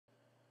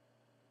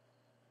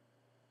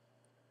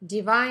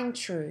Divine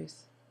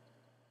Truth.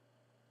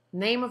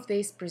 Name of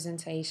this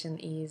presentation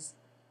is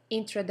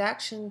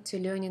Introduction to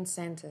Learning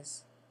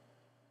Centers,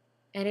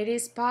 and it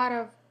is part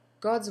of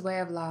God's Way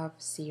of Love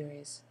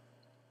series.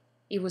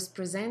 It was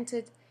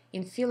presented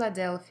in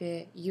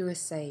Philadelphia,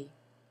 USA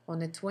on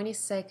the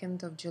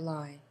 22nd of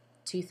July,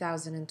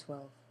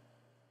 2012.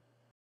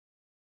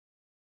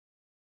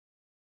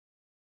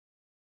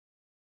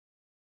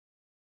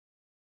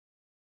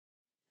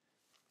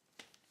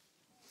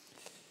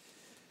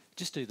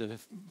 Just do the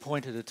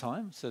point at a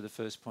time. So the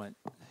first point.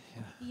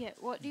 Yeah,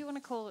 what do you want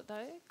to call it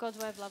though? God's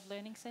Way of Love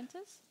Learning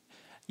Centres?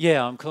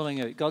 Yeah, I'm calling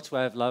it God's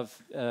Way of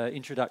Love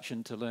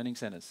Introduction to Learning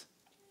Centres.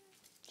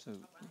 So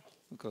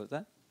we'll call it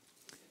that.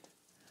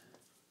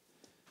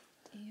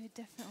 You're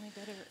definitely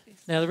better at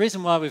this. Now, the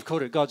reason why we've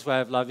called it God's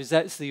Way of Love is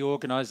that's the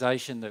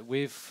organisation that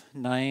we've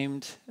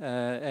named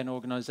an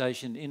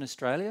organisation in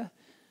Australia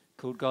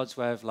called God's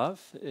Way of Love.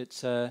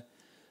 It's an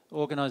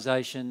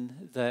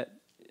organisation that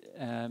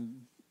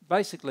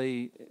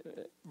basically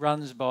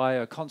runs by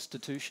a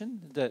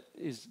constitution that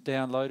is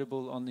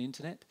downloadable on the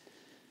internet.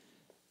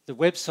 The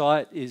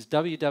website is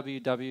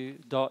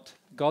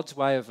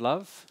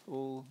www.godswayoflove,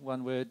 all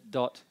one word,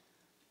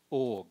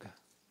 .org.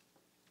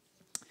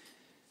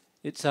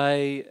 It's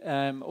a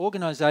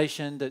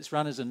organisation that's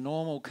run as a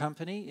normal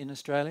company in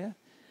Australia,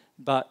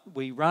 but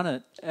we run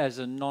it as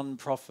a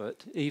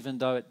non-profit, even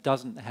though it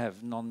doesn't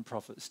have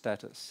non-profit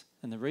status.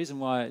 And the reason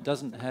why it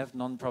doesn't have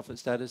non-profit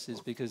status is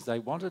because they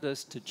wanted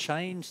us to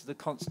change the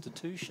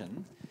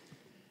constitution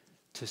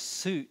to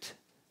suit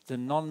the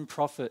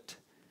non-profit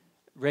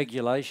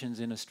regulations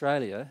in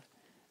Australia,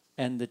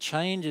 and the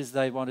changes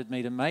they wanted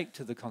me to make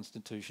to the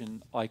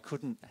constitution, I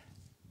couldn't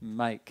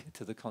make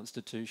to the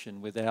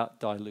constitution without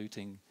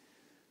diluting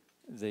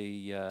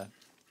the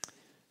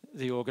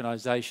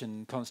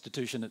organisation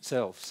constitution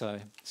itself. So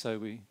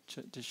we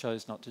just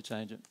chose not to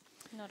change it.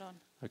 Not on.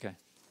 Okay.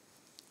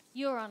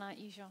 You're on, aren't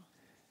you, Jean?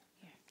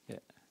 Yeah.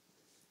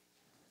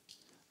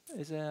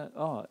 Is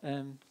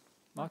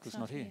Michael's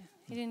not here.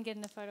 He didn't get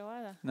in the photo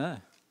either. No,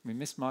 we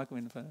missed Michael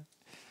in the photo.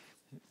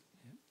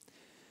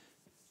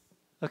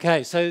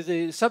 Okay, so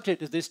the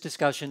subject of this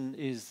discussion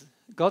is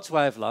God's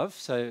Way of Love,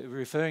 so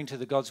referring to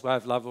the God's Way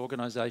of Love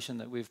organisation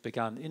that we've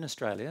begun in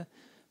Australia,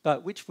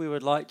 but which we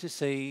would like to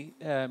see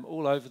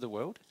all over the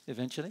world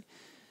eventually.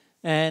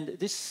 And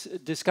this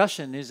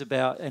discussion is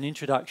about an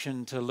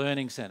introduction to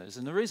learning centres.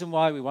 And the reason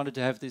why we wanted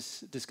to have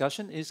this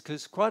discussion is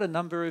because quite a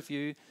number of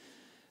you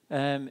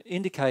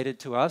indicated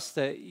to us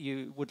that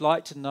you would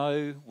like to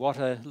know what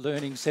a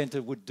learning centre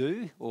would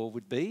do or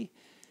would be,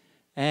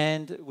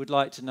 and would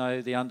like to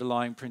know the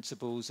underlying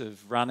principles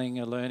of running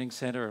a learning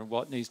centre and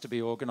what needs to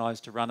be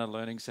organised to run a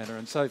learning centre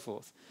and so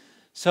forth.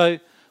 So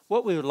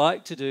what we would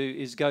like to do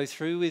is go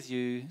through with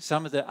you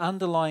some of the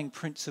underlying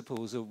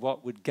principles of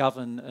what would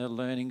govern a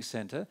learning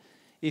centre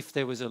if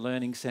there was a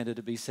learning centre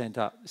to be set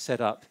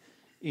up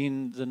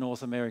in the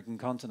North American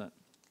continent.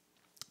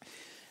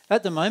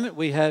 At the moment,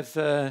 we have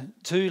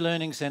 2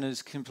 learning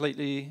centres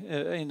completely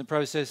in the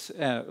process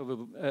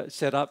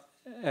set up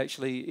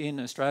actually in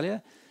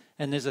Australia,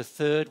 and there's a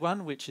third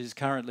one which is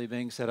currently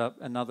being set up.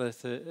 Another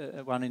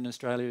one in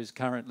Australia is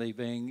currently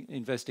being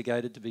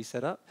investigated to be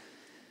set up.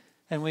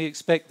 And we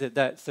expect that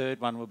that third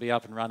one will be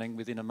up and running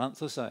within a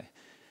month or so.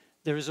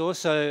 There is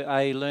also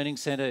a learning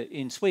centre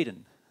in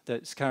Sweden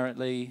that's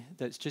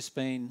just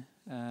been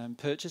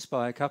purchased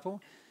by a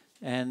couple,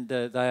 and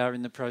they are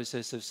in the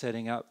process of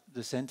setting up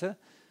the centre.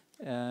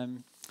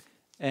 And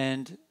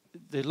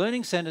the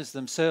learning centres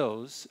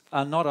themselves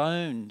are not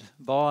owned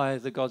by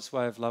the God's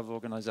Way of Love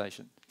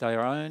organisation. They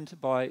are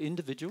owned by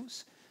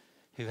individuals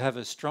who have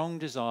a strong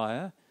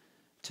desire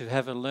to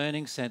have a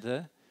learning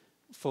centre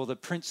for the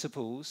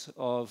principles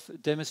of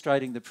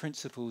demonstrating the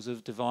principles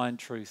of divine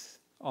truth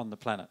on the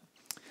planet.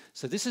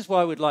 So this is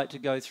why we'd like to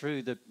go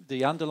through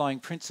the underlying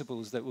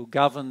principles that will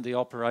govern the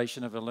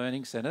operation of a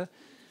learning centre.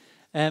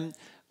 And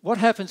what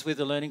happens with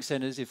the learning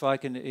centres, if I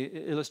can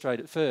illustrate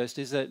it first,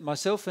 is that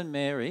myself and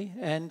Mary,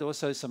 and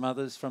also some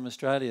others from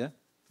Australia,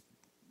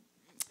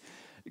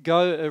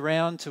 go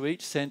around to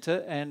each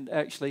centre and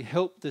actually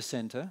help the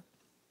centre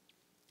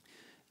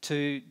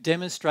to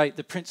demonstrate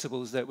the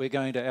principles that we're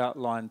going to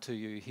outline to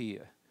you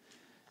here.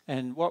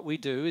 And what we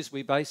do is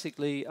we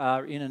basically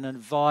are in an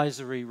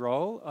advisory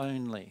role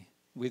only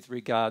with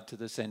regard to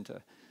the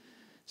centre.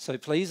 So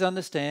please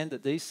understand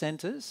that these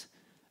centres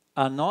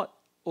are not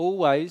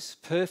always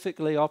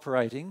perfectly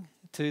operating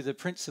to the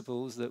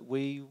principles that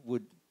we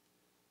would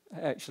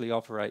actually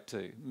operate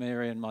to,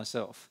 Mary and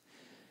myself.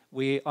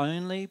 We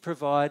only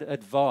provide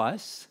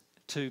advice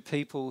to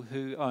people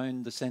who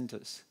own the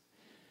centres.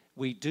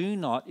 We do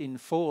not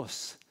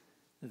enforce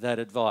that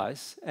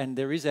advice, and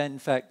there is in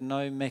fact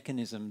no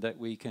mechanism that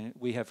we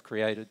have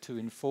created to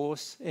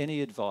enforce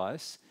any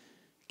advice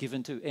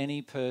given to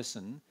any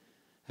person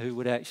who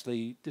would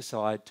actually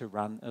decide to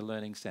run a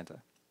learning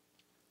centre.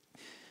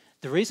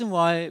 The reason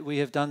why we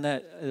have done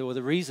that, or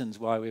the reasons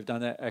why we've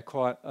done that, are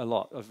quite a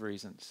lot of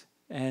reasons.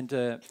 And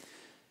the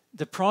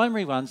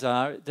primary ones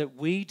are that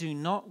we do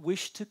not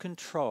wish to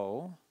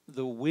control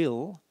the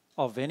will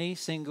of any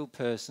single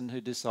person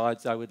who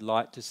decides they would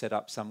like to set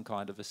up some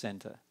kind of a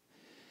centre.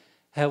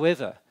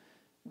 However,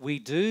 we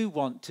do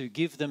want to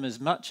give them as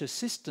much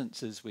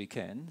assistance as we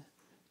can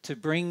to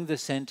bring the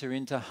centre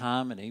into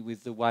harmony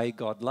with the way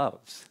God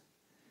loves.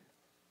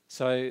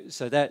 So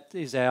that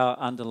is our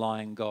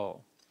underlying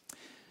goal.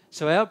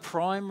 So our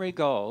primary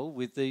goal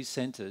with these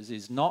centres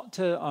is not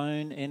to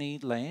own any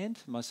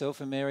land.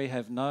 Myself and Mary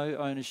have no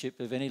ownership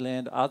of any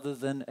land other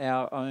than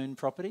our own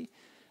property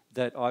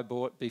that I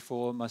bought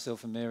before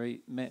myself and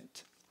Mary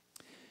met.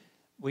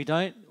 We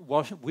don't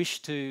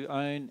wish to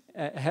own,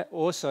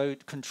 also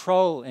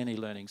control any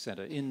learning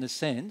centre, in the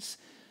sense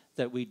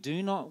that we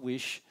do not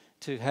wish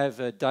to have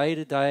a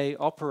day-to-day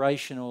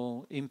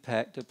operational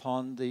impact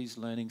upon these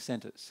learning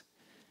centres,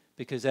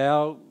 because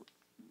our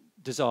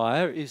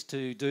desire is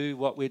to do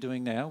what we're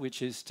doing now,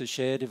 which is to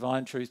share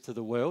divine truth to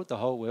the world, the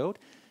whole world.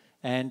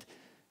 And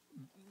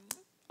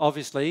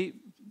obviously,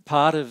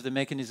 part of the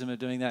mechanism of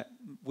doing that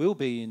will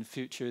be in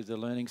future the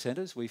learning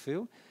centres, we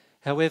feel.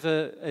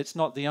 However, it's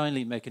not the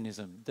only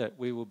mechanism that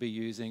we will be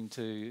using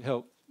to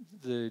help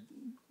the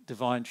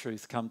divine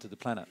truth come to the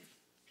planet.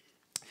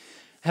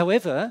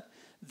 However,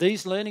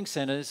 these learning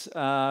centres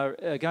are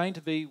going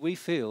to be, we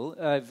feel,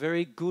 a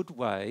very good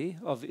way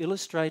of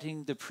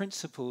illustrating the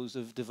principles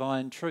of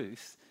divine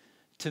truth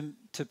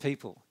to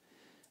people,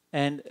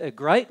 and a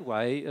great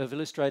way of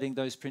illustrating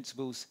those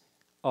principles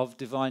of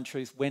divine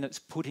truth when it's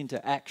put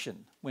into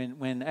action,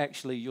 when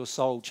actually your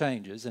soul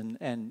changes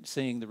and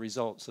seeing the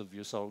results of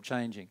your soul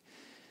changing.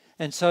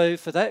 And so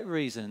for that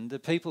reason, the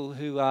people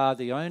who are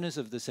the owners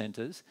of the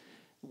centres,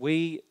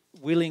 we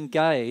will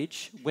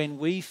engage when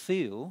we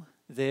feel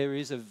there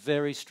is a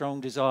very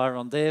strong desire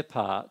on their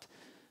part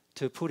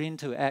to put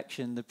into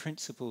action the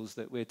principles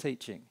that we're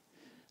teaching.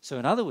 So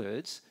in other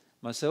words,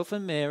 myself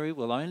and Mary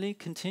will only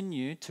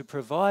continue to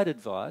provide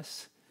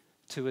advice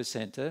to a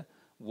centre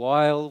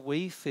while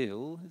we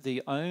feel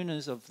the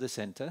owners of the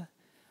centre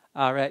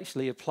are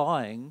actually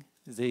applying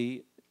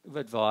the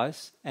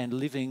advice and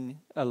living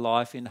a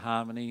life in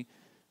harmony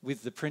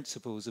with the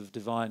principles of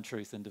divine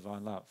truth and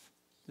divine love.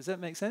 Does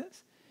that make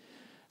sense?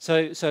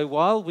 So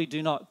while we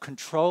do not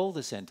control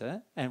the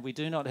centre and we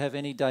do not have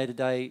any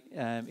day-to-day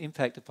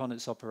impact upon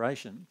its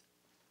operation,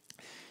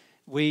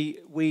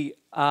 we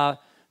are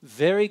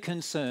very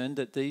concerned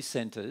that these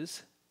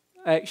centres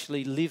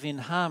actually live in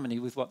harmony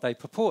with what they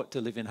purport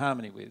to live in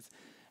harmony with.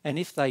 And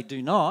if they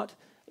do not,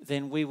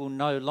 then we will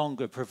no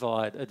longer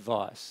provide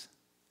advice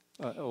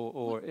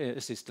or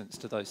assistance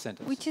to those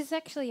centres. Which is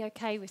actually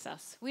okay with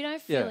us. We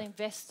don't feel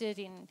invested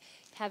in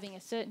having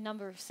a certain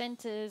number of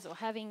centres or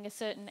having a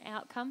certain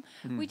outcome.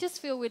 We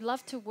just feel we'd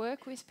love to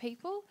work with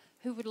people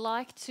who would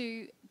like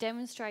to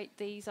demonstrate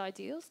these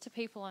ideals to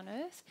people on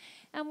earth,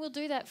 and we'll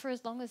do that for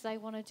as long as they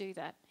want to do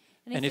that.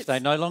 And if they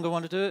no longer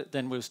want to do it,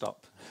 then we'll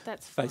stop.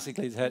 That's fine.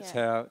 Basically, that's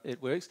how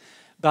it works.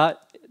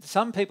 But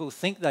some people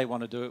think they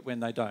want to do it when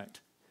they don't.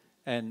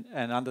 And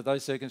under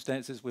those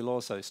circumstances, we'll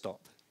also stop.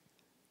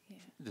 Yeah.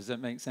 Does that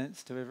make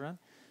sense to everyone?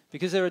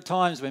 Because there are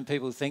times when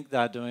people think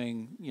they're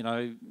doing,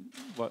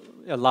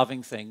 a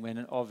loving thing,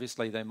 when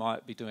obviously they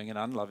might be doing an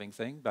unloving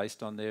thing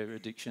based on their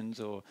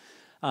addictions or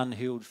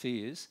unhealed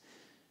fears.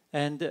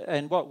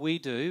 And what we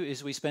do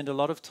is we spend a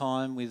lot of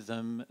time with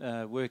them,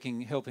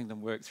 helping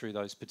them work through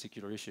those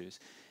particular issues.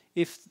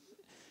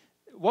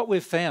 What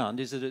we've found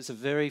is that it's a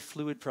very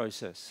fluid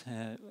process.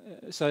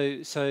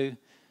 So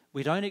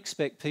we don't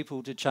expect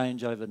people to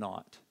change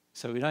overnight.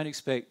 So we don't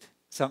expect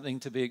something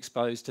to be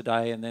exposed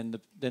today and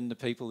then the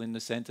people in the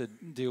centre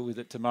deal with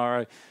it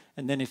tomorrow.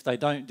 And then if they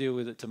don't deal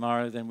with it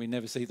tomorrow, then we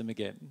never see them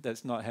again.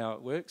 That's not how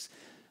it works.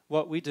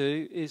 What we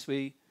do is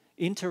we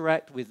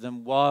interact with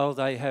them while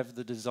they have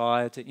the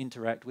desire to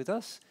interact with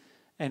us,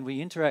 and we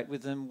interact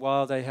with them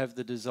while they have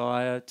the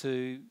desire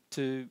to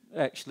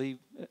actually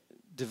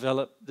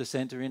develop the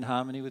centre in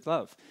harmony with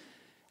love.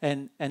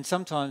 And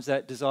sometimes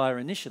that desire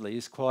initially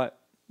is quite,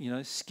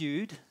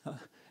 skewed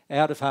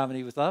out of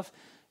harmony with love,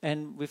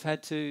 and we've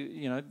had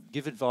to,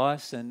 give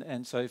advice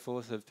and so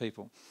forth of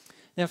people.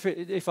 Now,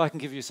 if I can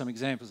give you some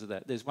examples of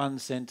that, there's one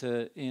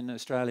centre in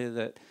Australia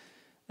that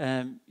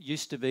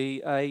used to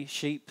be a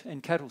sheep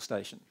and cattle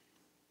station.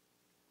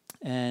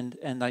 And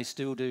they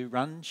still do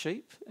run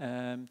sheep,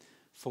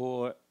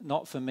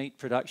 not for meat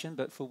production,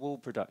 but for wool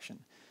production.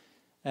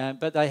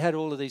 But they had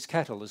all of these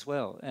cattle as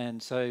well.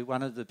 And so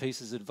one of the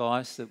pieces of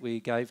advice that we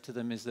gave to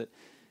them is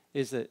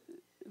that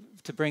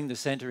to bring the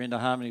centre into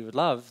harmony with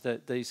love,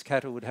 that these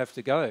cattle would have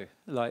to go.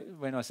 Like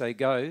when I say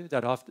go,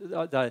 they'd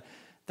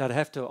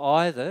have to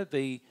either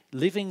be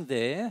living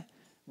there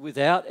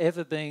without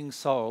ever being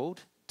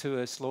sold to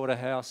a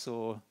slaughterhouse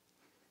or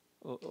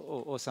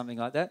something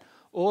like that,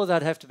 or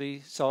they'd have to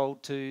be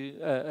sold to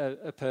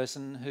a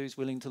person who's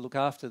willing to look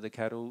after the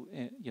cattle,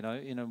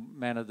 in a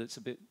manner that's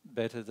a bit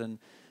better than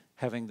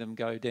having them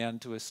go down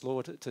to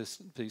to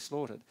be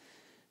slaughtered.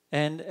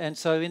 And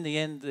so in the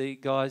end, the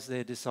guys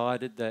there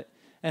decided that,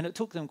 and it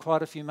took them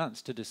quite a few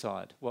months to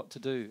decide what to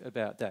do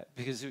about that,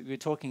 because we're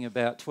talking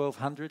about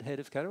 1,200 head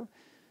of cattle.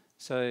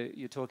 So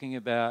you're talking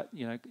about,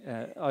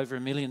 over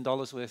 $1 million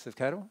worth of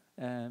cattle.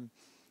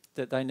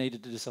 that they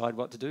needed to decide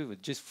what to do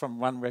with, just from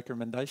one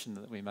recommendation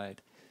that we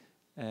made.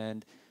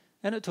 And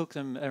it took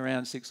them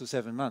around 6 or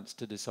 7 months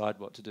to decide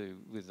what to do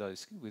with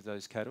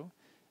those cattle,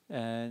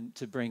 and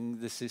to bring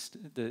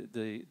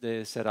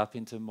their setup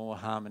into more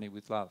harmony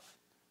with love.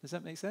 Does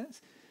that make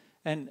sense?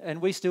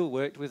 And we still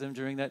worked with them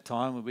during that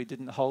time, and we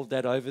didn't hold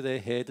that over their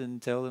head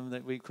and tell them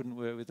that we couldn't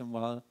work with them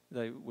while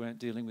they weren't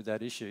dealing with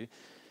that issue.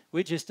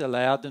 We just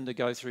allowed them to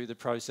go through the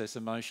process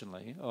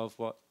emotionally of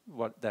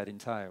what that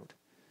entailed.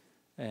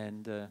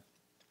 And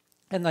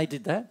they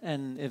did that,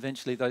 and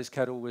eventually those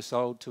cattle were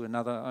sold to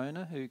another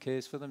owner who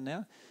cares for them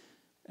now.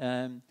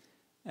 And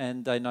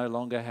they no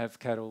longer have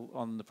cattle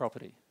on the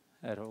property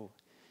at all.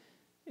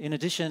 In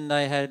addition,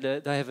 they have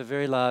a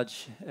very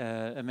large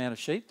amount of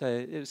sheep.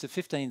 It was a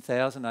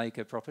 15,000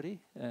 acre property,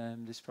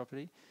 this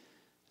property.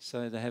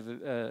 So they have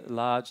a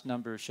large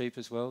number of sheep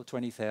as well,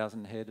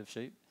 20,000 head of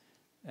sheep.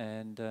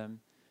 And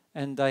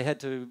they had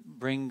to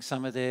bring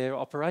some of their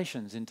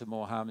operations into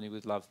more harmony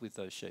with love with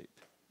those sheep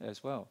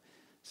as well.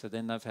 So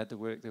then they've had to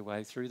work their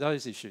way through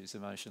those issues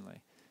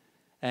emotionally.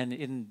 And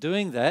in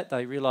doing that,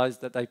 they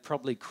realised that they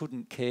probably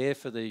couldn't care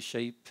for these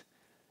sheep,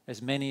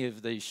 as many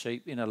of these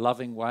sheep, in a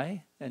loving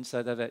way. And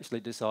so they've actually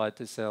decided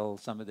to sell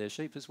some of their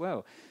sheep as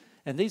well.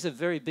 And these are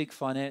very big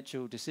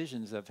financial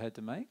decisions they've had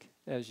to make,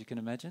 as you can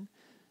imagine.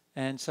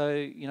 And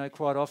so,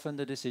 quite often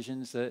the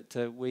decisions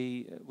that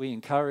we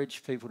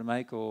encourage people to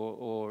make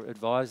or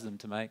advise them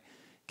to make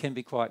can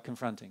be quite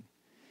confronting.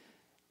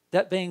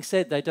 That being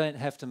said, they don't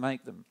have to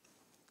make them.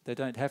 They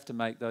don't have to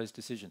make those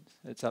decisions.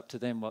 It's up to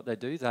them what they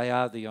do. They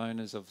are the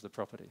owners of the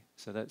property.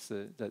 So that's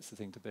the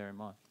thing to bear in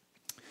mind.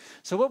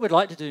 So what we'd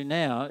like to do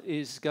now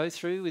is go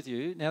through with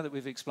you, now that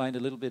we've explained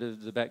a little bit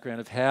of the background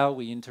of how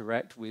we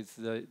interact with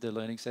the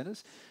learning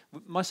centres.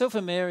 Myself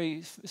and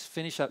Mary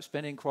finish up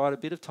spending quite a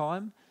bit of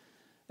time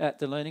at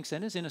the learning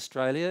centres in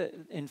Australia.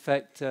 In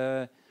fact,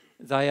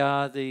 they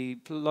are the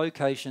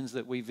locations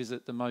that we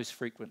visit the most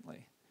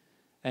frequently.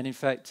 And in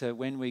fact,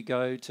 when we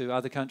go to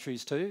other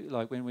countries too,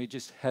 like when we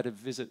just had a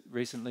visit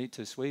recently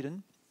to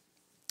Sweden,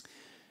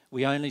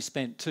 we only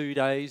spent 2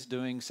 days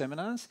doing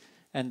seminars,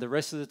 and the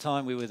rest of the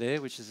time we were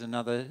there, which is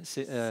another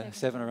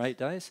 7 or 8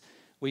 days,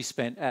 we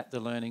spent at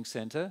the learning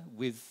centre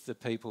with the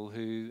people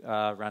who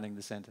are running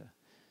the centre.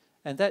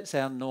 And that's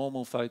our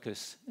normal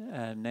focus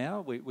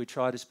now. We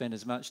try to spend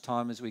as much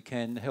time as we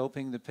can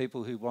helping the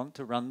people who want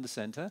to run the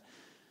centre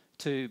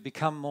to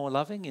become more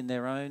loving in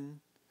their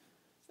own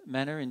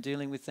manner in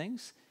dealing with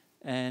things.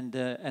 And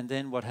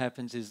then what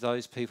happens is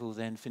those people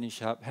then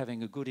finish up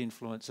having a good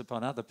influence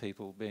upon other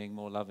people being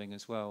more loving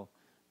as well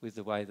with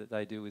the way that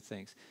they deal with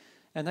things.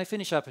 And they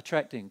finish up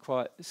attracting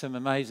quite some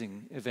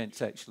amazing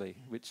events, actually,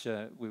 which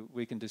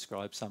we can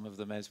describe some of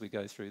them as we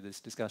go through this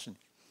discussion.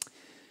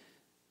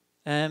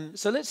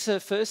 So let's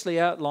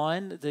firstly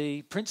outline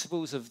the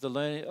principles of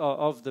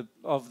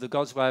the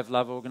God's Way of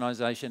Love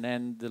organisation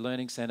and the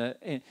Learning Centre.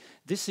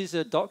 This is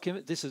a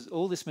document.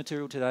 All this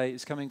material today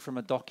is coming from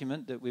a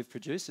document that we've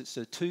produced. It's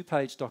a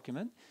 2-page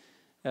document,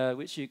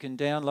 which you can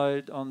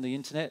download on the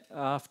internet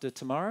after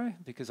tomorrow,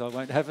 because I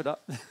won't have it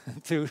up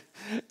until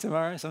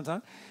tomorrow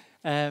sometime.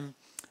 And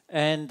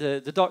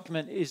the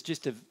document is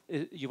just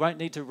you won't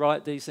need to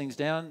write these things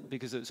down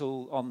because it's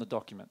all on the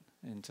document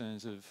in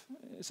terms of.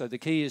 So the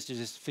key is to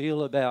just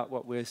feel about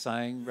what we're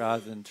saying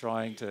rather than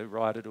trying to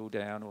write it all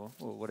down or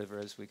whatever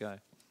as we go.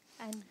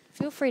 And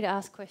feel free to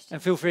ask questions.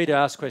 And feel free to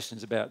ask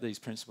questions about these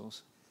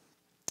principles.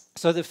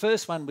 So the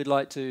first one we'd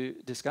like to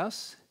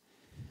discuss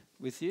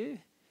with you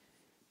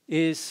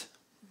is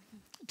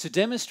to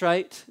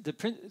demonstrate the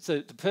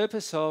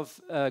purpose of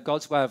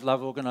God's Way of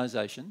Love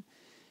organisation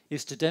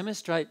is to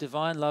demonstrate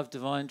divine love,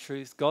 divine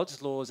truth,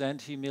 God's laws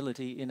and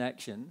humility in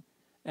action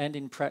and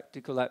in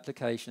practical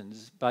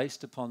applications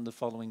based upon the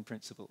following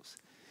principles.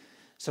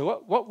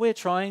 So what we're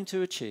trying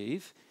to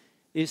achieve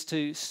is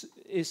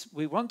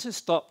we want to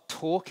stop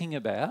talking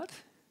about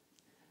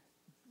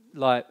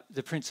like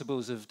the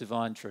principles of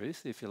divine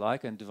truth, if you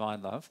like, and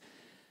divine love,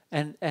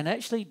 and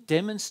actually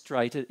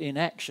demonstrate it in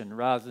action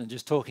rather than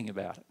just talking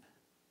about it.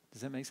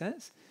 Does that make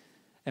sense?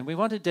 And we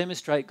want to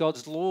demonstrate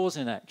God's laws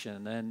in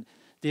action and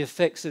the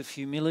effects of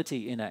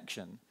humility in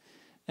action.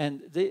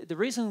 And the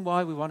reason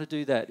why we want to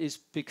do that is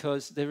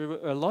because there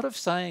are a lot of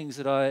sayings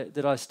that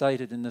I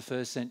stated in the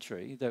first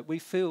century that we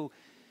feel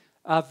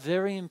are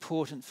very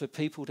important for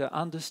people to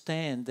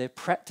understand their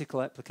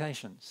practical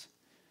applications.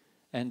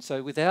 And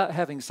so without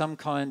having some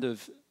kind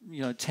of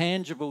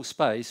tangible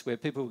space where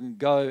people can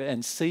go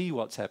and see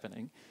what's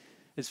happening,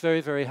 it's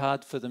very, very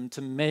hard for them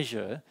to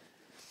measure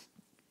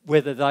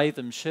whether they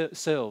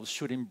themselves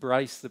should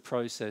embrace the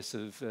process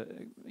of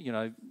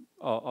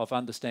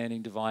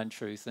understanding divine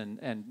truth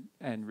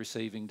and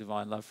receiving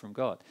divine love from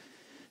God.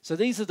 So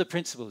these are the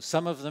principles.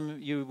 Some of them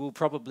you will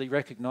probably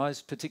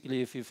recognise,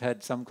 particularly if you've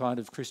had some kind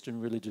of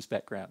Christian religious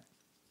background.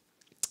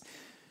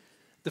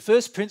 The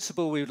first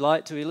principle we would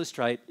like to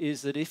illustrate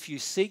is that if you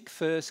seek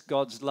first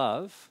God's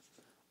love,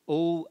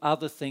 all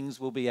other things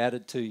will be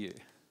added to you.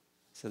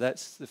 So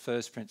that's the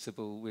first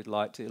principle we'd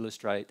like to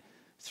illustrate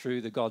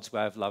through the God's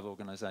Way of Love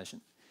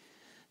organisation.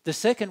 The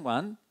second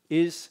one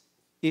is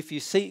if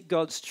you seek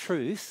God's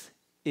truth,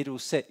 it'll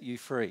set you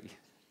free.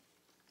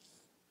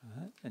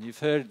 Right? And you've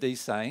heard these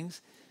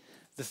sayings.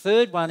 The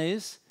third one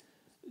is,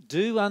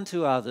 do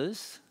unto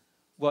others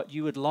what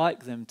you would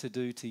like them to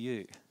do to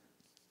you,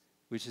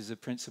 which is a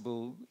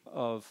principle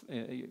of,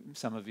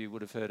 some of you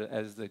would have heard it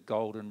as the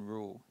golden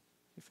rule,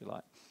 if you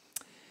like.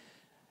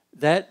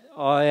 That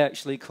I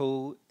actually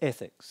call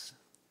ethics.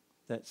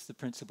 That's the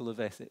principle of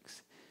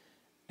ethics.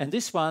 And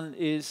this one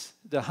is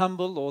the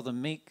humble or the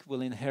meek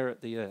will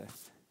inherit the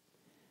earth,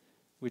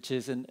 which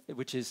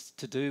is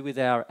to do with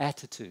our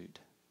attitude,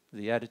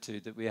 the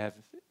attitude that we have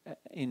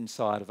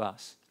inside of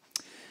us.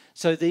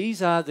 So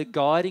these are the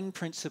guiding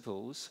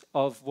principles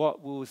of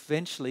what will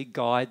eventually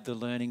guide the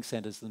learning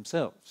centres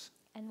themselves.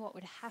 And what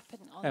would happen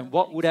on and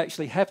what would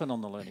actually happen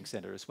on the learning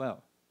centre as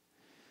well.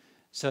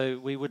 So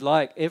we would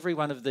like every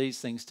one of these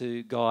things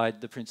to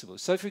guide the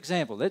principles. So for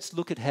example, let's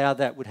look at how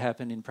that would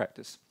happen in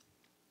practice.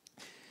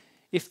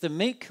 If the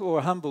meek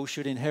or humble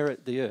should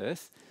inherit the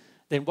earth,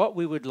 then what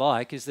we would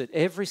like is that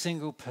every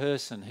single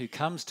person who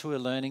comes to a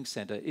learning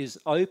centre is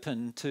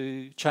open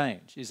to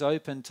change, is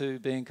open to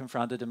being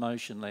confronted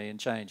emotionally and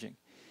changing.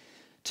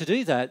 To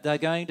do that, they're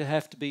going to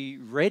have to be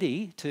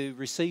ready to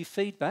receive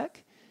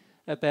feedback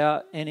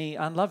about any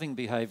unloving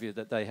behaviour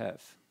that they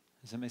have.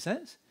 Does that make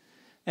sense?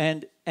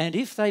 And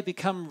if they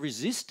become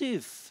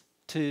resistive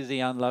to the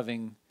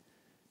unloving,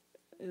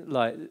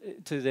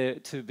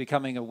 to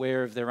becoming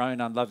aware of their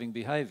own unloving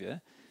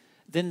behaviour,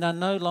 then they're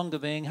no longer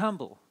being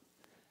humble.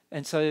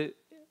 And so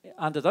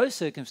under those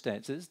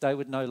circumstances, they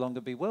would no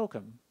longer be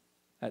welcome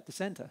at the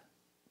centre.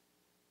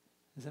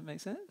 Does that make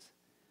sense?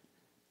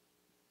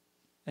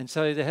 And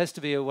so there has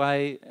to be a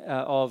way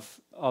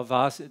of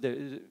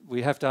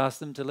we have to ask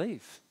them to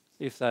leave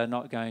if they're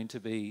not going to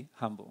be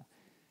humble.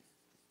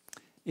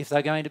 If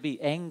they're going to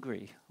be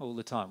angry all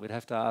the time, we'd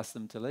have to ask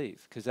them to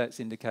leave because that's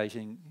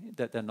indicating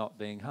that they're not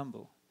being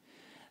humble.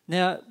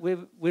 Now,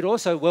 we'd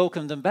also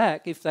welcome them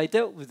back if they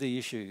dealt with the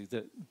issue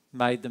that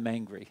made them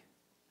angry.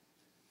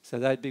 So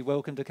they'd be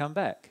welcome to come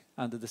back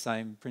under the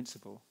same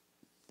principle.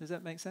 Does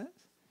that make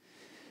sense?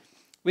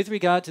 With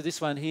regard to this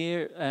one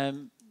here,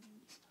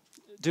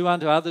 do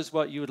unto others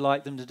what you would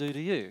like them to do to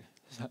you.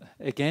 So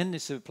again,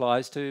 this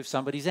applies to if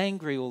somebody's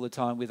angry all the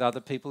time with other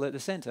people at the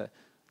centre.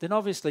 Then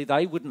obviously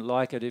they wouldn't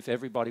like it if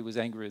everybody was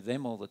angry with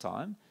them all the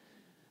time.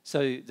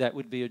 So that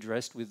would be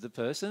addressed with the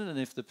person, and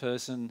if the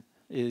person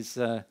is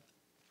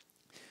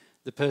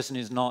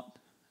not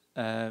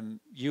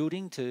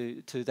yielding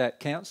to that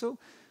counsel,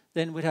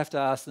 then we'd have to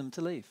ask them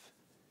to leave.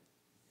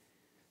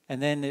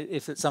 And then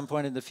if at some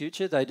point in the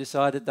future they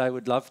decided they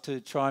would love to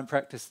try and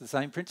practice the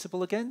same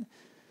principle again,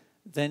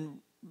 then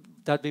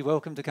they'd be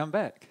welcome to come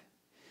back.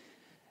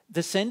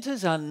 The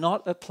centres are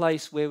not a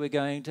place where we're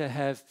going to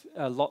have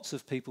lots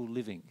of people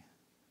living.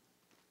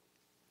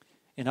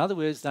 In other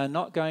words, they're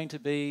not going to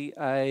be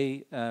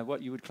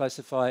what you would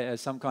classify as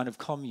some kind of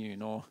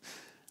commune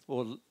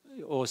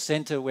or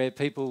centre where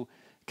people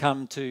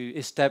come to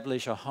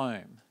establish a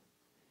home.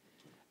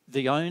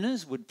 The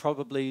owners would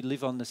probably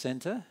live on the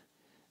centre.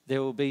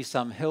 There will be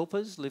some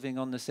helpers living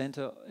on the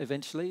centre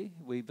eventually,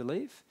 we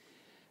believe.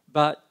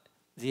 But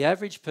the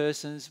average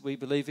persons, we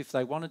believe if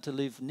they wanted to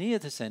live near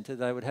the centre,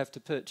 they would have to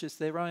purchase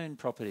their own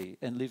property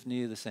and live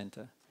near the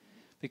centre.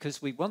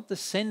 Because we want the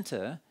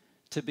centre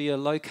to be a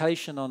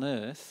location on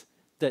earth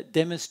that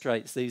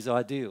demonstrates these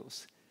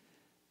ideals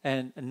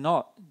and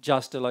not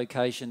just a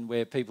location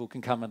where people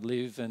can come and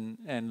live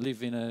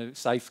in a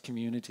safe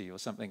community or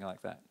something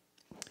like that.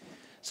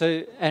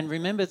 So, and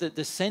remember that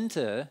the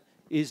centre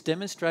is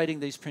demonstrating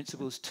these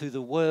principles to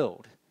the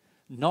world,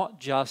 not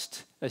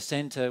just a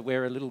centre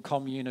where a little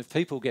commune of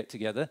people get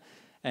together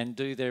and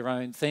do their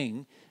own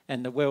thing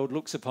and the world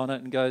looks upon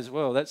it and goes,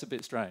 well, that's a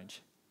bit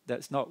strange.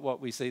 That's not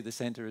what we see the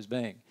centre as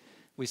being.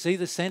 We see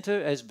the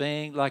centre as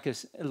being like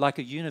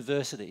a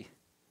university,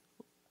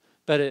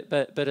 but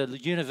a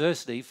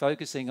university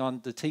focusing on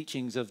the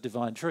teachings of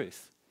divine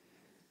truth,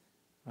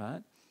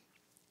 right?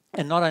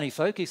 And not only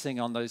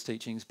focusing on those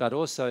teachings, but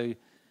also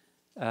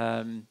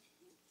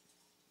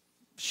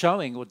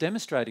showing or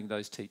demonstrating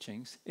those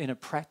teachings in a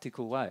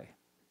practical way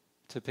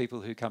to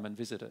people who come and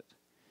visit it.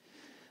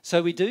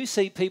 So we do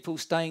see people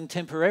staying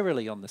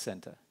temporarily on the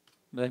centre.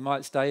 They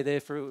might stay there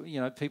for,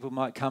 people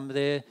might come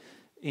there,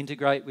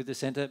 integrate with the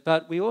centre,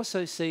 but we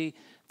also see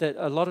that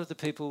a lot of the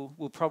people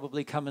will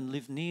probably come and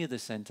live near the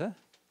centre,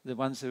 the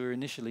ones who are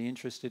initially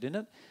interested in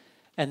it,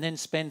 and then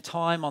spend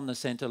time on the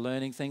centre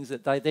learning things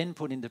that they then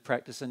put into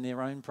practice in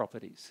their own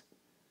properties.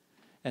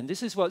 And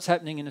this is what's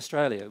happening in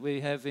Australia.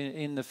 We have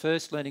in the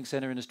first learning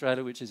centre in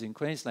Australia, which is in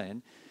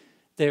Queensland,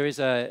 there is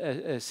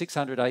a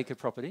 600-acre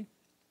property,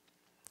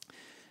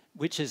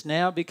 which has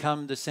now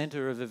become the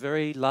centre of a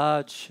very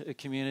large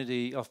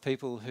community of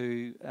people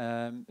who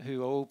are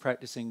all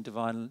practising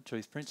divine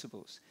truth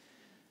principles.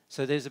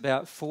 So there's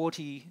about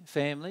 40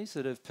 families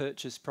that have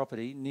purchased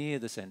property near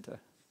the centre,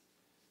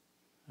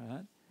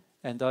 right?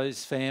 And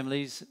those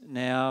families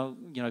now,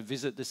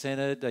 visit the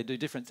centre. They do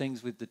different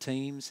things with the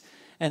teams.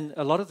 And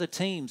a lot of the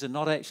teams are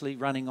not actually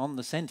running on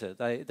the centre.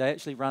 They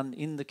actually run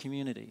in the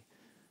community.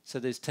 So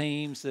there's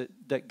teams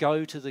that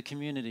go to the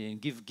community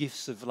and give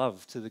gifts of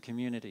love to the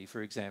community,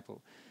 for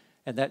example.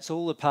 And that's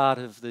all a part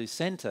of the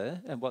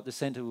centre and what the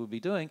centre will be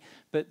doing.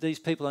 But these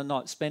people are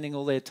not spending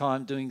all their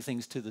time doing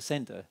things to the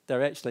centre.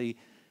 They're actually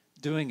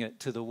doing it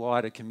to the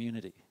wider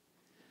community.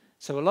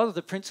 So a lot of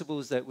the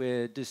principles that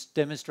we're just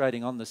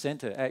demonstrating on the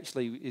centre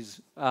actually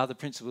are the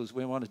principles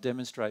we want to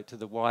demonstrate to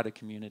the wider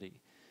community.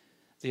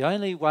 The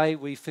only way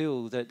we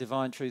feel that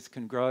divine truth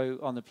can grow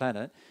on the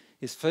planet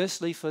is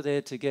firstly for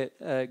there to get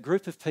a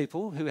group of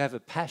people who have a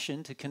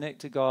passion to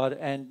connect to God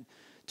and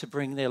to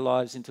bring their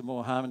lives into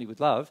more harmony with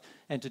love,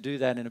 and to do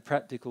that in a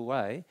practical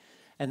way.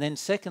 And then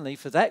secondly,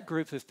 for that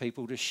group of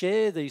people to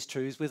share these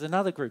truths with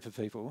another group of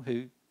people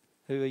who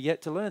are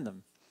yet to learn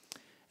them.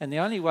 And the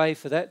only way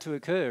for that to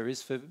occur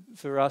is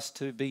for us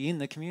to be in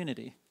the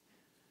community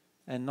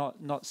and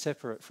not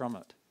separate from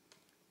it.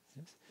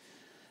 Yes.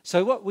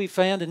 So what we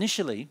found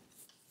initially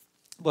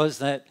was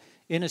that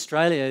in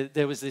Australia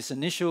there was this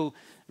initial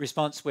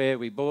response where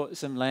we bought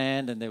some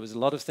land and there was a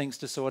lot of things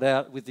to sort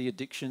out with the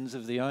addictions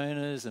of the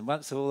owners, and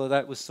once all of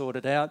that was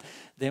sorted out,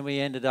 then we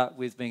ended up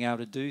with being able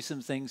to do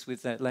some things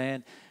with that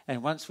land.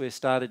 And once we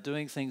started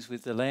doing things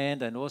with the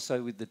land and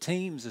also with the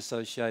teams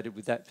associated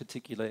with that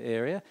particular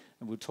area,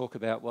 and we'll talk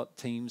about what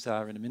teams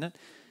are in a minute,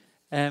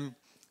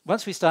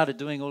 once we started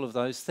doing all of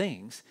those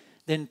things,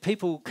 then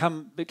people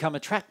become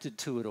attracted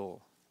to it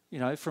all,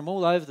 from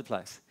all over the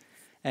place.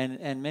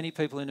 And many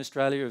people in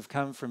Australia have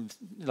come from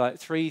like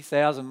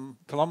 3,000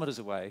 kilometres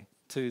away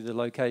to the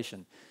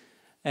location.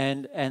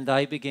 And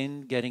they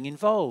begin getting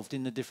involved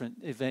in the different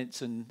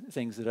events and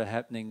things that are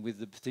happening with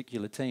the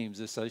particular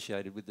teams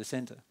associated with the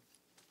centre.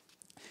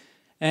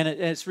 And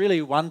it's really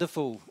a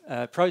wonderful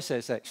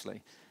process,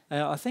 actually.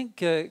 I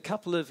think a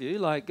couple of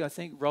you, I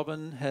think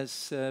Robin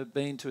has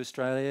been to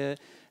Australia,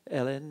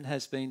 Ellen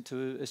has been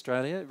to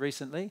Australia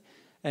recently,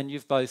 and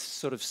you've both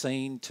sort of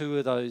seen two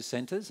of those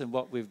centres and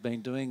what we've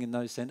been doing in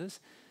those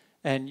centres.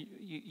 And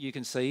you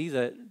can see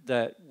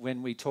that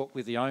when we talk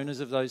with the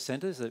owners of those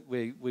centres, that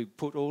we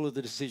put all of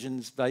the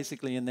decisions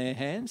basically in their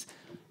hands,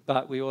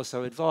 but we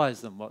also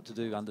advise them what to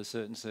do under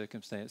certain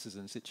circumstances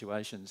and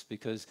situations,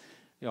 because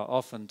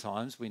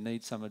oftentimes we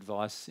need some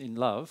advice in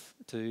love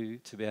to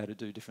be able to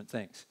do different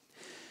things.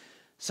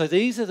 So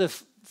these are the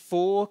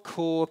four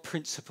core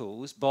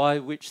principles by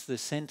which the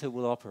centre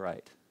will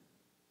operate.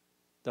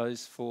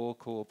 Those four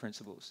core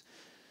principles.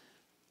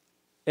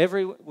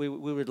 We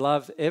would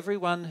love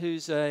everyone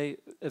who's a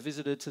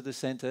visitor to the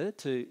centre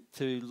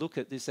to look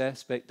at this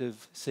aspect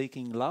of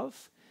seeking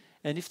love.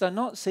 And if they're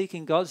not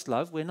seeking God's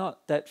love, we're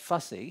not that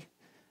fussy,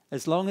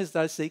 as long as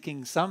they're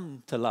seeking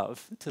some to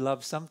love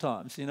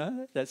sometimes,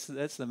 That's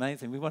the main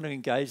thing. We want to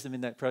engage them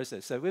in that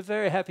process. So we're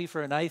very happy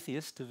for an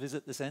atheist to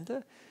visit the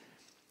centre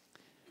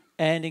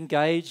and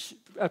engage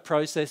a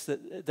process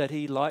that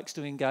he likes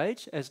to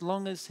engage, as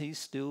long as he's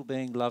still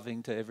being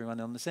loving to everyone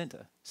on the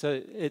centre.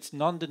 So it's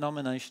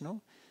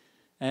non-denominational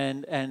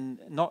and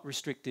not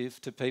restrictive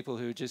to people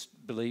who are just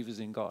believers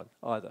in God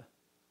either.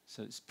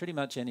 So it's pretty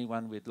much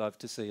anyone we'd love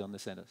to see on the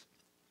centres.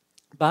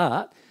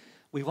 But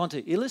we want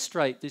to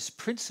illustrate this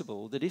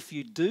principle that if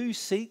you do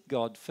seek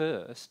God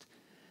first,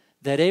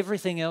 that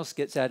everything else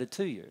gets added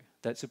to you.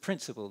 That's a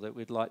principle that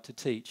we'd like to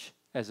teach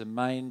as a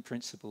main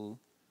principle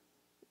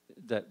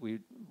that we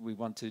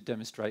want to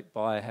demonstrate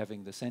by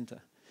having the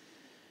centre.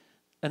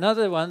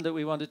 Another one that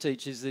we want to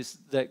teach is this,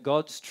 that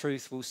God's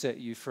truth will set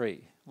you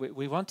free.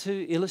 We want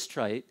to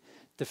illustrate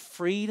the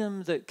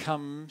freedom that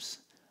comes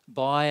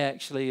by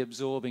actually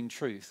absorbing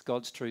truth,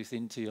 God's truth,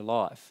 into your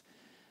life.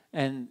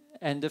 And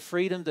the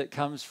freedom that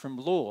comes from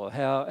law,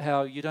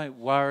 how you don't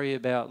worry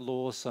about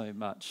law so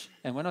much.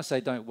 And when I say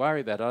don't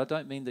worry about it, I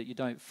don't mean that you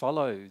don't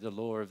follow the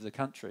law of the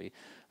country.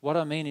 What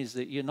I mean is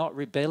that you're not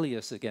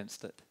rebellious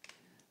against it.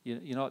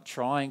 You're not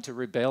trying to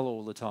rebel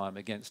all the time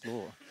against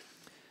law.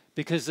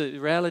 Because the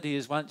reality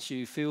is, once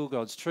you feel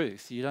God's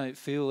truth, you don't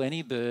feel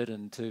any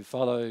burden to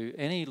follow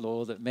any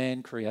law that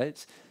man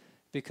creates,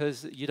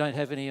 because you don't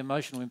have any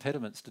emotional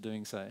impediments to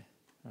doing so.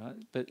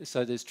 Right?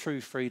 So there's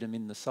true freedom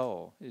in the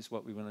soul, is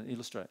what we want to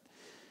illustrate.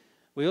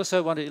 We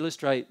also want to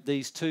illustrate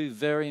these two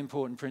very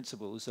important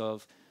principles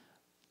of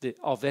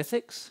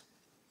ethics.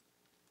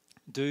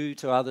 Do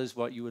to others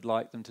what you would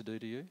like them to do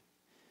to you.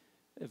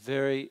 A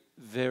very,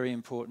 very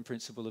important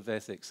principle of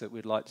ethics that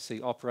we'd like to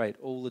see operate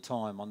all the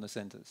time on the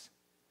centres.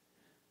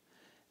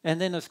 And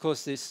then, of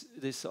course,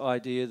 this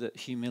idea that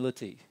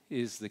humility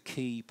is the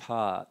key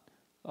part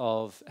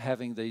of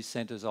having these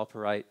centres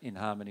operate in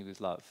harmony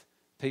with love.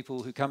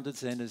 People who come to the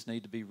centres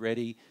need to be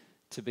ready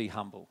to be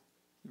humble,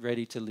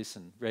 ready to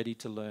listen, ready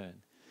to learn.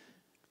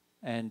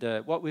 And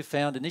what we've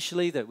found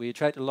initially, that we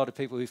attracted a lot of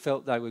people who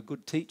felt they were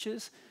good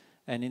teachers,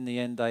 and in the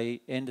end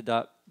they ended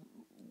up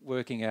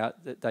working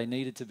out that they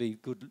needed to be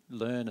good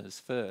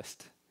learners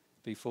first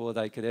before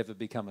they could ever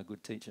become a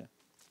good teacher.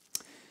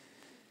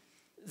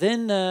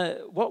 Then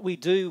what we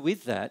do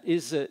with that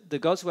is that the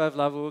God's Way of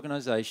Love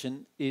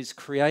organisation is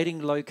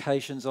creating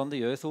locations on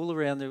the earth, all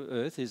around the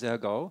earth is our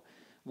goal,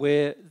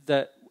 where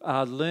that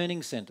are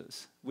learning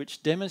centres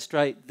which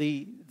demonstrate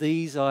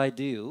these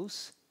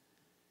ideals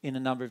in a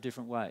number of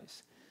different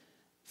ways.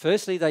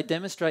 Firstly, they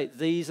demonstrate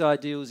these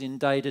ideals in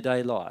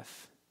day-to-day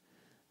life.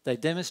 They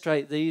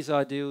demonstrate these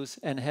ideals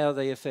and how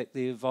they affect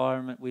the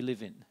environment we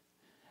live in.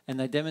 And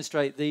they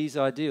demonstrate these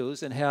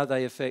ideals and how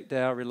they affect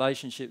our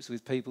relationships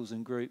with peoples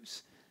and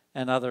groups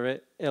and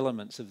other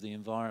elements of the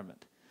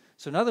environment.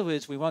 So in other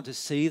words, we want to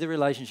see the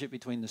relationship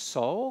between the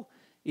soul,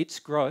 its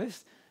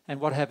growth, and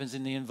what happens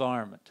in the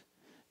environment.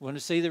 We want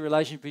to see the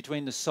relationship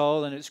between the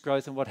soul and its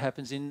growth and what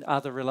happens in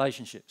other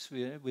relationships,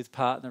 with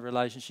partner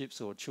relationships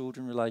or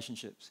children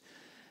relationships.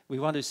 We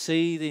want to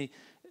see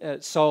the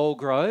soul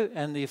grow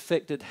and the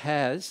effect it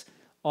has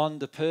on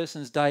the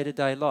person's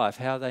day-to-day life,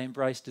 how they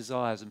embrace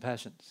desires and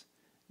passions.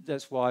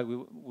 That's why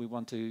we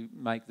want to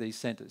make these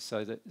centres,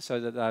 so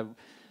that they're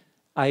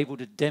able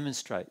to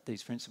demonstrate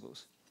these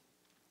principles.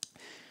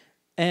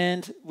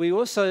 And we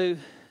also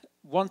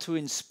want to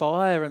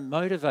inspire and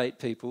motivate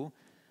people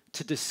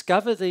to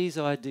discover these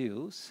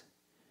ideals,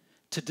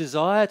 to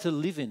desire to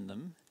live in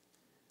them,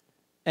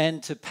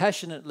 and to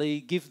passionately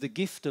give the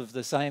gift of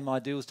the same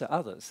ideals to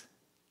others.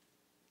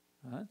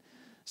 Right?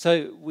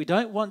 So we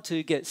don't want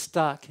to get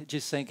stuck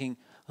just thinking,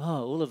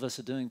 oh, all of us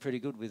are doing pretty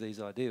good with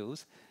these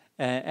ideals,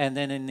 and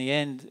then in the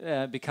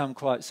end become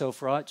quite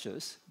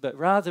self-righteous, but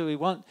rather we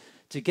want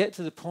to get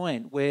to the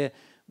point where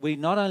we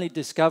not only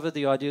discover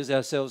the ideals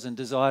ourselves and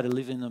desire to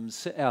live in them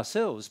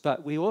ourselves,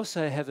 but we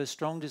also have a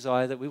strong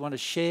desire that we want to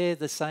share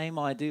the same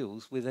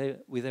ideals with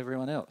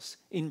everyone else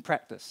in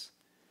practice,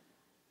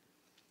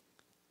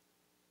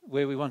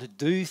 where we want to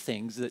do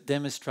things that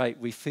demonstrate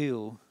we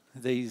feel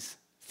these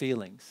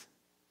feelings.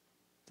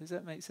 Does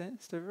that make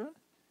sense to everyone?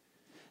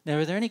 Now,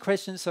 are there any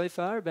questions so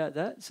far about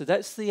that? So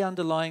that's the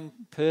underlying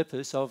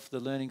purpose of the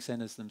learning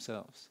centres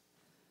themselves.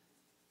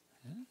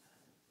 Yeah?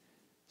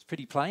 It's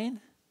pretty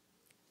plain.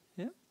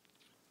 Yeah?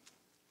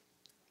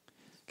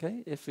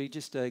 Okay, if we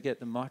just get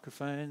the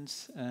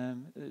microphones,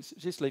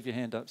 just leave your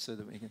hand up so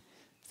that we can...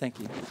 Thank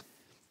you.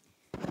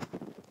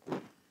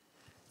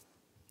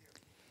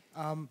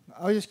 I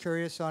was just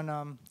curious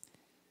on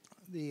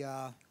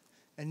the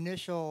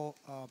initial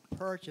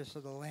purchase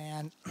of the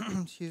land,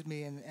 excuse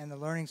me, and the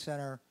learning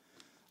center.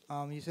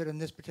 You said in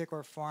this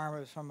particular farm it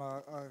was from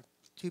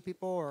two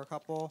people or a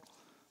couple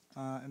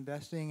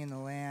investing in the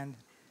land.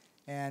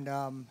 And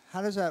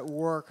how does that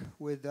work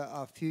with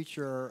the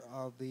future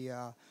of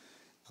the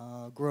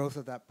growth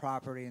of that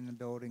property and the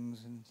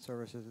buildings and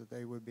services that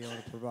they would be able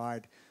to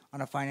provide on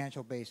a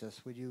financial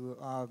basis? Would you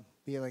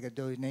be like a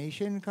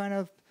donation kind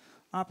of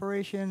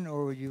operation,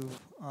 or would you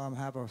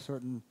have a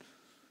certain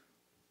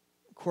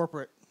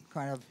corporate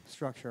kind of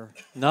structure?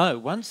 No,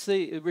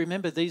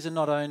 remember, these are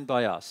not owned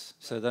by us.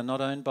 So they're not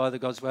owned by the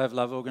God's Way of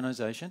Love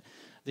organisation.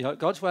 The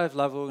God's Way of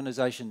Love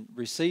organisation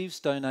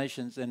receives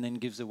donations and then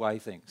gives away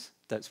things.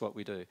 That's what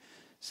we do.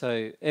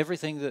 So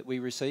everything that we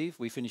receive,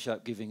 we finish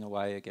up giving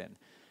away again.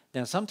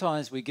 Now,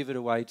 sometimes we give it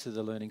away to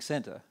the Learning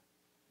Centre.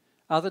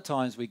 Other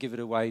times we give it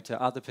away to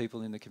other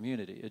people in the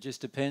community. It just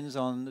depends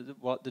on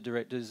what the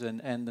directors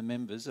and the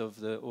members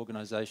of the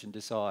organisation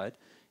decide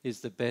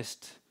is the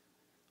best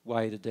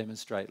way to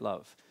demonstrate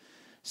love.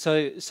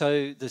 So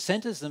the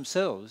centres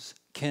themselves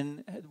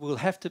will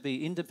have to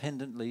be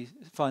independently,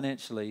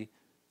 financially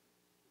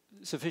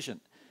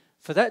sufficient.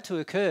 For that to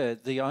occur,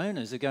 the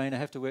owners are going to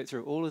have to work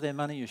through all of their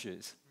money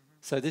issues. Mm-hmm.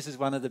 So this is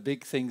one of the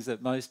big things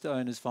that most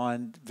owners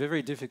find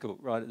very difficult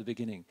right at the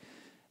beginning.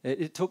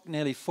 It took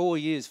nearly 4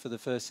 years for the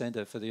first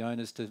centre for the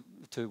owners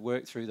to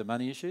work through the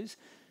money issues.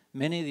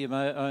 Many of the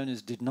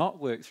owners did not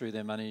work through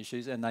their money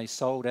issues and they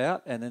sold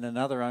out, and then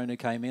another owner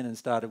came in and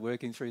started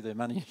working through their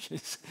money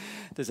issues.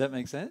 Does that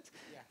make sense?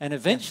 Yeah. And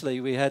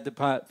eventually we had the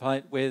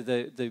point where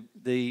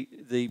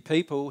the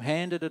people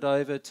handed it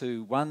over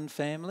to one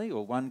family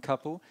or one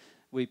couple.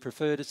 We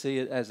prefer to see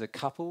it as a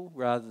couple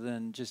rather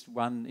than just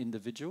one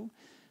individual.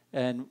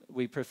 And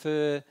we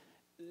prefer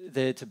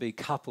there to be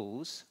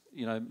couples,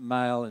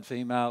 male and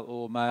female,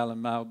 or male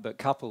and male, but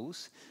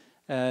couples.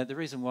 The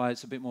reason why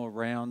it's a bit more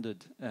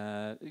rounded,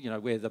 where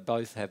they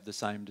both have the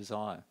same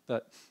desire.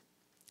 But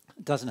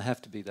it doesn't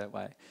have to be that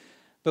way.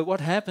 But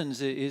what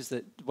happens is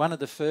that one of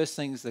the first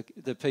things that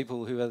the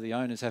people who are the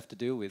owners have to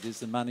deal with is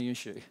the money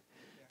issue. Yeah.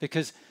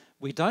 Because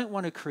we don't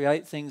want to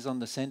create things on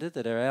the centre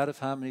that are out of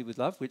harmony with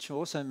love, which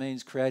also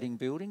means creating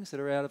buildings that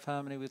are out of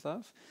harmony with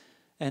love.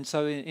 And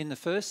so in the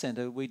first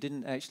centre, we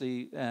didn't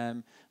actually...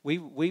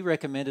 we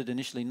recommended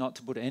initially not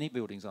to put any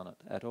buildings on it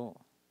at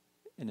all,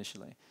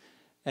 initially.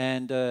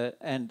 And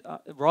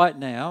right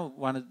now,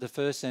 the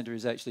first centre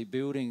is actually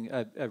building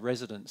a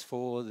residence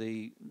for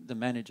the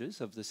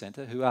managers of the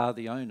centre, who are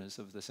the owners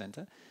of the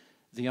centre.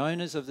 The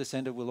owners of the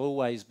centre will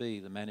always be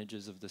the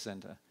managers of the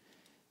centre.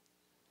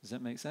 Does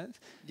that make sense?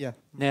 Yeah.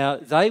 Now,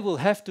 they will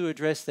have to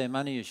address their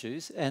money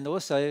issues, and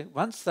also,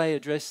 once they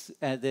address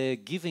their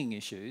giving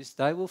issues,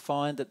 they will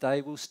find that they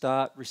will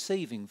start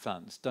receiving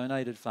funds,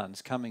 donated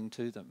funds, coming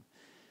to them.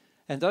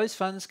 And those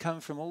funds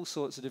come from all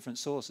sorts of different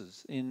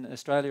sources. In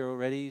Australia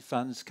already,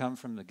 funds come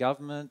from the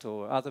government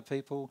or other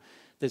people.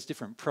 There's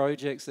different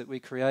projects that we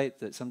create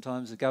that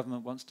sometimes the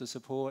government wants to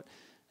support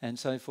and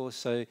so forth.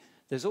 So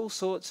There's all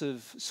sorts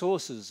of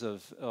sources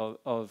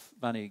of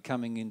money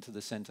coming into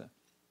the centre.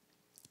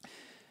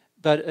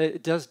 But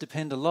it does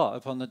depend a lot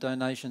upon the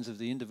donations of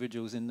the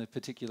individuals in the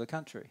particular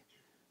country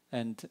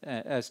and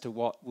as to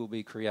what will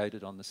be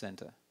created on the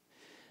centre.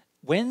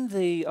 When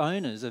the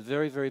owners are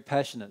very, very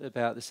passionate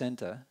about the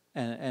centre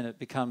and it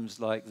becomes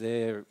like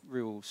their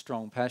real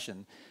strong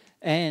passion,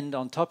 and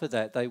on top of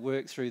that they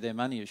work through their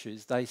money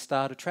issues, they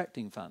start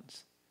attracting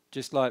funds,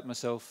 just like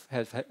myself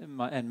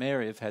and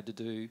Mary have had to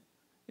do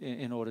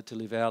in order to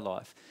live our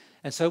life.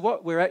 And so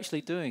what we're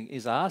actually doing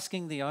is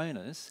asking the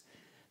owners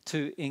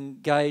to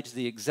engage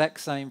the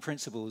exact same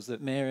principles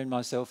that Mary and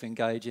myself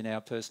engage in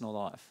our personal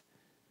life.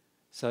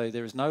 So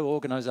there is no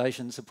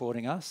organisation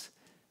supporting us.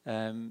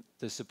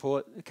 The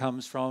support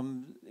comes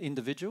from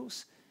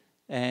individuals,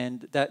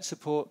 and that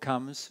support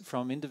comes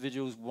from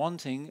individuals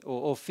wanting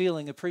or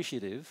feeling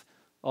appreciative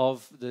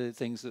of the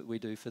things that we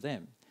do for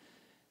them.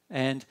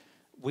 And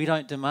we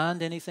don't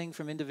demand anything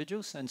from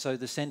individuals, and so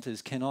the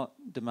centres cannot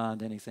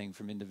demand anything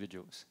from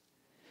individuals.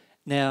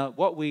 Now,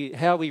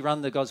 how we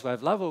run the God's Way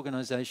of Love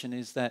organisation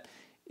is that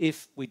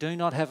if we do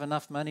not have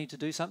enough money to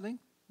do something,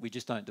 we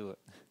just don't do it.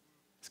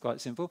 It's quite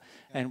simple.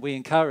 Yeah. And we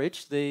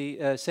encourage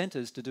the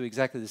centres to do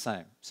exactly the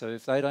same. So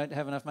if they don't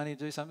have enough money to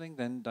do something,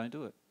 then don't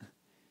do it.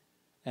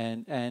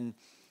 And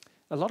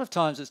a lot of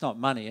times it's not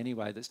money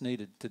anyway that's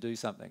needed to do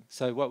something.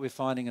 So what we're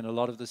finding in a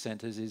lot of the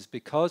centres is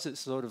because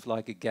it's sort of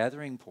like a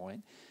gathering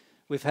point,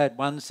 we've had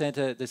one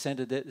centre, the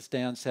centre that's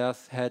down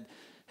south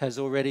has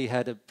already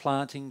had a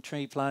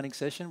tree planting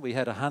session. We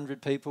had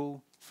 100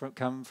 people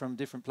come from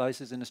different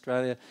places in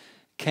Australia,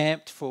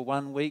 camped for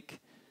 1 week,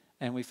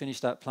 and we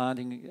finished up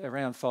planting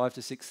around 5,000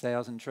 to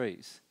 6,000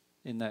 trees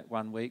in that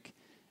 1 week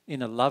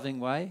in a loving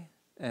way.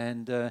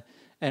 And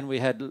we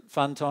had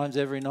fun times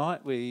every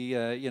night. We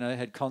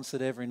had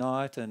concert every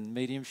night and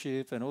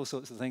mediumship and all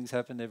sorts of things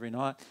happened every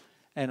night.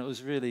 And it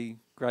was really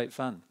great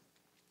fun.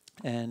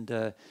 And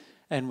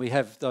we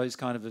have those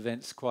kind of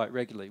events quite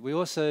regularly. We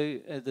also,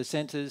 the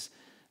centres,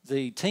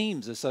 the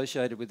teams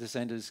associated with the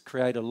centres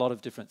create a lot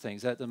of different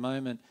things. At the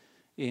moment,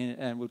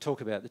 and we'll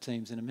talk about the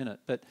teams in a minute,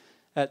 but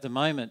at the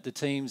moment, the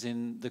teams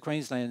in the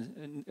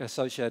Queensland,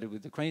 associated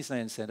with the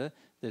Queensland Centre,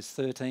 there's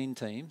 13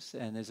 teams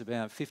and there's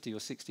about 50 or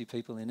 60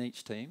 people in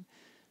each team.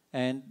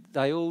 And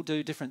they all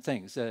do different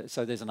things.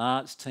 So there's an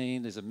arts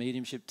team, there's a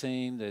mediumship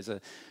team, there's a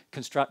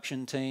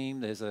construction team,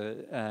 there's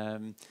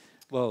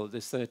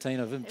there's 13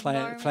 of them,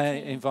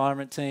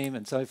 environment team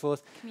and so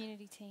forth.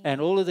 Community team. And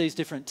all of these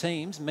different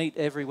teams meet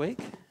every week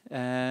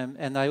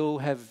and they all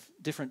have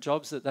different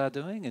jobs that they're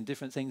doing and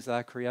different things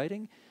they're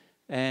creating.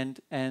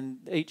 And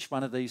each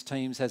one of these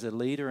teams has a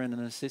leader and an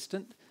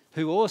assistant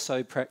who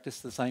also practice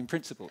the same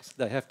principles.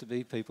 They have to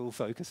be people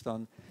focused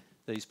on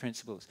these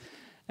principles.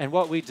 And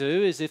what we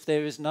do is if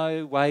there is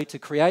no way to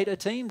create a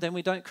team, then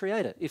we don't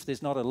create it. If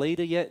there's not a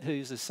leader yet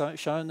who's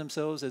shown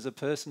themselves as a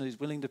person who's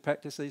willing to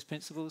practice these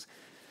principles,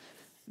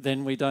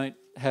 then we don't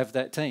have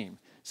that team.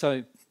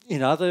 So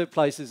in other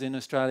places in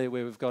Australia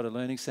where we've got a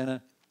learning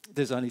centre,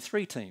 there's only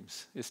 3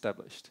 teams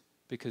established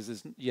because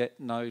there's yet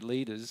no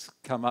leaders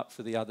come up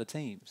for the other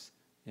teams.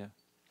 Yeah.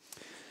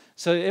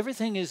 So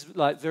everything is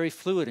like very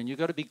fluid, and you've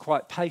got to be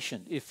quite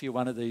patient if you're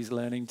one of these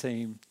learning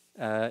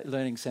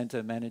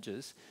centre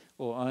managers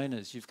or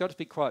owners. You've got to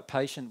be quite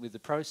patient with the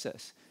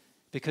process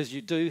because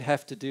you do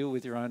have to deal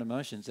with your own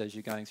emotions as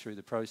you're going through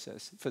the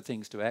process for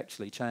things to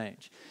actually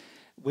change.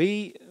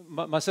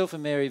 Myself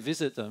and Mary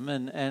visit them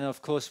and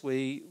of course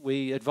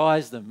we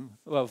advise them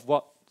of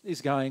what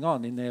is going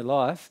on in their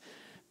life,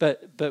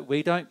 but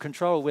we don't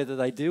control whether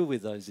they deal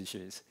with those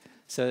issues.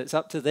 So it's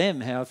up to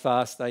them how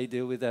fast they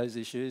deal with those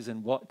issues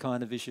and what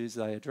kind of issues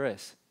they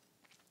address.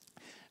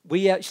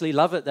 We actually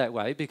love it that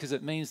way because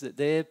it means that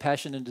their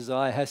passion and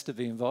desire has to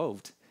be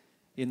involved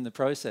in the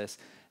process.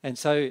 And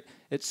so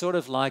it's sort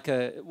of like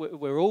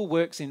we're all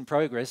works in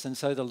progress, and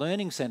so the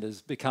learning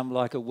centres become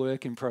like a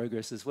work in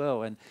progress as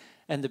well.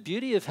 And the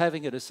beauty of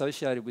having it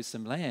associated with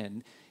some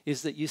land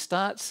is that you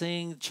start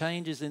seeing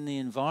changes in the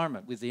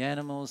environment with the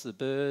animals, the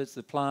birds,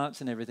 the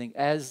plants and everything.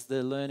 As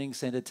the learning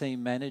centre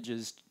team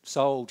manager's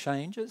soul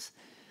changes,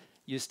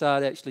 you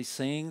start actually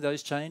seeing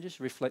those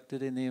changes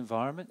reflected in the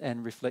environment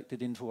and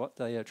reflected into what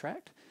they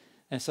attract.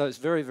 And so it's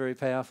very, very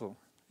powerful,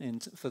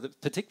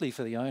 particularly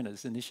for the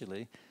owners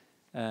initially,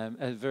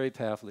 a very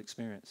powerful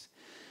experience.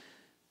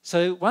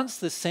 So once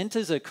the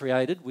centres are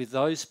created with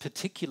those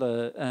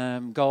particular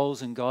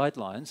goals and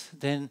guidelines,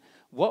 then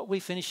what we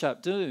finish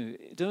up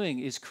doing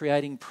is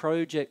creating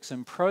projects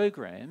and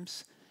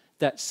programs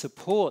that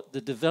support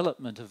the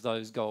development of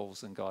those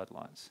goals and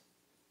guidelines.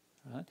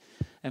 Right?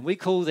 And we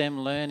call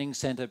them learning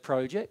centre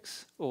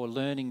projects or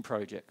learning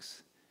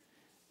projects.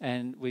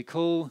 And we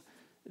call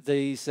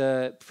these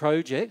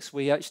projects,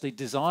 we actually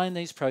design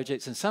these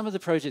projects, and some of the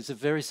projects are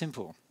very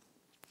simple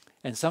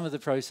and some of the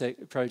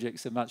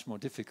projects are much more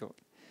difficult.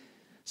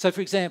 So,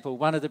 for example,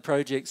 one of the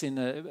projects in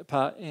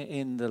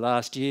the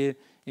last year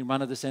in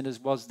one of the centres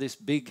was this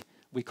big,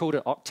 we called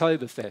it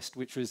Oktoberfest,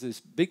 which was this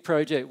big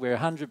project where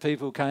 100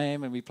 people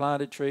came and we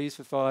planted trees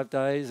for 5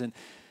 days, and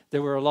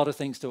there were a lot of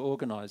things to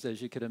organise,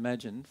 as you could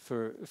imagine,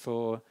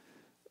 for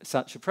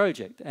such a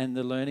project. And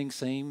the learning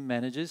team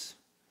managers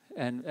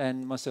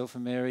and myself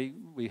and Mary,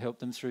 we helped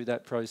them through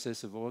that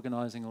process of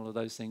organising all of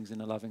those things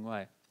in a loving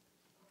way.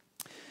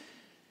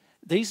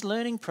 These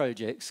learning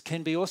projects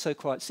can be also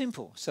quite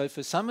simple. So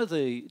for some of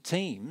the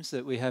teams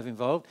that we have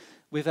involved,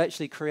 we've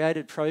actually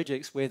created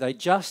projects where they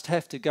just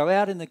have to go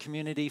out in the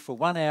community for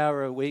 1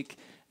 hour a week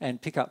and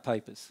pick up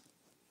papers.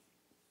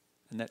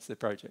 And that's the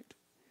project.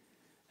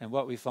 And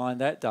what we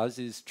find that does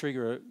is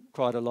trigger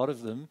quite a lot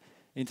of them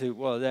into,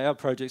 well, our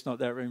project's not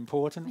that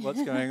important,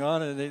 what's going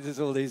on? And there's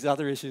all these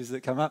other issues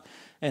that come up.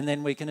 And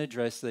then we can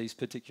address these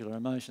particular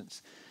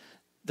emotions.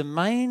 The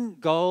main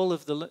goal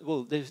of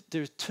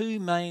there's two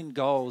main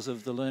goals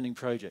of the learning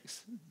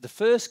projects. The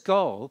first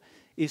goal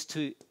is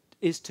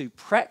to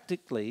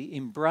practically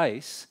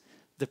embrace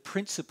the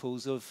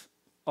principles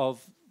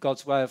of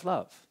God's way of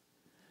love.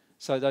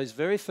 So those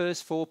very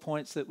first 4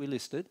 points that we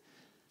listed,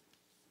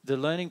 the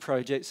learning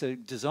projects are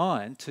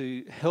designed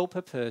to help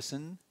a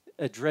person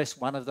address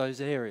one of those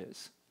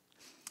areas.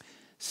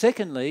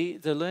 Secondly,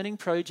 the learning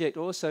project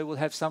also will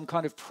have some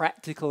kind of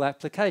practical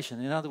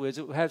application. In other words,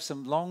 it will have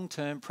some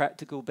long-term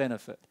practical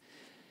benefit.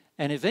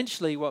 And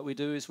eventually what we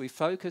do is we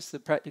focus the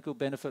practical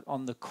benefit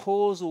on the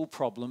causal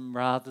problem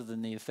rather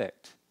than the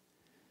effect.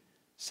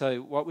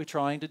 So what we're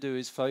trying to do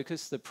is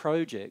focus the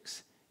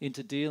projects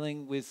into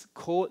dealing with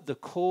the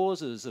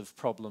causes of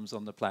problems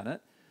on the planet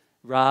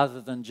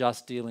rather than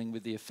just dealing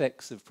with the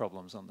effects of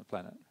problems on the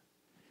planet.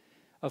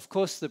 Of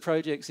course, the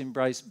projects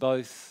embrace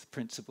both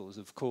principles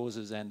of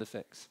causes and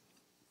effects.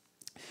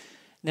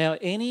 Now,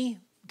 any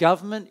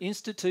government,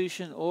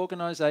 institution,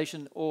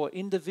 organisation or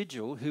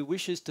individual who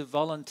wishes to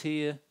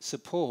volunteer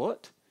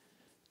support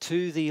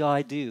to the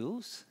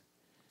ideals,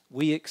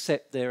 we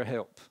accept their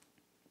help.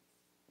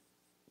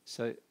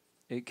 So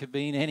it could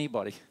mean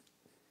anybody.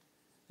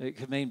 It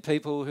could mean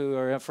people who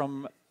are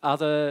from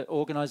other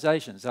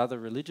organisations, other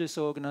religious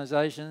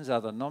organisations,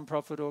 other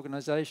non-profit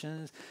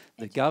organisations,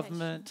 the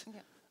government,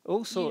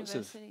 all sorts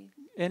of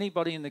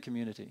anybody in the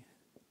community.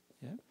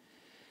 Yeah?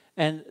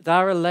 And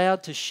they're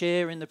allowed to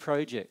share in the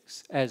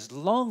projects as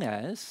long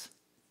as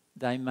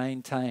they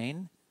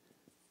maintain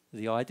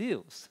the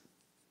ideals.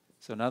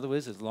 So in other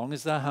words, as long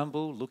as they're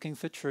humble, looking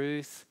for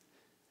truth,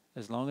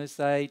 as long as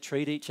they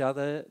treat each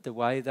other the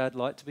way they'd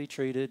like to be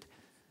treated,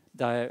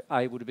 they're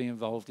able to be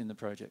involved in the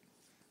project.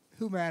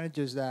 Who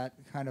manages that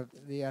kind of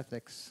the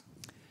ethics?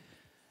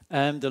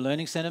 The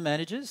Learning Centre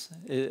managers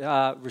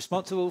are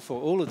responsible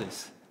for all of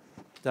this.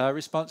 They're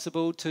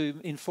responsible to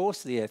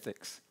enforce the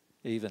ethics,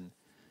 even.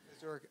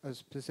 Is there a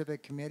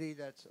specific committee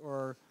that's,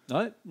 or?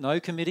 No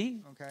committee.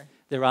 Okay.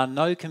 There are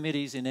no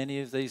committees in any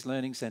of these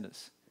learning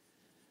centres.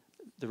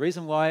 The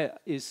reason why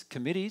is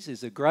committees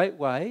is a great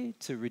way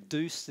to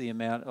reduce the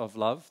amount of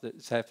love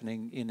that's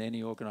happening in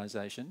any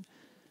organisation,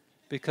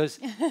 because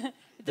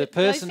the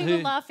person those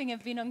people laughing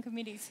have been on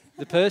committees.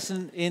 The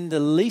person in the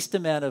least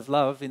amount of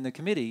love in the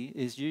committee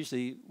is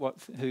usually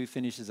who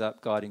finishes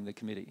up guiding the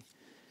committee.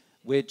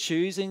 We're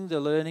choosing the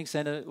learning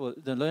centre, well,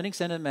 the learning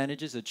centre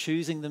managers are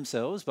choosing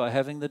themselves by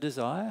having the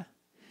desire,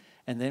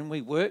 and then we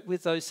work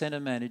with those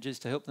centre managers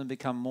to help them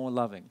become more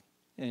loving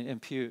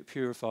and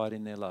purified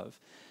in their love.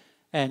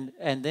 And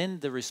then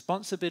the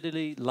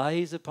responsibility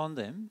lays upon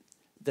them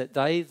that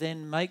they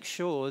then make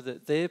sure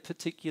that their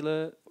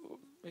particular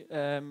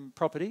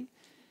property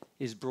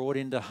is brought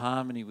into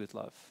harmony with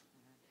love.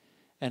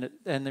 And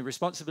the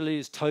responsibility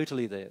is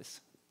totally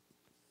theirs.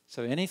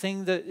 So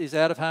anything that is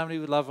out of harmony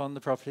with love on the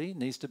property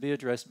needs to be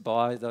addressed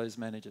by those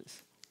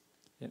managers.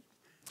 Yep.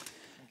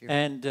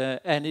 And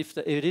if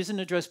it isn't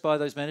addressed by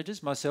those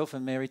managers, myself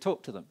and Mary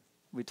talk to them.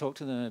 We talk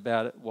to them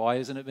about it. Why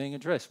isn't it being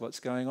addressed?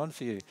 What's going on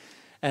for you?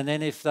 And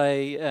then if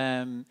they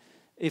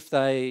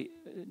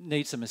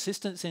need some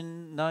assistance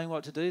in knowing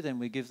what to do, then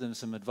we give them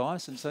some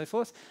advice and so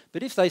forth.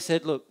 But if they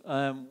said, look,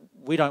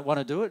 we don't want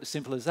to do it, as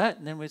simple as that,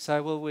 and then we'd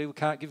say, well, we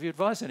can't give you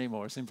advice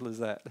anymore, as simple as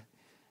that.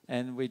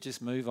 And we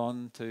just move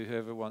on to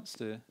whoever wants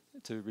to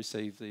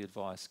receive the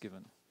advice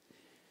given.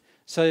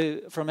 So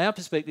from our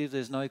perspective,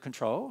 there's no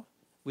control,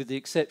 with the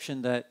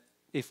exception that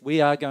if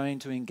we are going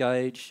to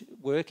engage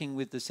working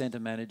with the centre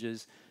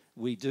managers,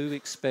 we do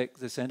expect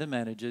the centre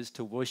managers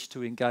to wish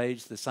to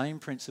engage the same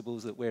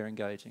principles that we're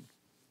engaging.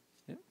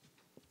 Yep.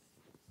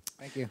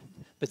 Thank you.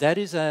 But that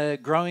is a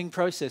growing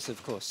process,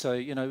 of course. So,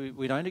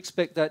 we don't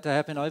expect that to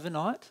happen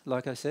overnight,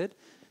 like I said.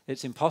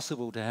 It's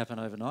impossible to happen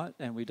overnight,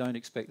 and we don't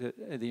expect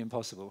the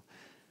impossible.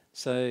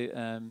 So...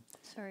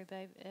 sorry,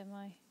 babe, am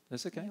I...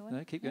 That's okay.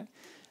 No, keep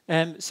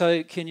going.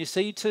 So can you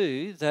see,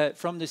 too, that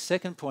from this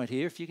second point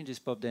here, if you can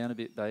just bob down a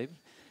bit, babe,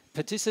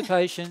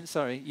 participation...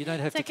 sorry, you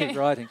don't have to keep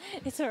writing.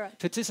 It's all right.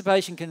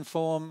 Participation can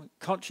form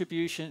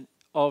contribution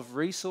of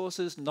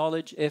resources,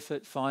 knowledge,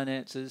 effort,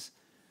 finances.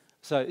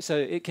 So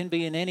it can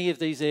be in any of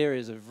these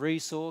areas of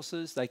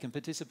resources. They can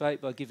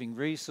participate by giving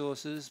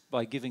resources,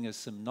 by giving us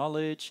some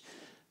knowledge,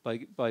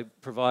 by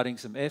providing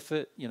some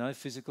effort,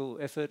 physical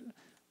effort,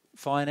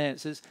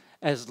 finances,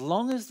 as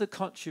long as the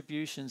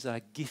contributions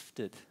are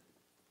gifted.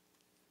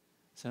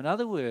 So in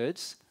other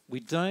words, We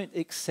don't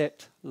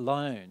accept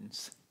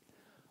loans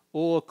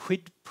or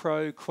quid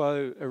pro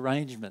quo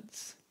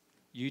arrangements.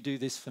 You do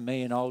this for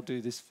me and I'll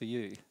do this for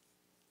you.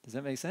 Does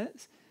that make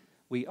sense?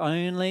 We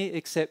only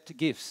accept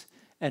gifts.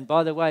 And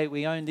by the way,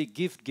 we only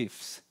give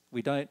gifts.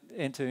 We don't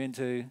enter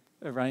into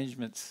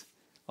arrangements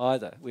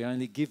either. We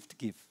only give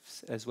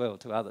gifts as well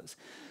to others.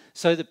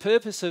 So the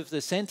purpose of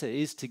the centre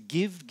is to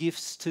give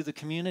gifts to the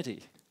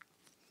community,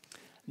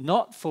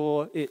 not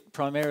for it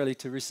primarily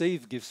to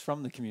receive gifts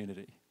from the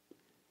community.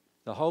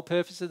 The whole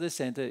purpose of the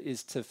centre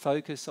is to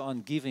focus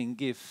on giving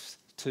gifts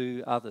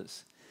to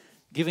others,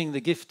 giving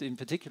the gift in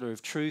particular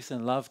of truth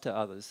and love to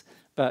others,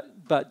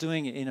 but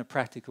doing it in a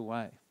practical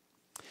way.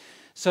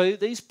 So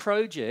these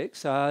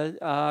projects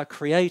are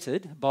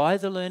created by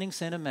the Learning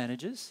Centre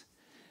managers,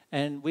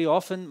 and we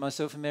often,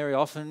 myself and Mary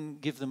often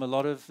give them a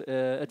lot of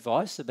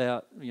advice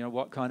about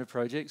what kind of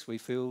projects we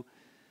feel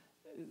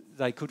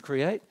they could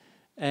create.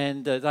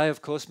 And they,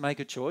 of course, make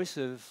a choice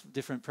of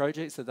different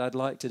projects that they'd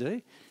like to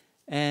do.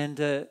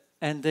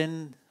 And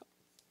then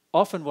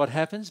often what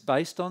happens,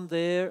 based on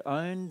their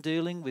own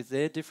dealing with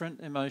their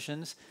different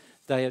emotions,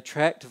 they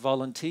attract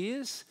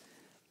volunteers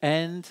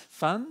and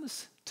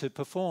funds to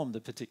perform the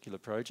particular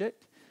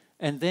project.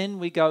 And then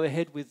we go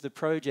ahead with the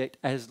project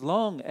as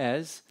long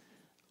as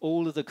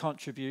all of the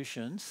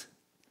contributions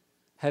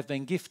have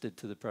been gifted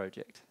to the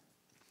project.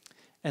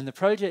 And the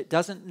project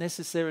doesn't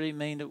necessarily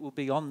mean it will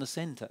be on the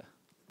centre.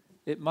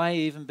 It may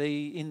even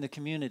be in the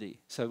community.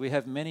 So we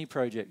have many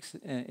projects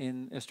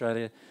in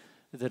Australia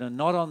that are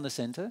not on the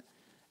centre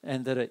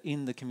and that are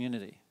in the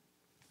community.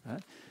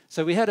 Right?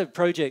 So we had a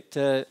project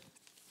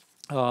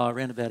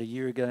around about a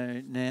year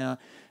ago now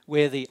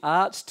where the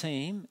arts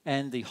team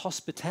and the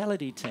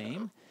hospitality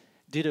team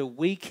did a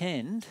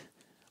weekend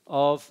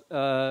of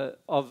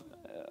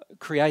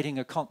creating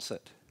a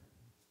concert.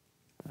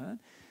 Right?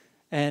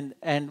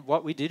 And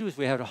what we did was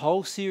we had a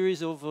whole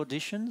series of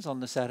auditions on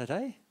the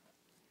Saturday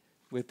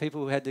where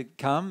people had to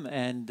come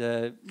and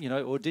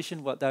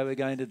audition what they were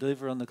going to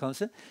deliver on the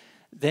concert.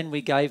 Then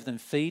we gave them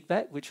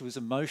feedback, which was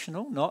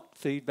emotional, not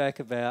feedback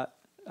about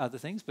other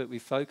things, but we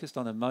focused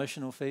on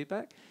emotional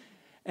feedback.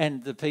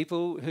 And the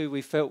people who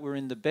we felt were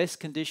in the best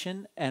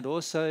condition and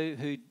also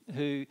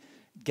who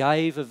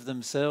gave of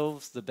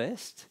themselves the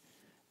best,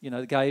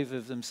 gave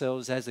of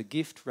themselves as a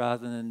gift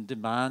rather than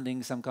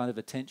demanding some kind of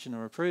attention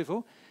or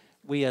approval,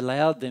 we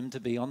allowed them to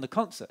be on the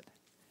concert.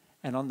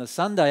 And on the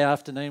Sunday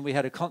afternoon, we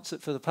had a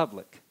concert for the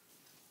public.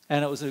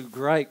 And it was a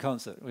great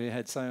concert. We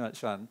had so much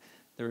fun.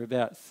 There were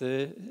about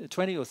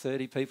 20 or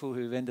 30 people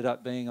who've ended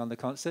up being on the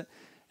concert.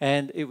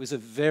 And it was a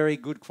very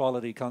good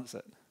quality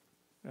concert.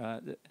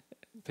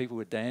 People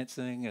were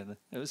dancing and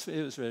it was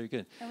very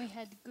good. And we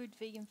had good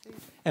vegan food.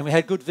 And we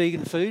had good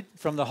vegan food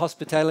from the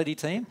hospitality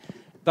team.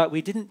 But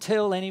we didn't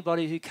tell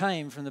anybody who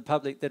came from the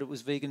public that it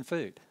was vegan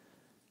food.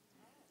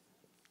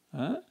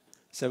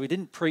 So we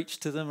didn't preach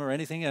to them or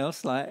anything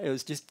else. It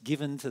was just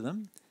given to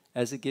them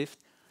as a gift.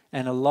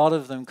 And a lot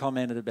of them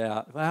commented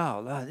about,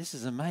 wow, this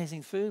is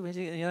amazing food.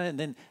 And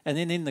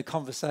then in the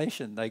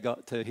conversation, they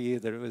got to hear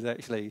that it was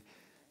actually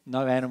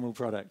no animal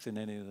products in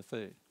any of the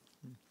food.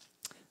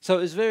 So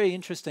it was a very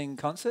interesting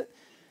concert.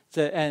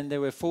 And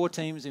there were 4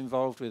 teams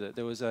involved with it.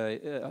 There was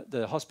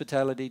the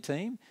hospitality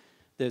team.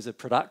 There's a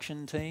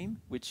production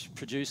team, which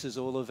produces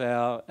all of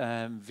our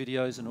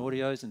videos and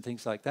audios and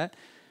things like that.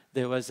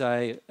 There was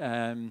a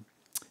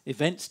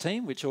events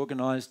team, which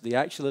organised the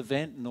actual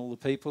event and all the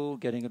people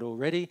getting it all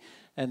ready.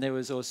 And there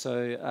was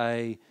also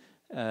a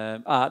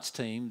arts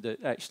team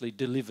that actually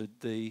delivered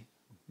the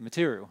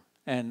material.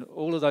 And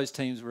all of those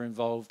teams were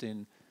involved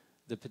in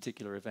the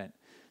particular event.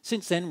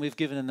 Since then, we've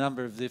given a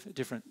number of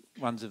different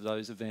ones of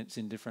those events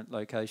in different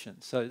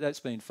locations. So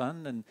that's been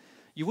fun. And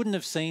you wouldn't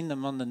have seen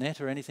them on the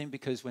net or anything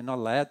because we're not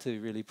allowed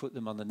to really put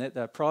them on the net.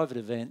 They're private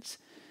events.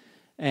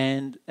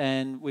 And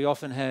we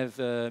often have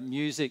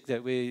music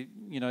that we,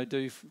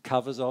 do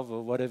covers of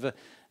or whatever.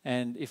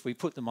 And if we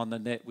put them on the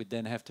net, we'd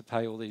then have to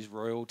pay all these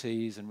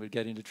royalties and we'd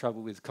get into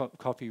trouble with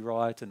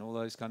copyright and all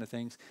those kind of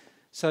things.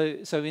 So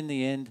in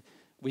the end,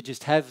 we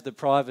just have the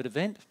private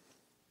event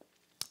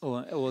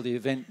or the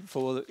event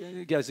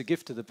as a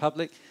gift to the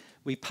public.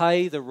 We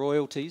pay the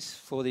royalties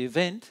for the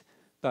event,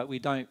 but we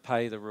don't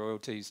pay the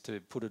royalties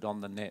to put it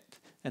on the net.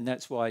 And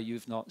that's why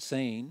you've not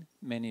seen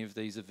many of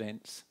these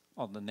events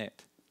on the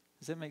net.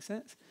 Does that make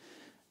sense?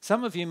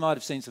 Some of you might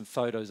have seen some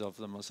photos of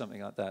them or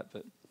something like that.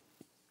 But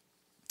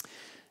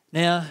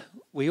now,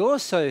 we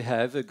also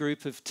have a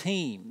group of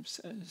teams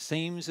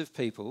of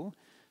people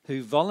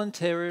who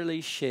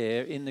voluntarily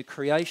share in the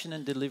creation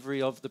and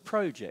delivery of the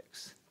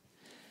projects.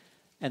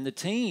 And the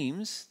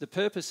teams, the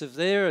purpose of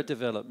their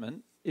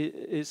development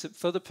is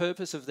for the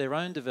purpose of their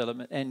own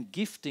development and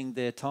gifting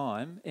their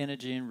time,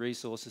 energy and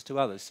resources to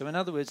others. So in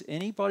other words,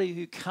 anybody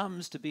who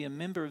comes to be a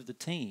member of the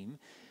team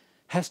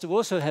has to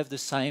also have the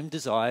same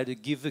desire to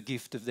give a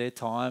gift of their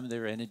time,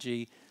 their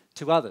energy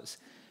to others.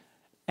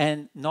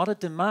 And not a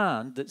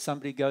demand that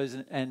somebody goes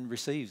and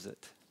receives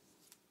it.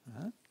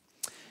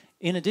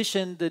 In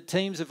addition, the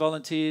teams of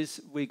volunteers,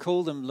 we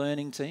call them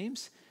learning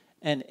teams.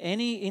 And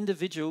any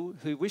individual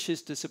who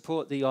wishes to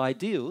support the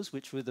ideals,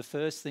 which were the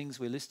first things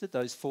we listed,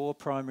 those 4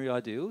 primary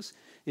ideals,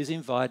 is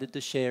invited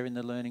to share in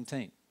the learning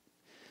team,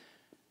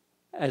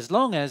 as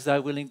long as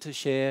they're willing to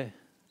share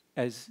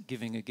as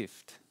giving a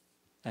gift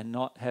and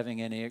not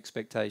having any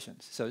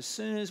expectations. So as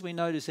soon as we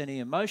notice any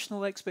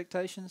emotional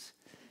expectations,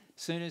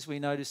 as soon as we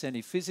notice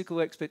any physical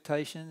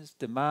expectations,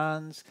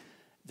 demands,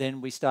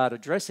 then we start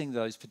addressing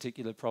those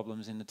particular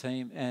problems in the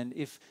team. And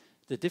if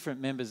the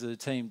different members of the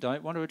team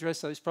don't want to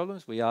address those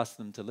problems, we ask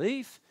them to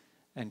leave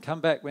and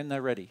come back when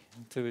they're ready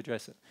to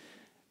address it.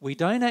 We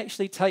don't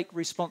actually take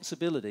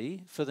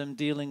responsibility for them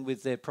dealing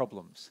with their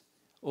problems.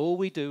 All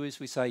we do is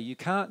we say, you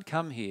can't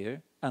come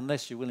here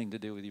unless you're willing to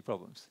deal with your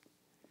problems.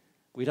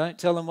 We don't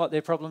tell them what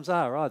their problems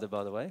are either,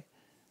 by the way.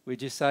 We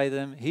just say to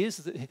them,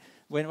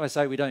 when I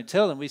say we don't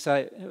tell them, we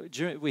say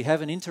we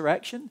have an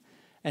interaction,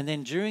 and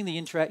then during the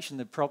interaction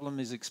the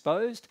problem is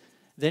exposed.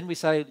 Then we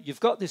say,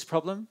 you've got this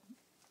problem,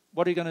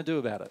 what are you going to do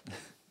about it?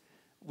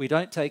 We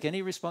don't take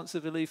any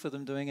responsibility for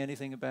them doing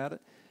anything about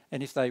it.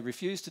 And if they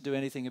refuse to do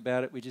anything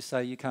about it, we just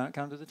say, you can't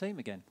come to the team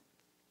again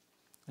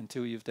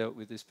until you've dealt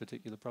with this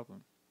particular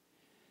problem.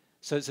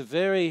 So it's a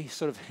very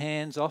sort of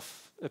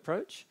hands-off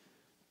approach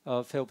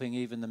of helping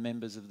even the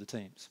members of the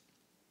teams.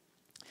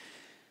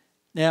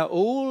 Now,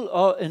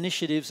 all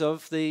initiatives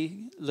of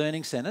the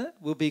Learning Centre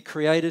will be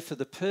created for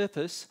the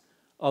purpose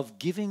of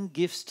giving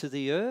gifts to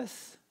the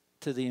earth,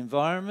 to the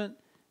environment,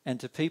 and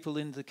to people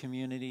in the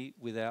community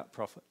without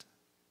profit.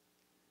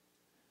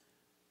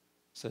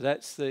 So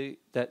that's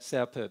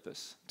our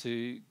purpose,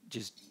 to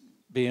just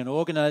be an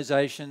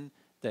organisation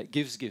that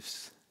gives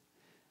gifts.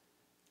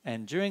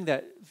 And during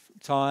that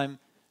time,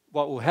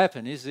 what will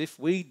happen is if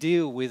we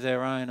deal with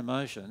our own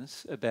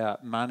emotions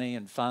about money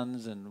and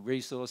funds and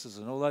resources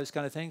and all those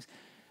kind of things,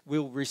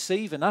 we'll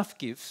receive enough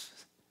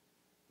gifts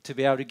to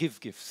be able to give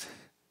gifts.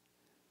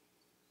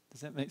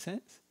 Does that make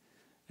sense?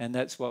 And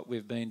that's what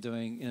we've been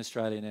doing in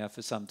Australia now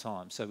for some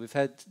time. So we've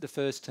had the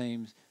first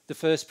teams,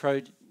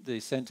 the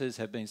centres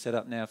have been set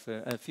up now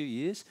for a few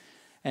years,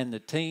 and the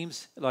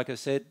teams, like I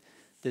said,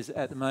 there's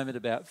at the moment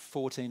about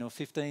 14 or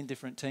 15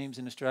 different teams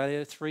in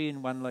Australia, 3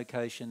 in one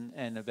location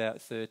and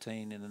about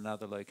 13 in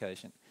another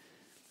location.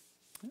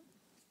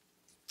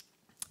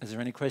 Is there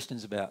any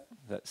questions about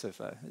that so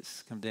far?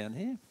 Let's come down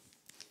here.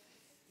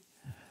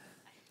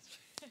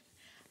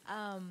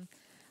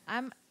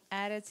 I'm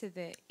added to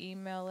the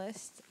email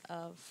list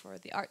for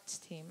the arts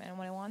team, and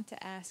what I want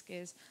to ask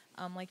is,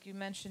 like you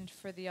mentioned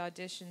for the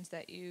auditions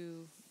that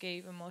you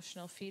gave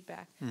emotional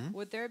feedback,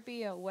 would there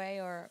be a way,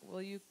 or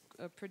will you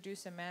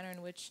produce a manner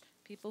in which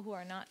people who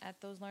are not at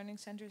those learning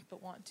centers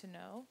but want to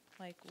know,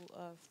 like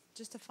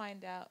just to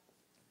find out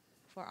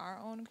for our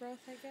own growth,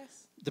 I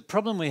guess? The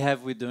problem we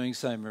have with doing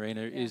so,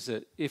 Marina, is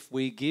that if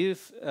we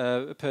give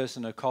a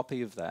person a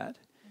copy of that,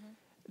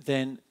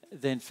 then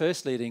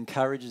firstly it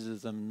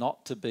encourages them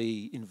not to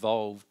be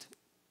involved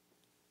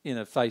in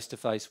a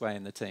face-to-face way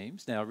in the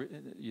teams. Now,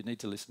 you need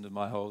to listen to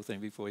my whole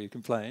thing before you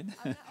complain.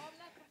 I'm not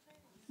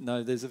complaining.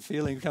 No, there's a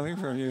feeling coming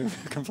from you,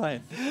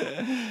 complain.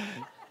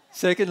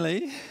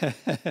 Secondly,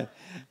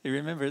 you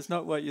remember, it's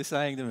not what you're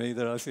saying to me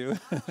that I feel.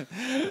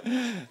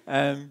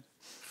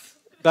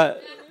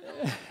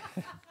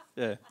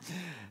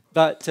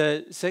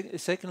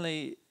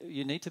 Secondly,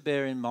 you need to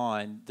bear in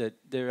mind that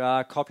there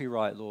are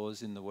copyright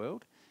laws in the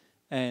world.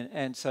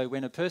 And so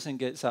when a person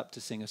gets up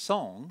to sing a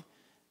song,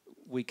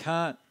 we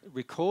can't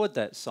record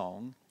that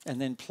song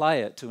and then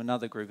play it to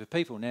another group of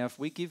people. Now, if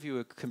we give you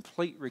a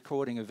complete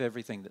recording of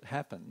everything that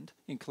happened,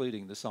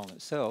 including the song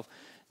itself,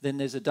 then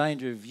there's a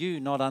danger of you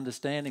not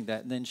understanding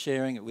that and then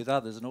sharing it with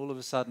others, and all of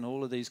a sudden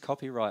all of these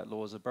copyright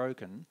laws are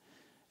broken.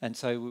 And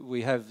so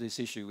we have this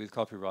issue with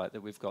copyright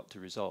that we've got to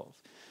resolve.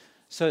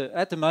 So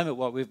at the moment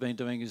what we've been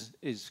doing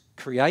is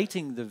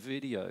creating the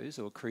videos,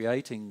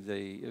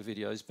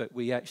 but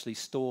we actually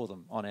store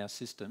them on our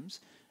systems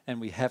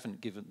and we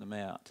haven't given them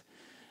out.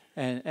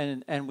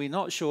 And we're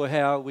not sure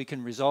how we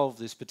can resolve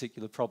this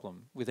particular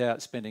problem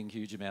without spending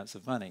huge amounts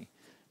of money.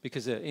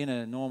 Because in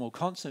a normal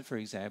concert, for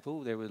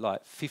example, there were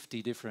like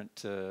 50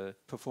 different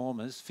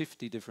performers,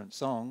 50 different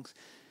songs,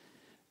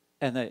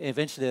 and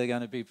eventually they're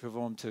going to be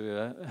performed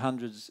to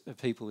hundreds of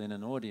people in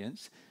an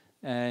audience.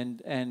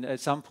 And at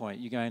some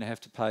point you're going to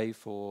have to pay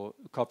for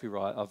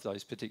copyright of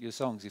those particular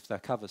songs if they're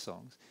cover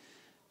songs.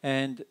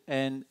 And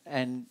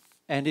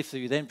if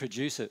you then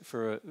produce it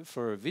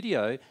for a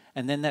video,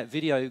 and then that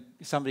video,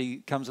 somebody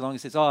comes along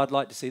and says, oh, I'd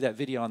like to see that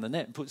video on the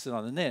net, and puts it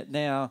on the net,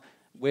 now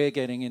we're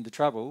getting into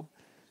trouble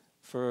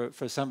for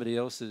somebody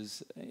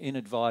else's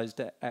inadvised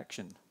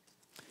action.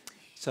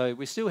 So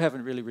we still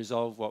haven't really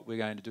resolved what we're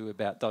going to do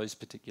about those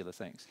particular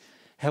things.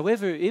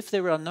 However, if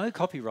there are no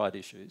copyright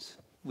issues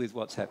with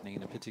what's happening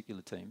in a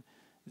particular team,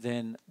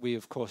 then we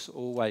of course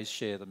always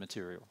share the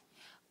material.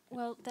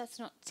 Well, that's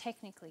not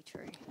technically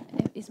true.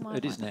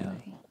 It is now.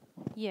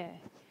 Yeah,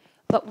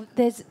 but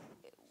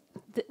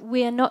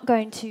we are not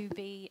going to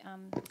be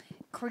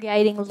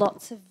creating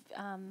lots of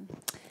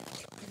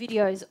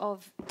videos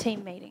of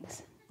team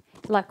meetings.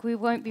 Like, we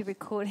won't be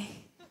recording.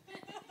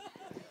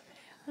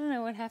 I don't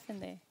know what happened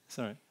there.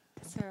 Sorry.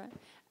 That's all right.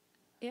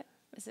 Yeah,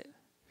 is it?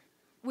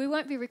 We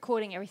won't be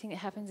recording everything that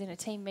happens in a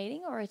team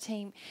meeting or a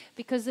team,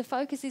 because the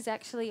focus is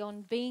actually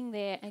on being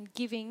there and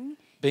giving.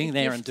 Being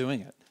there and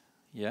doing it.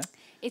 Yeah.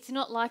 It's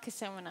not like a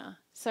seminar.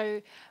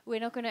 So we're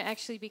not going to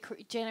actually be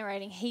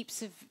generating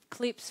heaps of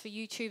clips for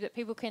YouTube that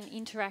people can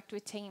interact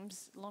with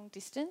teams long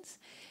distance,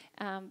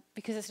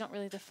 because it's not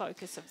really the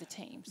focus of the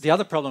teams. The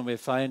other problem we're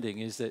finding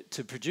is that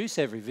to produce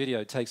every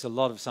video takes a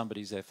lot of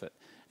somebody's effort.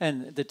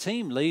 And the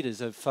team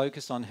leaders are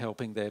focused on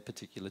helping their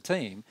particular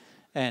team,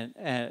 and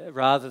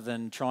rather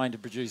than trying to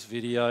produce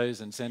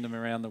videos and send them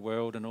around the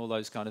world and all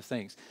those kind of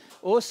things.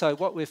 Also,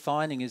 what we're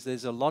finding is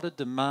there's a lot of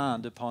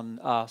demand upon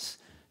us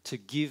to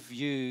give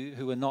you,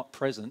 who are not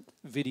present,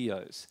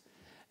 videos.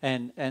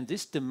 And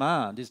this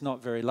demand is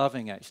not very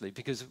loving, actually,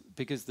 because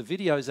the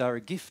videos are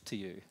a gift to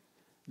you.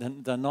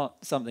 They're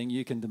not something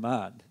you can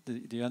demand.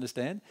 Do you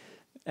understand?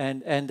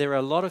 And there are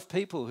a lot of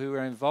people who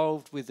are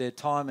involved with their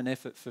time and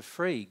effort for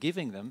free,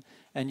 giving them,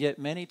 and yet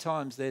many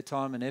times their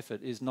time and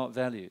effort is not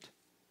valued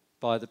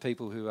by the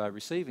people who are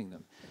receiving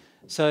them.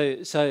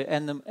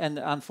 And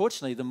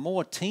unfortunately, the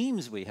more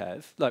teams we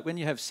have, like when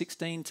you have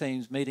 16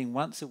 teams meeting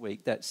once a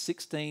week, that's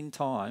 16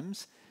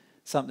 times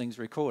something's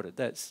recorded.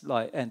 That's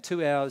like, and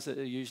 2 hours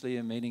are usually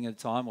a meeting at a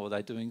time, or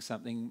they're doing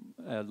something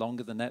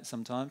longer than that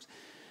sometimes.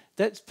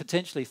 That's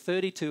potentially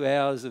 32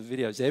 hours of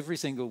videos every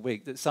single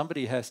week that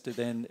somebody has to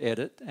then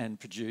edit and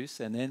produce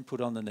and then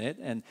put on the net.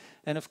 And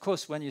of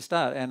course, when you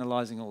start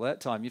analysing all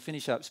that time, you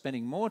finish up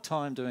spending more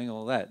time doing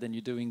all that than you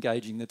do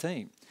engaging the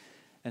team.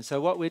 And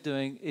so what we're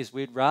doing is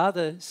we'd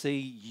rather see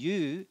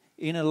you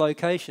in a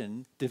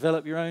location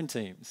develop your own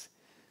teams.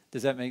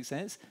 Does that make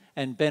sense?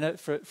 And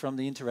benefit from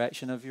the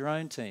interaction of your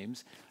own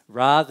teams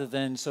rather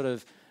than sort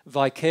of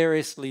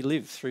vicariously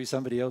live through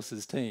somebody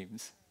else's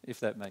teams, if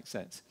that makes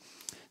sense.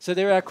 So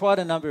there are quite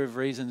a number of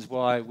reasons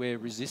why we're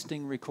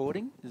resisting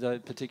recording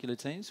those particular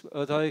teams.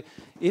 Although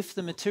if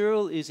the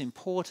material is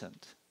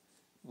important,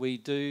 we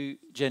do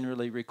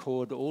generally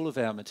record all of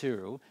our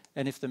material.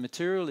 And if the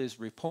material is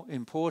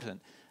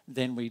important,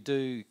 then we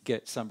do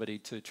get somebody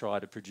to try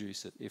to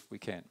produce it if we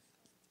can.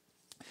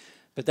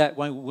 But that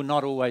will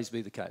not always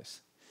be the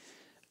case.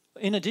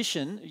 In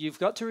addition, you've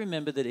got to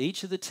remember that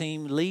each of the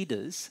team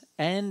leaders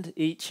and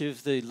each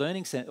of the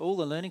all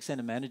the Learning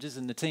Centre managers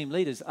and the team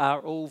leaders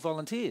are all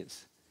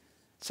volunteers.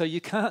 So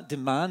you can't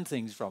demand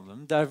things from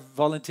them. They're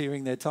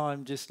volunteering their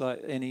time just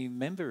like any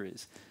member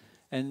is.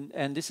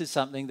 And this is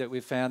something that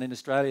we've found in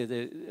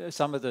Australia.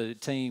 Some of the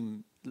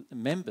team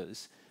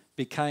members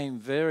became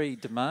very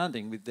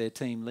demanding with their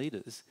team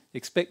leaders,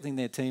 expecting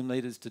their team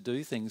leaders to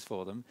do things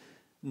for them,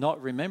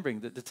 not remembering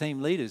that the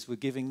team leaders were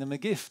giving them a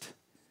gift.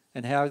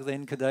 And how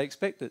then could they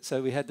expect it?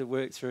 So we had to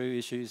work through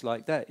issues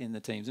like that in the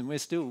teams, and we're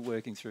still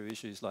working through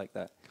issues like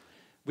that,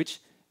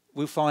 which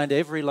we'll find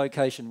every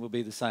location will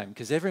be the same,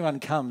 because everyone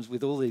comes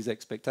with all these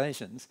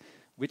expectations,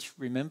 which,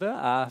 remember,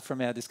 are, from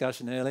our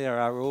discussion earlier,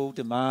 are all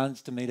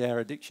demands to meet our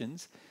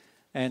addictions.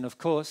 And of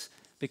course,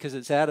 because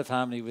it's out of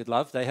harmony with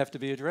love, they have to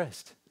be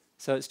addressed.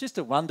 So it's just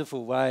a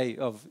wonderful way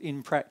of,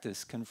 in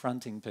practice,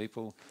 confronting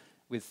people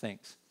with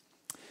things.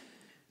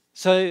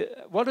 So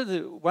one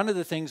of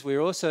the things we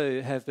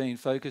also have been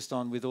focused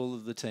on with all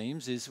of the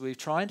teams is we're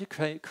trying to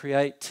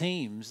create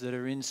teams that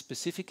are in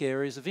specific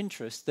areas of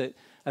interest that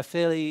are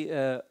fairly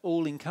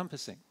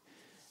all-encompassing.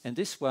 And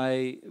this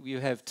way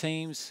you have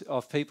teams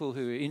of people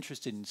who are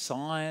interested in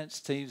science,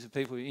 teams of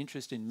people who are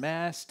interested in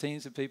maths,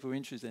 teams of people who are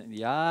interested in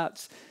the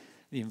arts,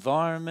 the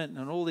environment,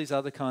 and all these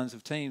other kinds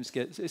of teams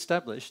get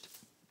established.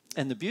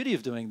 And the beauty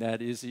of doing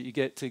that is that you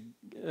get to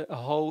a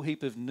whole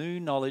heap of new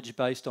knowledge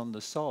based on the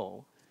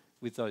soul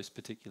with those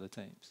particular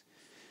teams.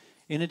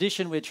 In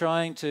addition, we're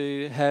trying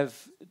to have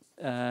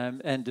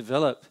and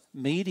develop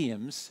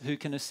mediums who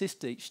can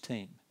assist each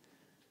team.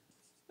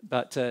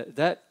 But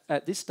that,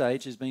 at this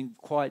stage, has been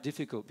quite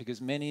difficult because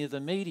many of the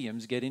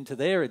mediums get into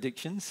their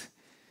addictions,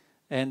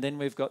 and then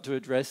we've got to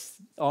address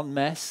en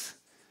masse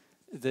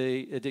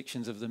the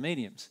addictions of the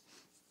mediums.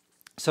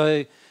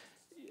 So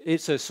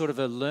it's a sort of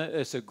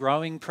it's a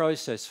growing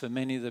process for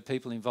many of the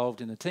people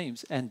involved in the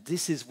teams, and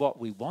this is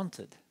what we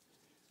wanted.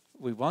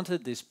 We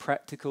wanted this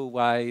practical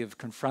way of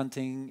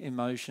confronting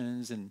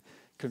emotions and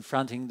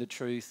confronting the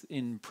truth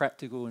in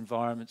practical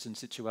environments and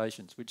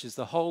situations, which is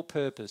the whole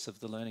purpose of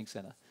the Learning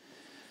Centre.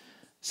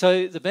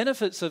 So the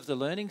benefits of the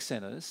Learning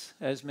Centres,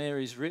 as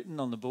Mary's written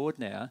on the board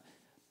now,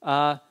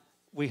 are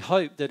we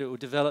hope that it will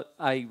develop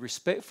a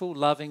respectful,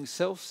 loving,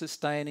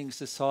 self-sustaining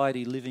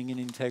society living in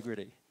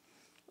integrity,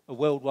 a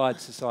worldwide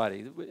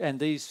society. And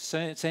these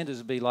centres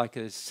will be like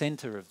a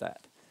centre of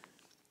that,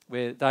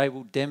 where they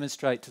will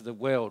demonstrate to the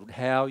world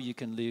how you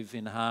can live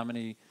in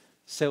harmony,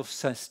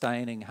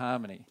 self-sustaining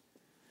harmony.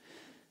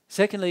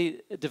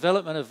 Secondly,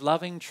 development of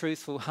loving,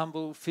 truthful,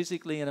 humble,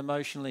 physically and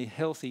emotionally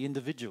healthy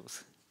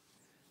individuals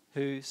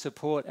who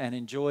support and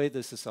enjoy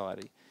the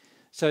society.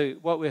 So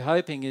what we're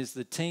hoping is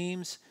the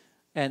teams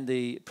and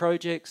the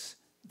projects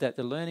that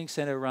the Learning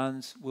Centre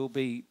runs will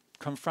be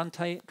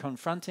confronting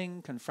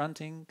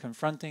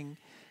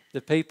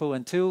the people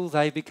until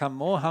they become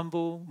more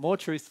humble, more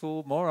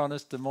truthful, more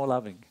honest and more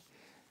loving.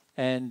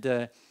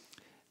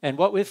 And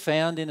what we've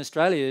found in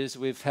Australia is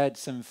we've had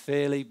some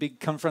fairly big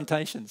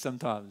confrontations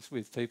sometimes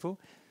with people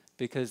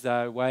because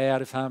they're way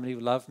out of harmony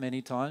with love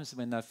many times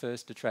when they're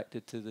first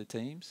attracted to the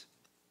teams.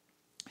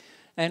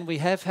 And we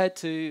have had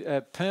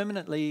to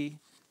permanently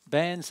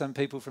ban some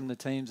people from the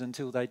teams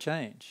until they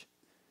change.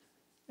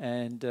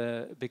 And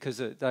because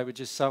they were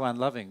just so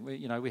unloving.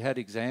 We had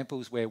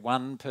examples where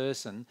one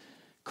person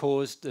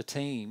caused the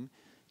team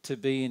to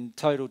be in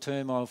total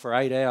turmoil for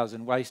 8 hours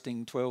and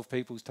wasting 12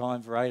 people's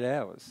time for 8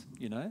 hours,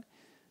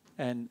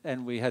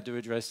 And we had to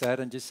address that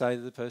and just say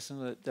to the person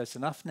that that's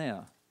enough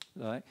now.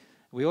 Right?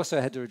 We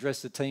also had to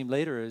address the team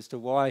leader as to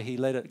why he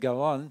let it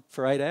go on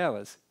for 8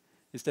 hours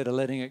instead of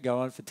letting it go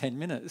on for 10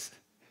 minutes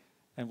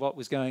and what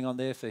was going on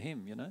there for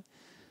him,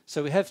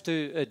 So we have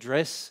to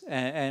address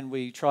and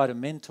we try to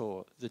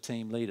mentor the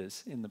team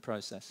leaders in the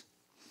process.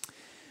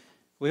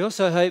 We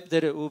also hope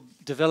that it will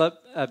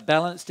develop a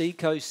balanced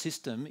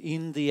ecosystem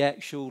in the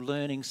actual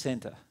learning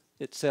centre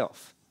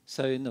itself.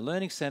 So in the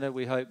learning centre,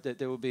 we hope that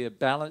there will be a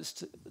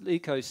balanced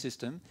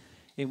ecosystem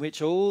in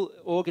which all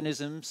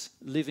organisms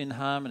live in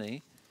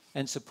harmony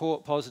and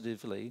support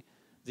positively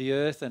the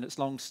earth and its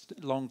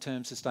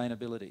long-term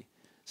sustainability.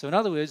 So in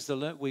other words,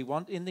 we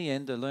want in the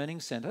end the learning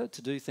centre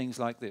to do things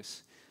like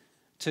this.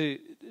 To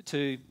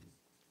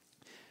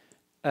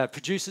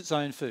produce its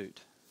own food,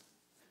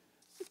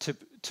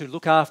 to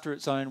look after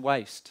its own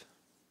waste,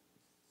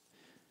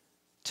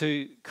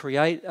 to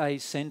create a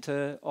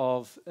centre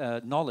of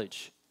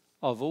knowledge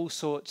of all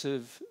sorts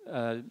of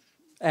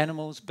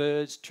animals,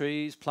 birds,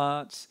 trees,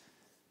 plants,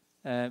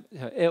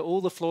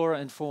 all the flora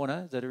and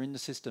fauna that are in the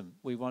system.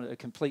 We want a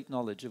complete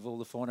knowledge of all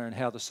the fauna and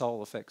how the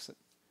soul affects it.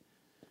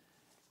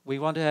 We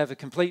want to have a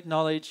complete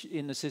knowledge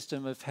in the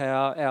system of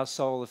how our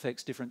soul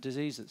affects different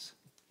diseases.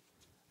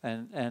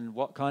 And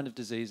what kind of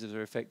diseases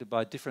are affected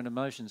by different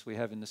emotions we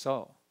have in the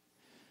soul.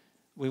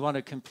 We want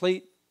a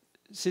complete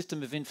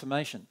system of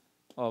information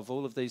of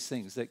all of these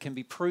things that can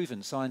be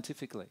proven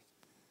scientifically.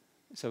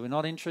 So we're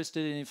not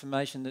interested in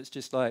information that's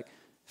just like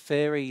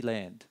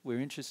fairyland. We're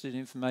interested in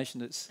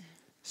information that's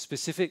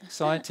specific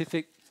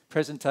scientific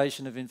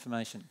presentation of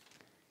information,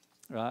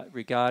 right,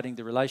 regarding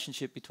the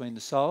relationship between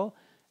the soul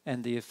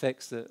and the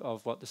effects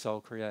of what the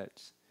soul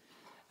creates.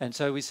 And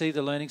so we see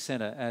the Learning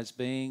Centre as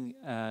being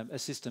a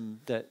system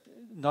that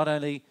not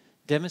only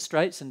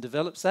demonstrates and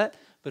develops that,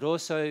 but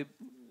also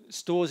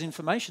stores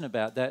information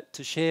about that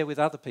to share with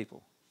other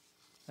people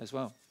as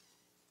well.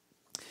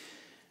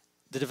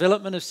 The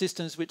development of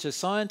systems which are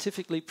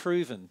scientifically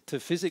proven to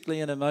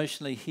physically and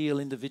emotionally heal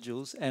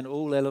individuals and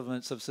all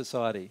elements of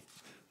society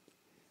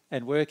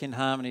and work in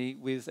harmony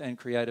with and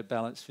create a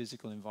balanced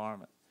physical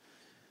environment.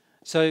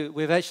 So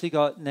we've actually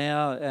got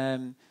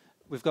now...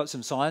 we've got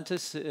some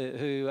scientists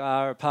who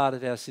are a part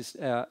of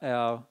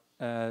our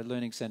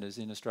learning centres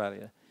in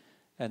Australia.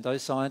 And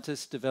those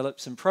scientists develop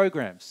some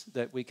programs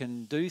that we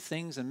can do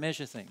things and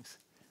measure things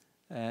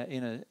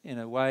in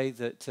a way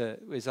that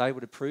is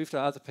able to prove to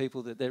other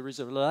people that there is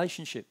a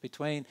relationship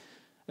between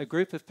a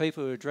group of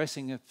people who are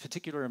addressing a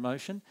particular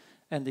emotion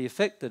and the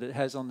effect that it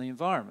has on the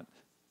environment.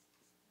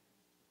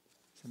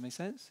 Does that make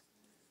sense?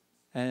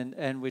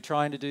 And we're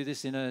trying to do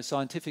this in a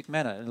scientific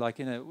manner, like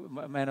in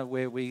a manner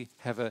where we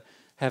have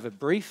a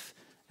brief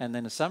and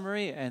then a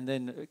summary and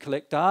then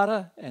collect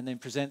data and then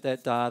present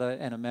that data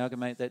and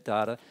amalgamate that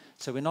data.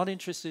 So we're not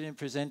interested in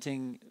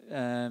presenting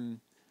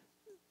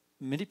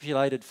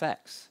manipulated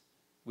facts.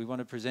 We want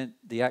to present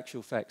the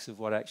actual facts of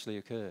what actually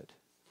occurred.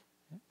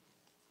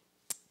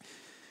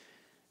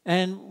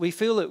 And we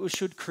feel that we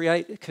should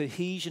create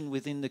cohesion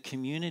within the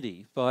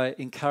community by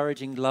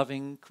encouraging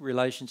loving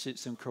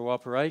relationships and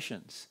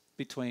cooperations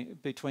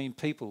between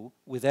people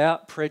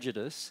without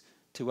prejudice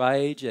to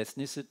age,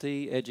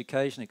 ethnicity,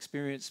 education,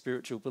 experience,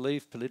 spiritual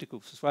belief, political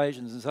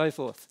persuasions, and so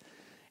forth.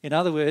 In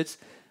other words,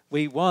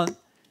 we want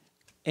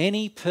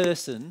any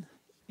person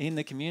in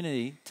the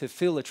community to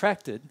feel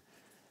attracted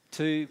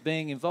to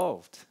being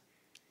involved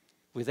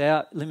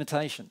without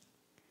limitation.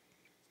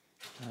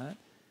 Right?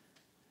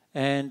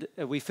 And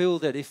we feel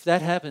that if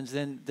that happens,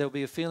 then there'll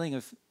be a feeling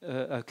of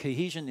a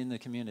cohesion in the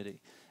community.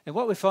 And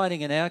what we're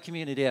finding in our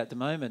community at the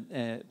moment,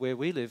 where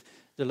we live,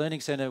 the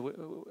Learning Centre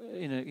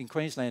in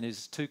Queensland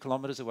is 2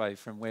 kilometres away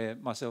from where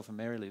myself and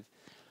Mary live.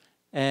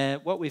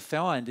 And what we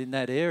find in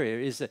that area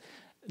is that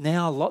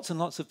now lots and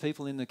lots of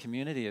people in the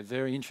community are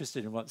very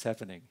interested in what's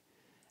happening.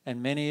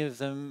 And many of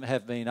them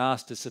have been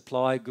asked to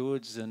supply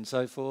goods and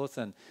so forth.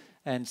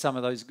 And some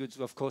of those goods,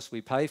 of course,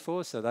 we pay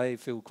for, so they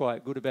feel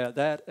quite good about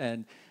that.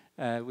 And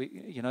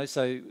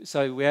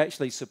so we're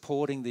actually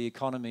supporting the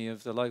economy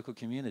of the local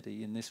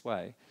community in this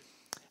way.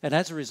 And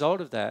as a result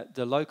of that,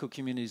 the local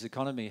community's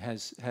economy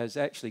has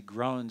actually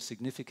grown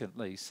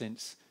significantly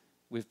since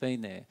we've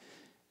been there.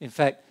 In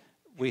fact,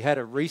 we had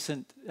a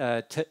recent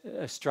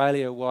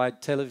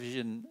Australia-wide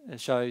television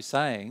show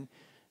saying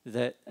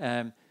that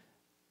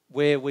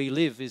where we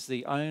live is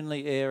the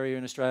only area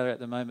in Australia at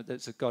the moment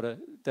that's got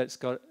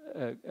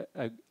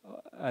a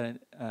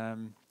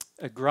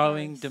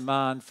growing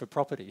demand for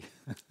property.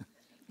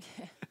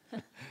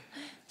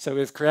 So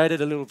we've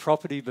created a little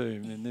property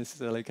boom in this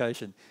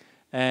location,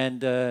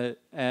 and now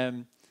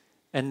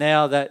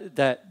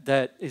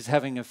that is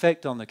having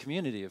effect on the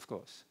community, of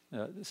course.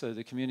 So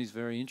the community is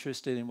very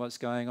interested in what's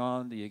going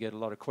on. You get a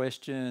lot of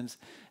questions,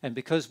 and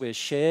because we're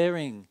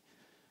sharing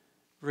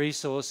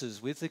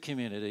resources with the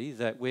community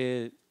that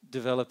we're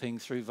developing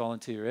through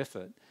volunteer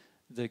effort,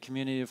 the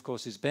community, of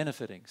course, is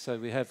benefiting. So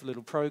we have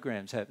little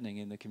programs happening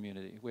in the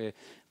community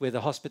where the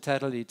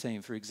hospitality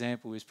team, for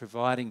example, is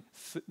providing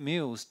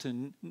meals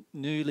to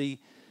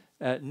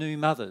new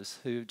mothers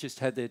who've just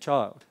had their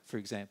child, for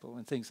example,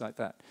 and things like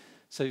that.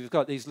 So you've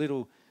got these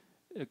little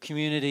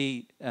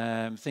community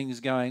things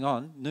going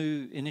on,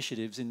 new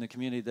initiatives in the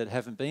community that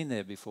haven't been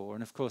there before.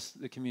 And of course,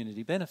 the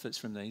community benefits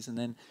from these, and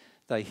then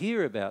they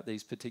hear about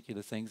these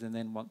particular things and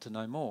then want to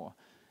know more.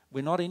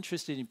 We're not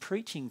interested in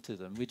preaching to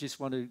them. We just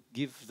want to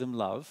give them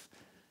love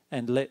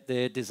and let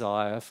their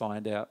desire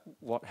find out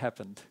what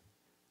happened.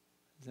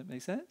 Does that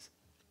make sense?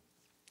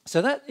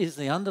 So that is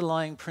the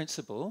underlying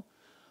principle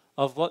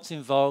of what's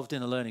involved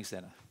in a learning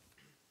centre.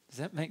 Does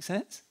that make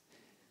sense?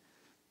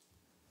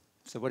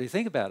 So what do you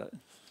think about it?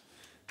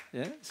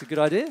 Yeah, it's a good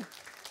idea?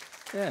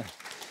 Yeah.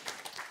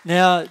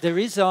 Now, there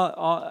is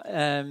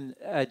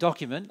a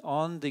document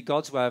on the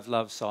God's Way of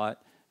Love site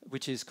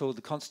which is called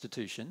the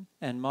Constitution,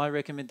 and my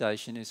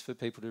recommendation is for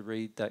people to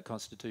read that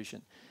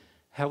Constitution.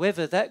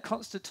 However, that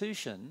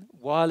Constitution,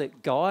 while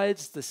it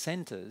guides the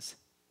centres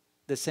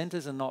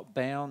are not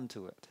bound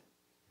to it.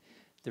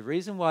 The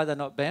reason why they're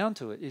not bound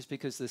to it is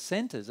because the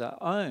centres are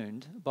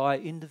owned by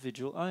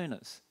individual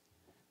owners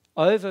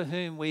over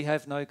whom we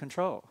have no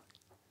control.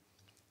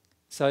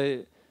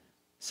 So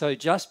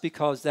just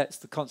because that's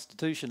the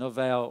constitution of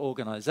our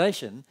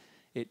organisation,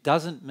 it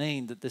doesn't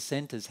mean that the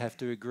centres have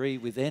to agree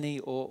with any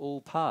or all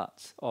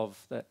parts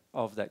of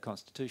that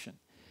constitution.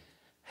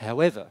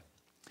 However,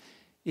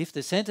 if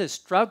the centre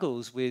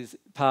struggles with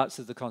parts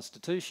of the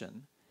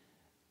constitution,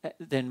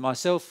 then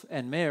myself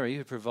and Mary,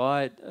 who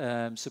provide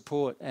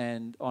support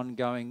and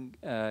ongoing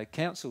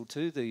counsel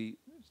to the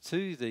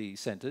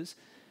centres,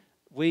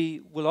 we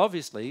will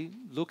obviously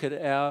look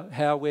at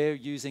how we're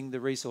using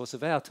the resource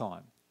of our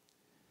time.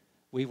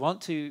 We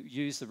want to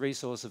use the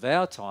resource of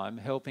our time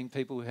helping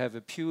people who have a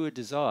pure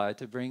desire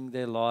to bring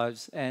their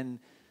lives and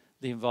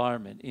the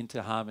environment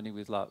into harmony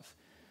with love.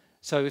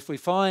 So if we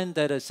find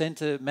that a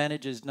centre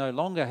managers no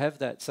longer have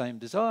that same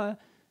desire,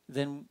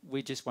 then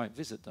we just won't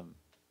visit them.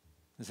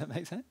 Does that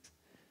make sense?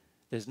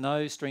 There's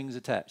no strings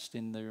attached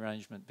in the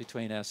arrangement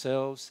between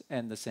ourselves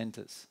and the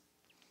centres.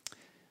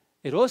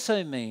 It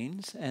also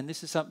means, and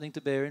this is something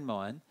to bear in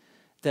mind,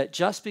 that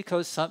just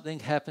because something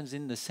happens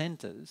in the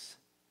centres,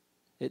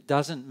 it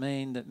doesn't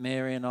mean that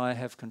Mary and I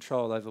have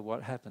control over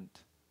what happened,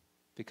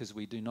 because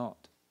we do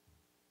not.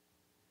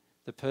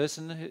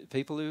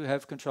 People who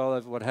have control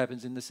over what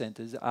happens in the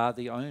centres are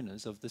the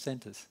owners of the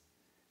centres.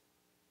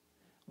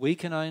 We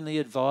can only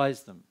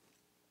advise them.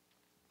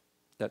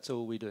 That's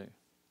all we do.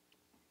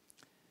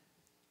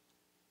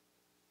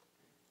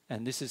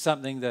 And this is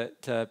something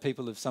that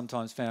people have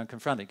sometimes found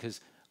confronting,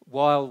 because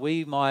while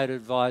we might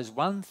advise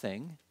one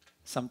thing,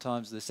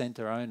 sometimes the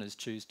centre owners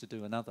choose to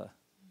do another.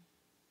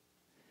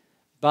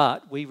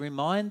 But we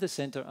remind the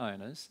centre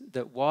owners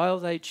that while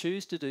they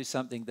choose to do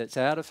something that's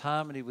out of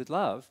harmony with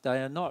love, they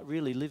are not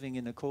really living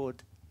in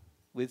accord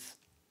with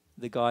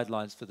the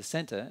guidelines for the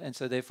centre, and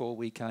so therefore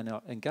we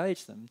cannot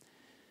engage them.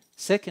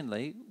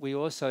 Secondly, we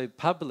also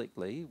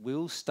publicly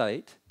will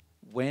state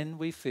when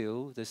we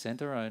feel the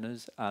centre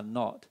owners are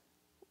not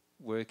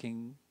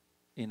working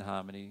in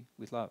harmony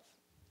with love.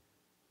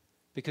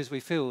 Because we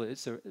feel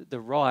it's the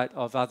right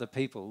of other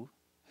people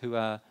who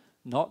are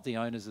not the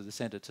owners of the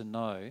centre to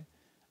know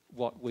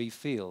what we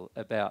feel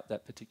about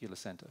that particular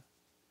centre.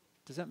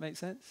 Does that make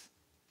sense?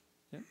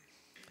 Yeah.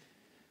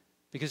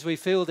 Because we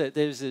feel that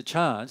there's a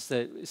chance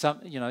that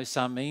some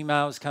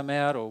emails come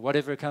out or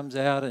whatever comes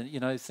out,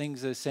 and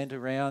things are sent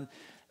around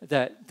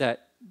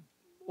that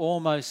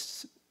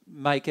almost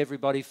make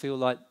everybody feel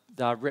like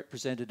they're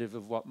representative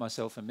of what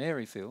myself and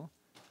Mary feel,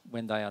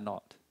 when they are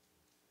not.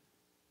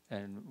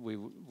 And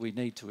we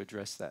need to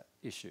address that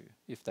issue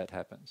if that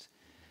happens.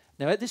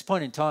 Now, at this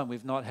point in time,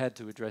 we've not had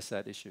to address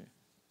that issue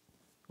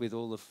with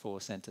all the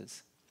 4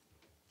 centres.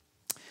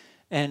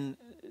 And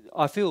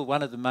I feel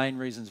one of the main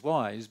reasons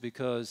why is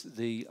because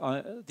the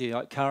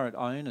current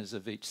owners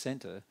of each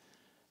centre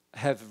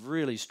have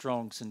really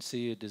strong,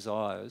 sincere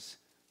desires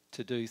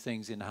to do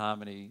things in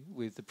harmony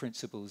with the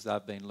principles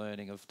they've been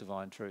learning of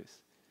divine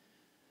truth.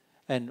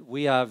 And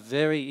we are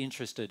very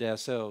interested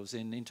ourselves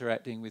in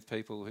interacting with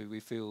people who we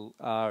feel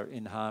are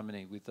in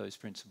harmony with those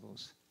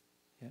principles.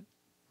 Yeah.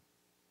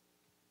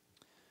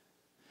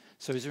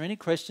 So is there any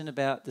question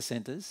about the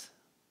centres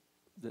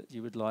that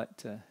you would like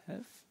to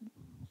have?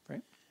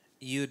 Frank?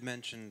 You had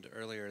mentioned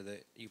earlier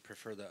that you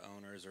prefer the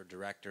owners or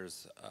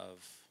directors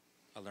of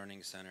a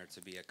learning centre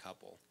to be a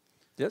couple.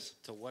 Yes.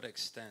 To what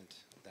extent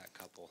that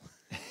couple?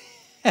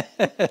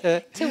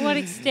 To what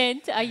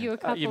extent are you a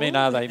couple? You mean,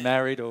 are they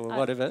married or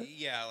whatever?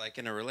 Yeah, like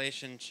in a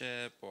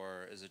relationship,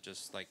 or is it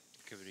just like,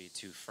 could it be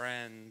 2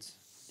 friends?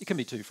 It can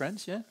be 2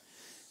 friends, yeah.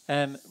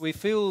 We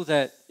feel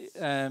that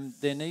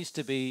there needs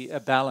to be a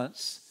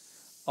balance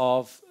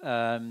of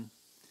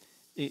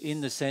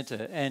in the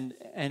centre, and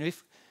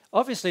if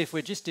obviously if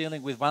we're just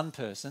dealing with one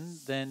person,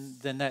 then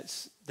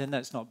that's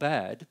not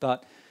bad.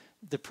 But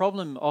the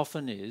problem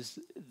often is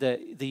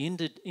that the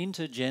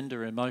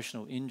intergender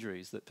emotional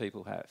injuries that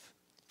people have,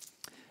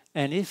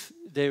 and if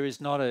there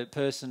is not a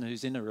person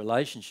who's in a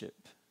relationship,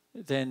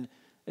 then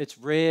it's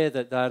rare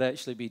that they'd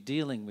actually be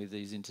dealing with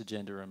these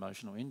intergender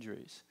emotional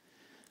injuries.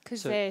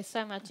 Because they're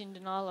so much in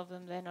denial of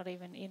them, they're not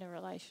even in a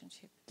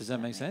relationship. Does that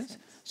make sense?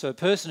 So a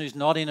person who's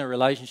not in a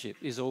relationship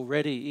is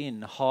already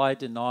in high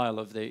denial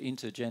of their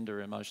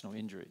intergender emotional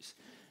injuries.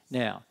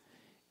 Now,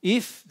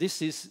 if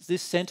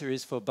this centre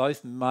is for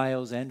both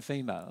males and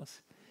females,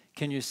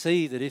 can you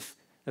see that if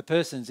a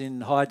person's in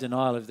high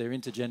denial of their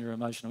intergender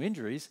emotional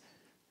injuries,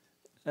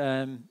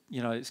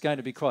 it's going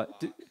to be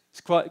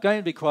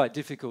quite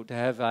difficult to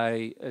have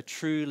a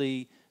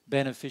truly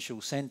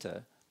beneficial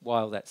centre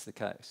while that's the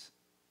case.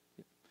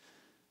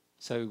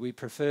 So we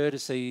prefer to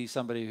see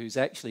somebody who's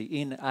actually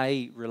in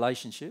a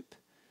relationship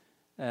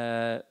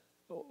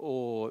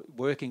or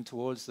working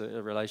towards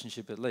a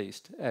relationship at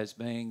least as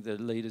being the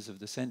leaders of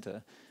the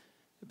centre,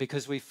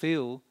 because we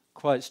feel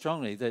quite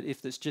strongly that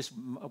if there's just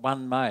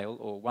one male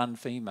or one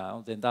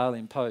female, then they'll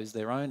impose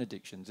their own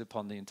addictions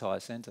upon the entire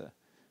centre.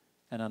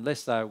 And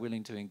unless they are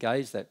willing to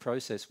engage that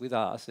process with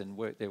us and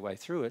work their way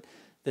through it,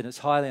 then it's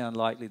highly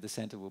unlikely the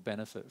centre will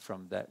benefit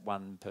from that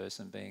one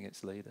person being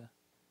its leader.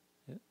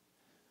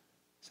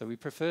 So we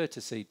prefer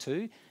to see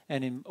two,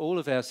 and in all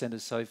of our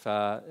centres so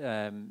far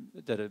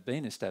that have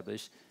been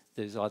established,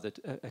 there's either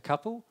a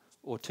couple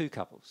or two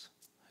couples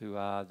who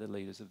are the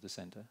leaders of the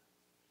centre.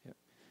 Yep.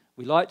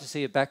 We like to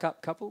see a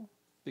backup couple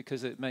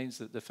because it means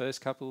that the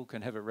first couple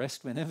can have a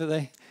rest whenever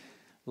they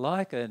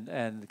like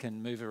and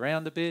can move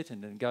around a bit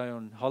and then go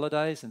on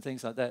holidays and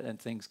things like that, and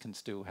things can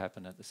still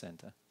happen at the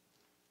centre.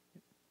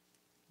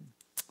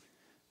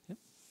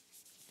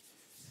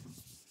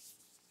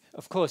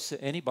 Of course,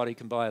 anybody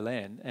can buy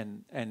land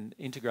and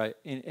integrate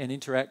and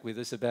interact with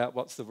us about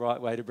what's the right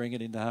way to bring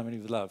it into harmony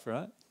with love,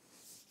 right?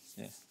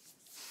 Yeah.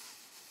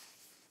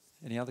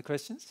 Any other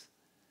questions?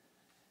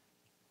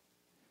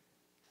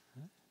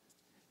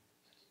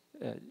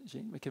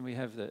 Jean, can we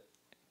have the...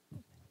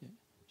 Yeah.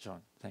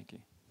 Jean, thank you.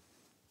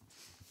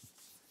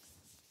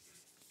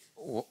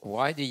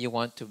 Why do you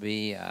want to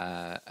be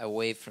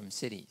away from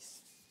cities?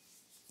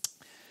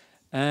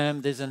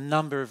 There's a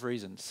number of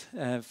reasons.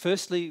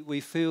 Firstly, we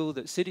feel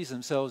that cities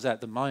themselves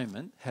at the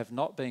moment have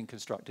not been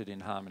constructed in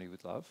harmony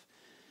with love.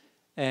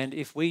 And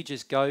if we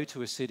just go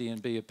to a city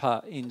and be a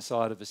part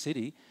inside of a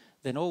city,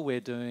 then all we're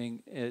doing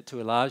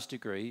to a large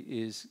degree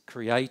is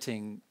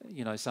creating,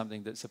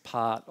 something that's a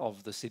part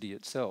of the city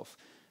itself,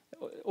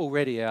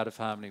 already out of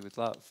harmony with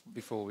love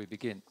before we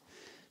begin.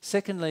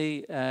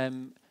 Secondly,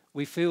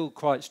 we feel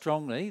quite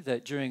strongly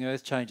that during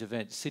earth change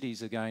events,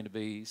 cities are going to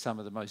be some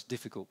of the most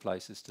difficult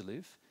places to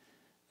live.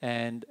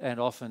 And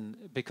often,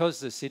 because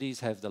the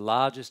cities have the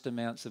largest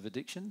amounts of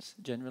addictions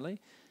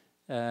generally,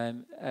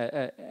 and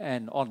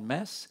en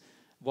masse,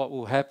 what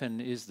will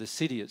happen is the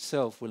city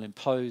itself will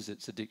impose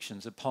its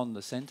addictions upon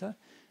the centre,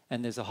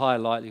 and there's a high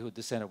likelihood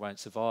the centre won't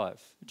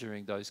survive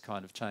during those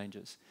kind of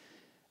changes.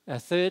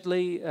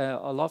 Thirdly,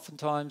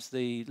 oftentimes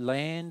the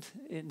land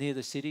near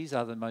the cities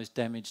are the most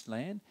damaged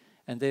land,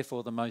 and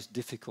therefore the most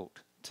difficult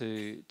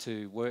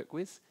to work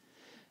with.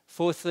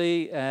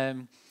 Fourthly,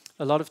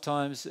 a lot of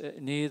times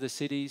near the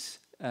cities,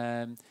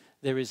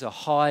 there is a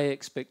high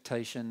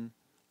expectation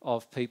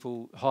of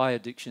people, high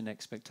addiction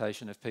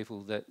expectation of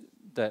people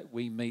that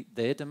we meet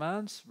their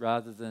demands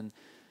rather than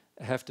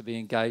have to be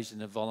engaged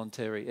in a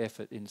voluntary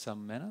effort in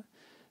some manner.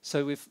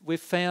 So we've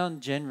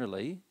found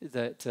generally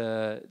that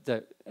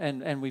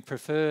and we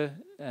prefer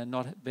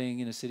not being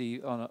in a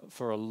city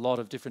for a lot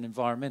of different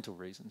environmental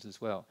reasons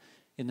as well,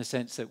 in the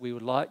sense that we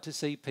would like to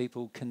see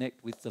people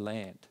connect with the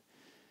land,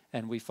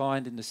 and we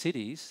find in the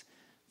cities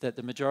that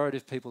the majority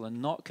of people are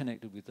not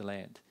connected with the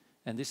land.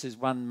 And this is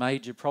one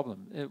major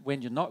problem.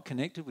 When you're not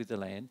connected with the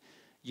land,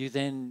 you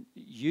then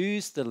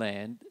use the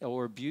land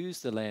or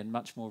abuse the land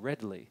much more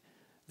readily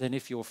than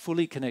if you're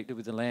fully connected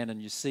with the land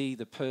and you see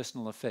the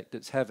personal effect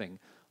it's having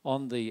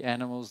on the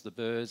animals, the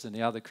birds and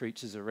the other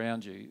creatures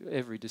around you.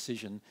 Every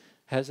decision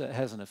has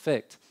an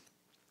effect.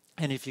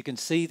 And if you can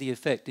see the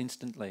effect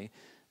instantly,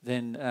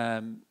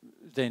 then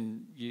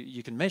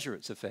you can measure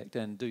its effect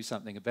and do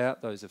something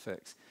about those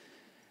effects.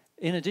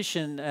 In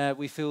addition,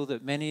 we feel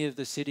that many of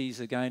the cities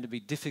are going to be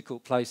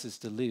difficult places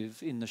to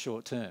live in the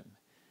short term.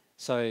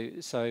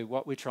 So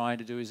what we're trying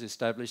to do is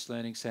establish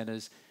learning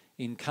centres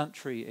in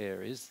country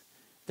areas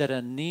that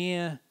are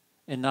near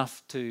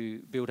enough to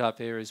build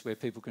up areas where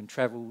people can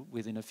travel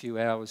within a few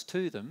hours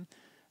to them,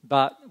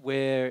 but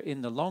where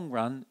in the long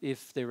run,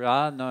 if there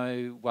are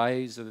no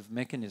ways of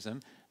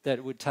mechanism, that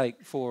it would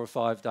take 4 or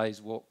 5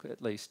 days walk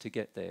at least to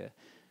get there.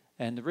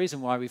 And the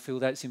reason why we feel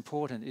that's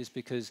important is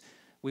because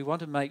we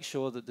want to make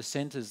sure that the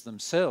centres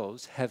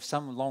themselves have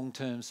some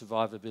long-term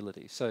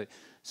survivability. So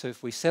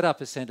if we set up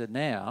a centre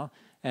now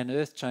and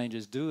earth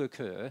changes do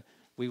occur,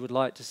 we would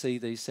like to see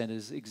these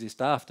centres exist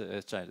after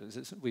Earth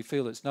changes. We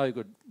feel it's no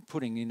good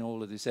putting in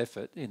all of this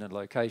effort in a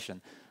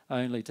location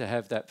only to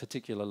have that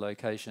particular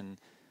location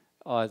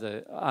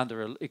either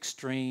under an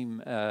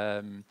extreme,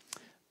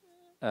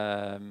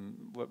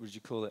 what would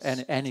you call it,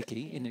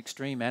 anarchy, in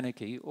extreme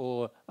anarchy,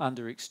 or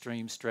under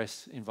extreme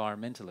stress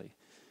environmentally.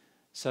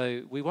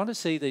 So we want to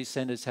see these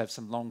centres have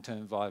some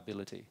long-term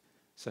viability.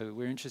 So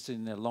we're interested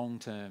in their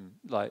long-term,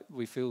 like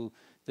we feel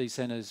these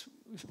centres,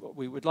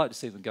 we would like to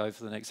see them go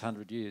for the next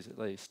 100 years at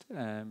least.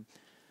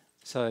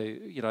 So,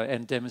 you know,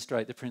 and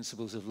demonstrate the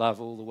principles of love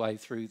all the way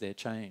through their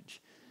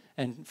change.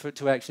 And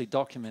to actually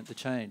document the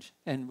change.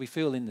 And we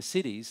feel in the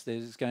cities,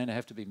 there's going to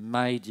have to be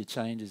major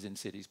changes in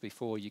cities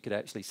before you could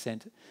actually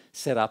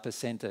set up a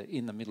centre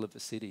in the middle of a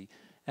city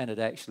and it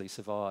actually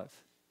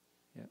survive.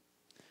 Yeah.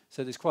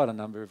 So there's quite a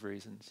number of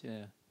reasons,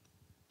 yeah.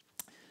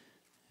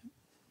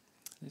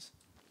 Yes.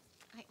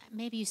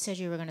 Maybe you said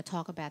you were going to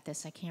talk about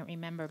this, I can't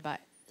remember, but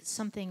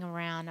something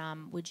around,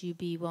 would you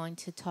be willing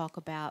to talk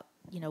about,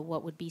 you know,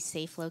 what would be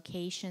safe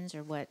locations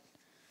or what?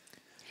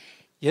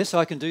 Yes,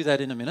 I can do that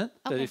in a minute,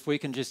 okay. But if we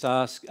can just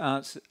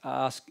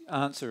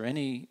answer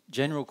any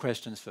general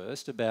questions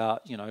first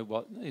about, you know,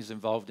 what is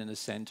involved in the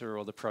centre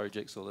or the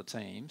projects or the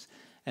teams,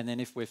 and then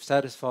if we've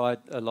satisfied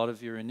a lot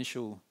of your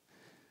initial,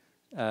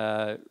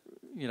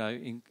 you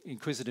know,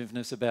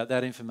 inquisitiveness about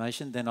that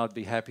information, then I'd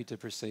be happy to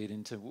proceed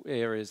into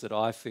areas that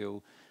I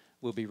feel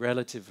will be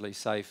relatively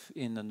safe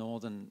in the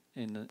North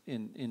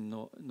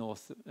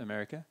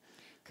America.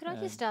 Could I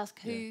just ask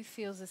who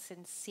feels a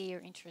sincere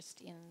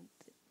interest in,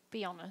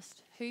 be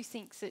honest, who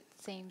thinks it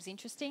seems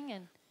interesting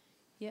and,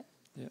 yeah?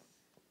 Yeah.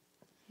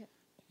 Yeah.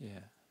 Yeah.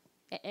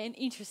 And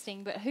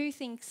interesting, but who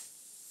thinks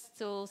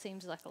still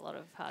seems like a lot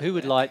of hard Who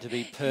would work? like to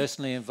be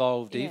personally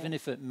involved, Yeah. even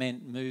if it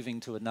meant moving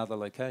to another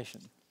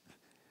location?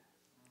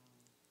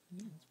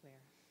 Yeah, so,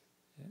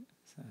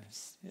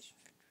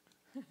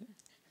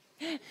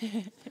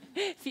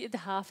 The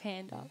half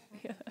hand up.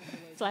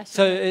 Flash.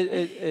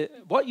 So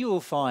what you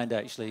will find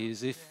actually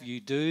is if you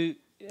do,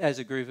 as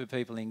a group of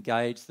people,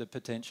 engage the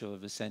potential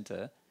of a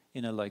centre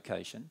in a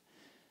location,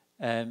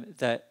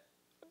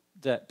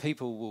 that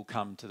people will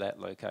come to that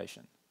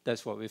location.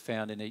 That's what we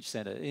found in each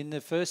centre. In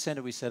the first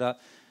centre we set up,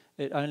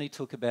 it only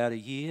took about a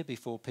year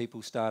before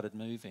people started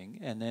moving,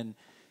 and then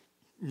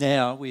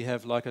now we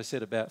have, like I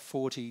said, about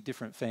 40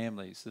 different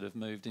families that have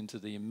moved into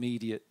the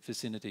immediate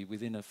vicinity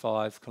within a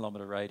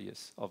 5-kilometre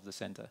radius of the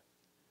centre.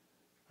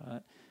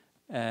 Right?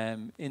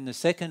 In the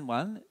second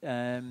one,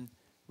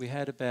 we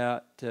had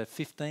about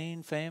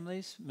 15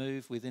 families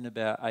move within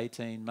about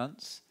 18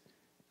 months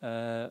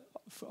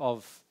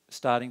of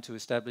starting to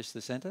establish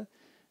the centre,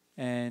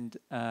 and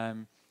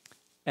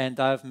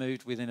they've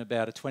moved within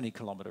about a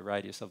 20-kilometre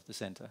radius of the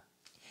centre.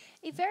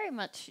 It very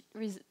much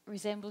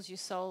resembles your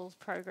soul's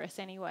progress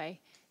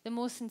anyway. The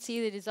more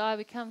sincere the desire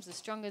becomes, the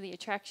stronger the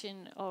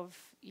attraction of,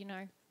 you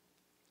know,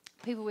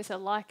 people with a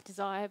like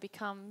desire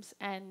becomes.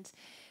 And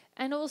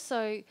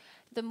also,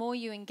 the more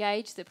you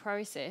engage the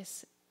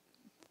process,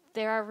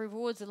 there are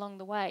rewards along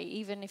the way.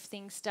 Even if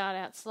things start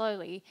out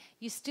slowly,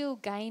 you're still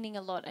gaining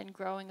a lot and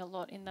growing a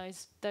lot in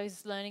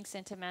those learning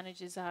centre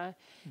managers are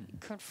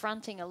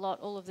confronting a lot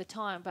all of the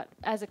time, but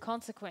as a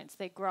consequence,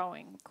 they're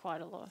growing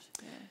quite a lot.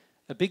 Yeah.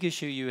 A big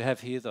issue you have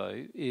here,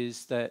 though,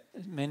 is that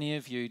many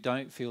of you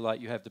don't feel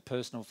like you have the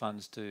personal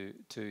funds to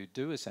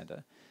do a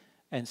centre,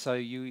 and so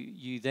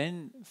you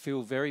then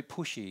feel very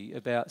pushy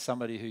about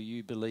somebody who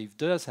you believe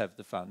does have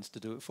the funds to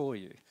do it for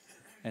you,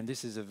 and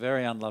this is a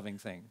very unloving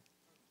thing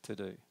to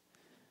do,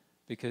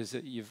 because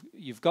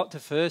you've got to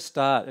first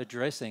start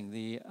addressing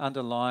the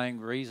underlying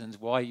reasons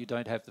why you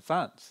don't have the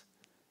funds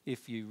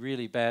if you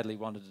really badly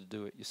wanted to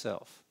do it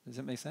yourself. Does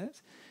that make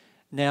sense?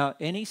 Now,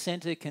 any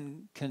centre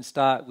can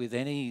start with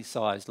any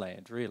size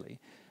land,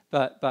 really,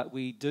 but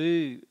we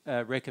do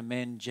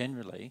recommend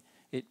generally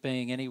it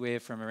being anywhere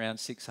from around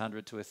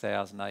 600 to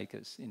 1,000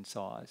 acres in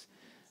size.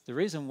 The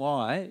reason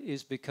why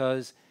is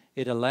because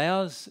it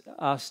allows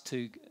us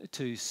to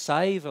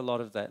save a lot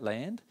of that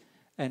land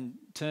and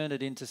turn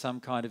it into some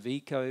kind of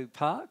eco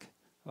park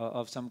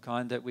of some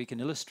kind that we can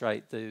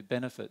illustrate the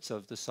benefits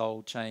of the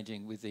soul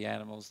changing with the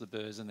animals, the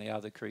birds and the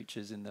other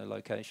creatures in the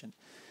location.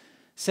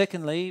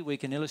 Secondly, we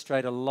can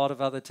illustrate a lot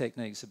of other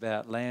techniques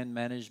about land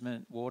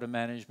management, water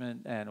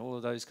management, and all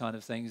of those kind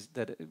of things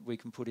that we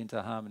can put into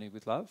harmony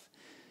with love.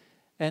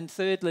 And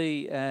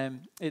thirdly,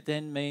 it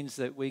then means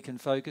that we can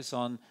focus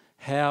on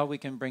how we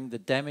can bring the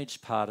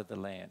damaged part of the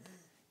land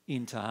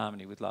into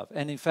harmony with love.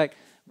 And in fact,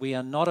 we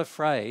are not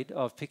afraid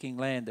of picking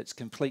land that's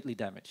completely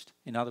damaged.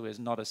 In other words,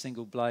 not a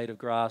single blade of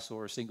grass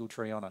or a single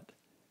tree on it.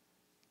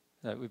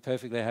 So we're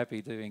perfectly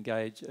happy to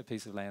engage a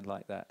piece of land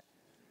like that.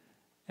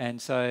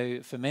 And so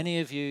for many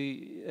of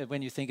you,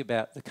 when you think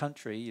about the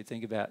country, you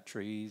think about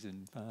trees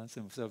and plants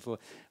and so forth,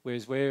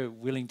 whereas we're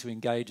willing to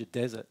engage a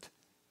desert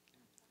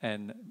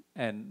and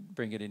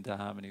bring it into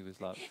harmony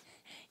with love.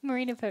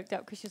 Marina perked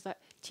up because she was like,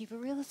 cheaper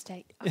real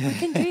estate. Oh, we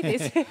can do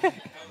this.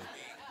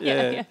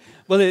 Yeah.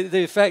 Well,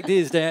 the fact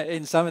is,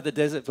 in some of the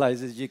desert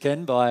places, you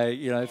can buy,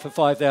 you know, for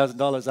 $5,000,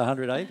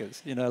 100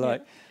 acres. You know,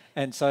 like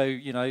And so,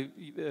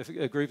 if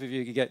a group of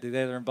you could get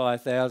together and buy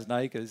 1,000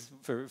 acres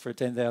for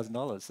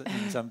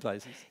 $10,000 in some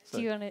places. So,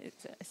 Do you want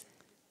to?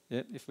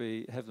 yeah, if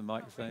we have the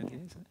microphone here.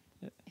 So,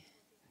 yeah.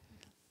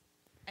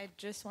 I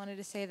just wanted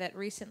to say that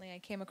recently I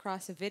came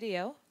across a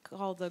video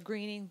called the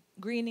greening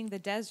the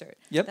desert.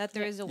 Yep. That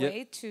there is a Yep.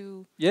 way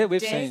to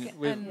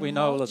we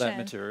know all of that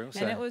mulch material. So.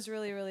 and it was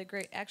really, really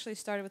great. Actually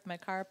started with my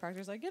chiropractor.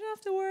 He's like, you don't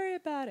have to worry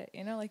about it.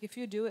 Like if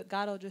you do it,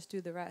 God will just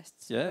do the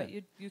rest. So, Yeah. but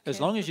you As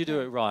can long as you do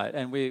prepare. it right.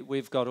 And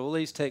we've got all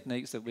these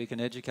techniques that we can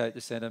educate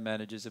the centre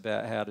managers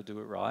about how to do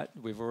it right.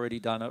 We've already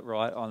done it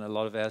right on a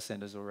lot of our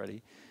centres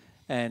already.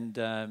 And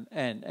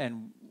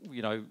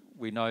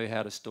we know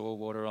how to store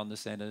water on the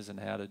centres and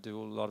how to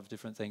do a lot of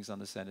different things on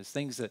the centres,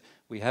 things that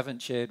we haven't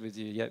shared with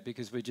you yet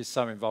because we're just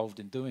so involved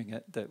in doing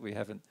it that we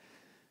haven't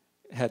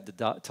had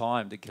the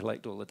time to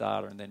collect all the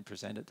data and then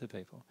present it to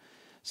people.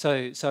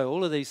 So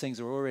all of these things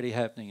are already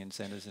happening in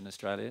centres in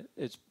Australia.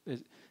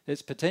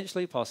 It's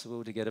potentially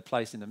possible to get a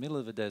place in the middle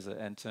of a desert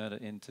and turn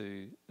it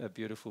into a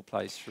beautiful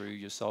place through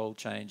your soul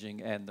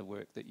changing and the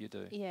work that you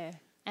do. Yeah,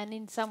 and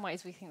in some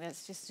ways we think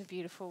that's just a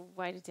beautiful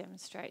way to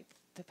demonstrate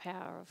the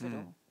power of it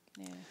all.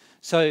 Yeah.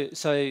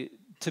 So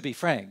to be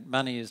frank,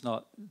 money is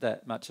not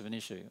that much of an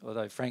issue,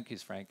 although Frank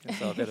is Frank, and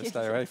so I better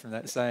stay away from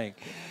that saying.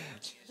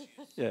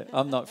 Yeah,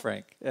 I'm not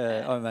Frank,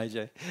 I'm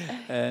AJ.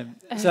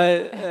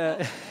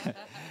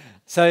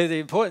 So the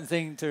important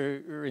thing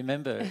to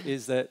remember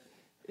is that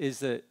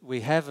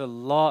we have a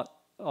lot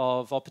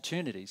of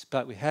opportunities,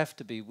 but we have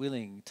to be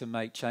willing to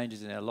make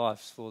changes in our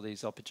lives for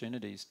these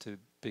opportunities to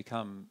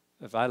become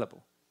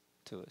available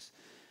to us.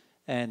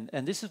 And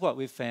this is what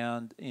we've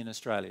found in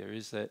Australia,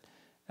 is that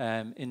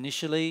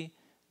initially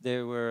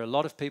there were a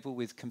lot of people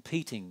with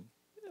competing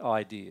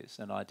ideas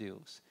and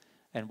ideals.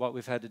 And what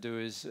we've had to do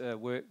is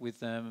work with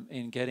them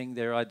in getting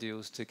their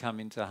ideals to come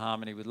into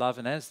harmony with love.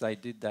 And as they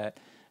did that,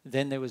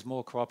 then there was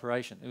more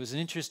cooperation. It was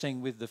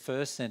interesting with the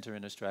first centre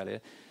in Australia,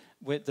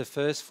 with the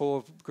first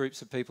 4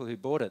 groups of people who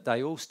bought it,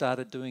 they all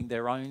started doing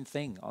their own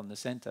thing on the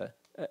centre.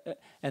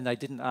 And they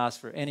didn't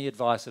ask for any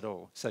advice at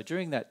all. So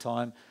during that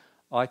time,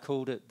 I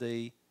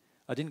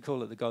didn't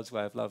call it the God's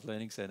Way of Love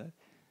Learning Centre,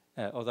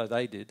 although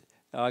they did.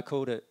 I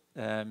called it...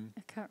 I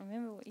can't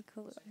remember what you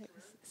call it. It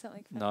was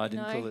something. No, I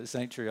didn't call it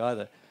Sanctuary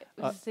either.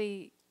 It was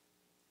I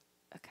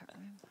can't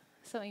remember.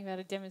 Something about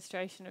a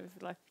demonstration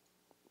of like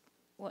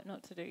what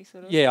not to do,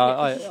 sort of. Yeah,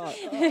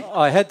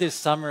 I had this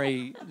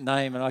summary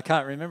name, and I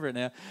can't remember it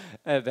now,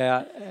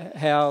 about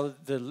how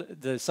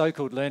the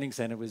so-called learning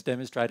centre was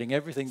demonstrating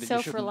everything that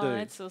you shouldn't do.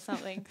 Self-reliance or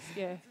something.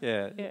 Yeah.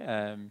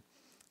 Yeah.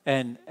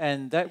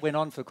 And that went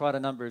on for quite a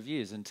number of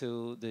years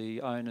until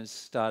the owners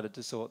started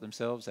to sort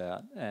themselves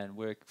out and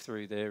work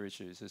through their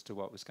issues as to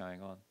what was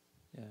going on.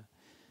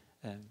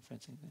 Yeah.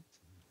 Francine, thanks.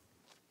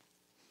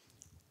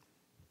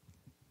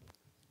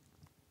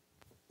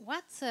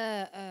 What's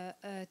a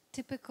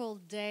typical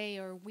day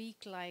or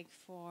week like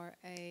for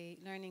a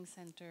learning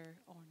center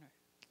owner?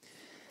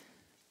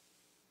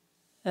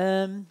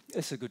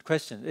 It's a good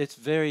question. It's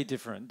very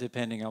different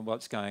depending on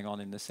what's going on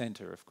in the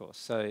centre, of course.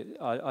 So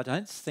I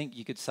don't think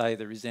you could say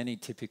there is any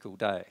typical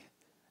day.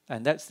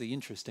 And that's the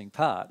interesting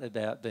part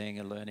about being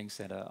a learning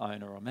centre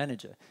owner or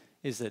manager,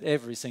 is that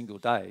every single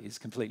day is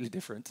completely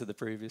different to the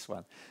previous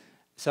one.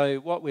 So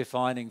what we're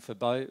finding for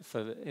both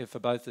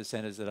the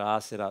centres that are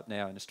set up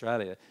now in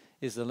Australia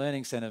is the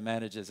learning centre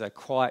managers are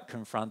quite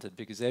confronted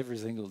because every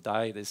single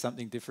day there's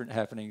something different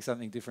happening,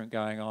 something different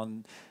going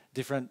on,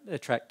 different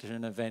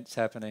attraction events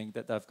happening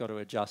that they've got to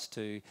adjust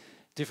to,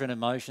 different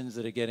emotions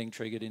that are getting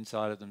triggered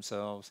inside of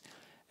themselves.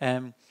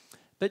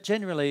 But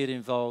generally it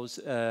involves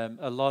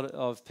a lot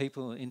of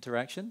people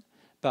interaction,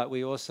 but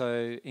we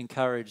also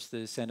encourage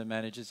the centre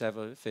managers to have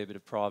a fair bit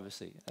of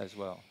privacy as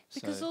well.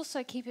 Because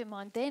also keep in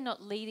mind, they're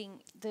not leading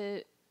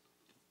the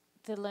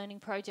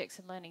learning projects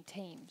and learning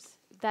teams.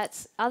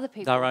 That's other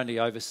people. They're only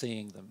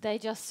overseeing them. They're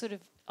just sort of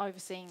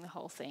overseeing the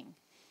whole thing.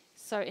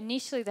 So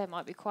initially they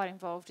might be quite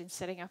involved in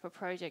setting up a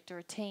project or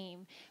a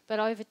team, but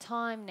over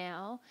time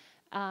now,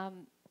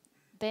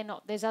 they're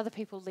not. There's other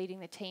people leading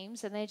the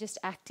teams, and they're just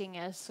acting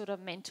as sort of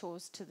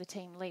mentors to the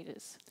team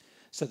leaders.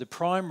 So the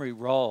primary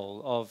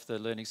role of the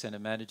learning centre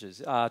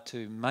managers are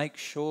to make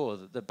sure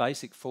that the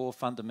basic 4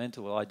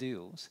 fundamental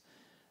ideals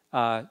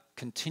are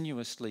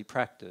continuously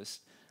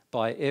practiced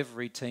by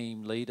every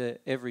team leader,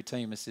 every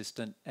team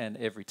assistant, and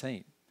every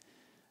team.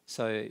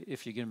 So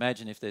if you can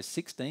imagine, if there's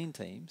 16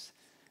 teams,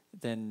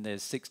 then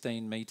there's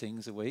 16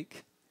 meetings a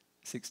week,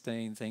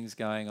 16 things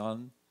going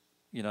on,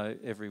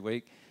 every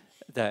week,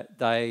 that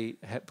they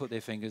put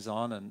their fingers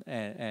on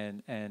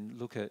and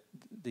look at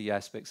the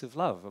aspects of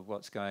love, of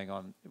what's going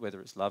on, whether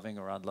it's loving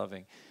or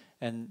unloving.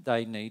 And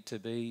they need to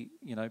be,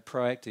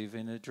 proactive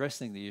in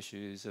addressing the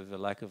issues of a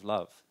lack of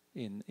love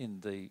in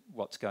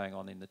what's going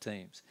on in the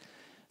teams.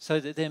 So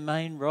that their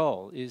main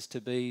role is to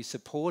be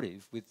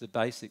supportive with the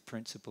basic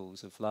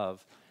principles of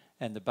love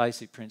and the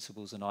basic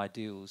principles and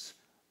ideals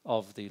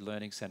of the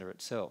learning centre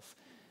itself.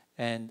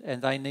 And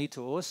they need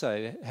to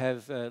also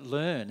have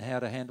learn how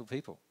to handle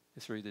people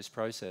through this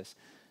process.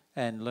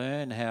 and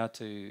learn how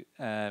to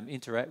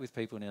interact with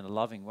people in a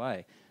loving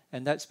way.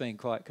 And that's been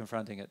quite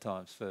confronting at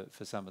times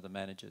for some of the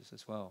managers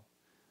as well.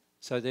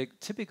 So their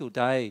typical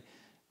day,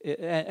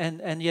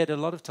 and yet a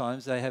lot of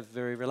times they have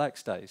very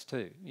relaxed days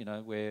too, you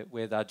know,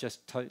 where they're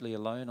just totally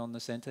alone on the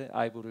centre,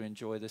 able to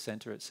enjoy the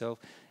centre itself.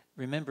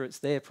 Remember, it's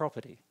their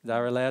property.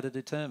 They're allowed to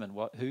determine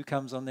who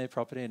comes on their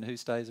property and who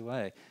stays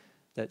away.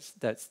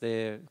 That's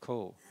their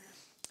call.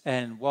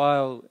 And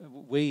while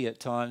we at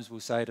times will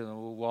say to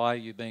them, well, why are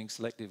you being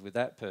selective with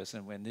that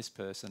person when this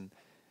person,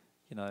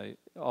 you know,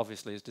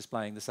 obviously is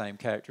displaying the same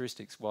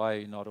characteristics? Why are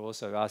you not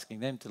also asking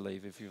them to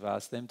leave if you've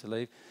asked them to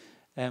leave?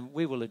 And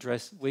we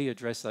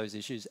address those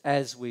issues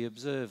as we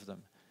observe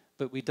them,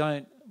 but we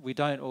don't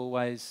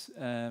always,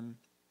 you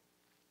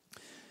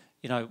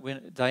know,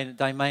 when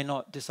they may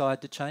not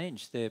decide to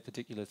change their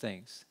particular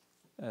things,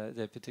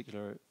 their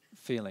particular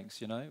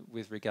feelings, you know,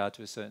 with regard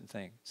to a certain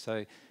thing.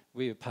 So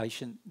we are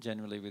patient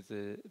generally with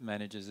the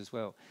managers as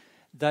well.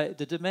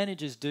 The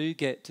managers do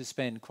get to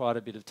spend quite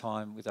a bit of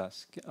time with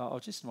us. I'll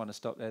just want to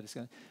stop there.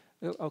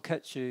 I'll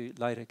catch you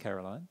later,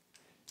 Caroline.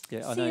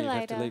 Yeah, I know you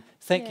have to leave.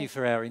 Thank you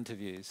for our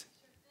interviews.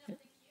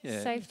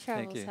 Yeah, safe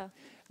travels.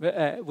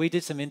 We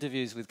did some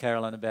interviews with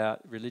Caroline about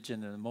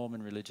religion and the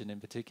Mormon religion in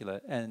particular,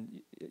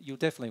 and you'll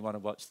definitely want to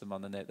watch them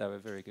on the net. They were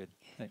very good.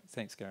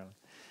 Thanks, Caroline.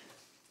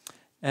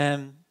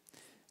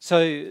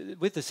 So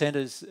with the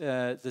centres,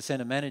 the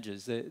centre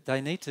managers,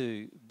 they need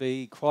to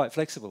be quite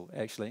flexible,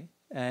 actually,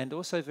 and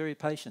also very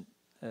patient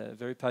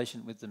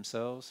with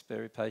themselves,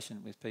 very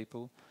patient with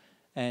people,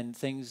 and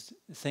things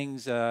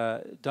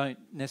don't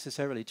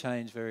necessarily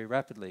change very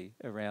rapidly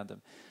around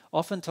them.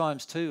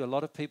 Oftentimes, too, a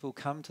lot of people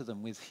come to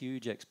them with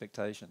huge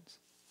expectations.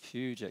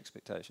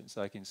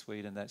 Like in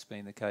Sweden, that's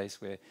been the case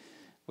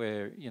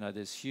where you know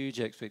there's huge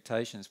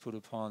expectations put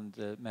upon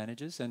the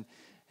managers, and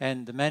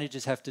the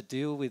managers have to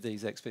deal with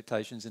these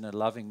expectations in a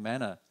loving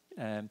manner.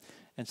 And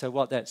so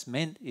what that's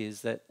meant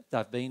is that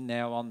they've been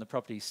now on the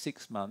property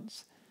 6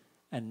 months,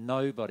 and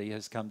nobody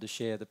has come to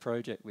share the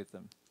project with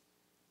them.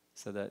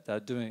 So that they're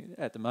doing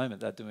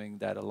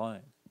that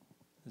alone.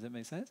 Does that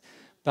make sense?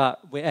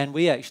 But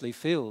we actually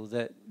feel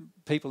that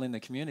people in the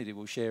community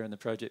will share in the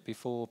project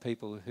before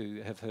people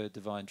who have heard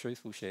Divine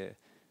Truth will share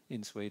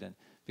in Sweden,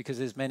 because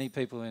there's many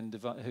people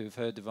who've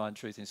heard Divine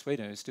Truth in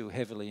Sweden who are still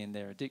heavily in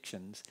their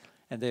addictions,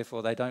 and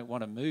therefore they don't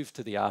want to move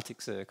to the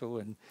Arctic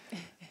Circle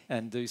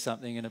and do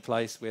something in a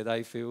place where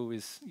they feel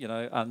is, you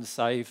know,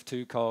 unsafe,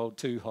 too cold,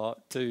 too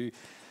hot, too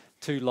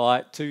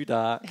light, too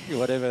dark,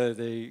 whatever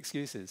the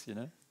excuse is, you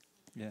know.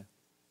 Yeah.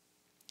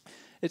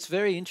 It's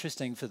very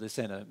interesting for the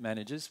centre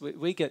managers.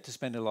 We get to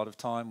spend a lot of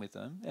time with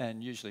them,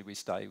 and usually we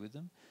stay with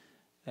them.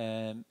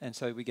 And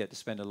so we get to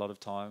spend a lot of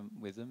time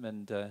with them,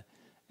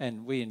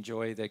 and we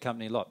enjoy their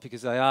company a lot,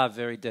 because they are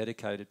very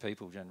dedicated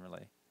people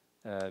generally,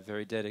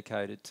 very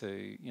dedicated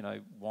to, you know,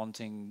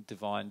 wanting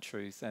divine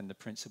truth and the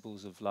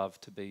principles of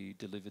love to be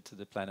delivered to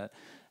the planet,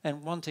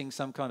 and wanting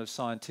some kind of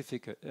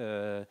scientific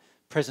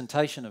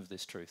presentation of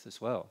this truth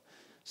as well.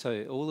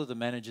 So all of the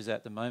managers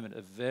at the moment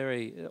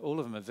all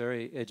of them are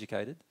very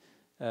educated.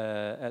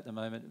 At the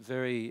moment,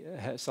 very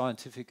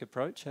scientific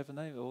approach, haven't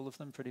they? All of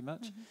them, pretty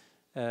much.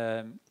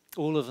 Mm-hmm.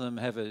 All of them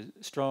have a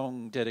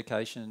strong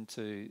dedication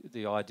to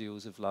the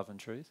ideals of love and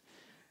truth,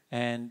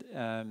 and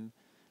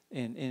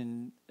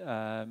in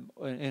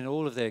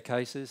all of their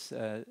cases,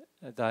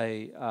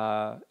 they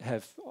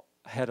have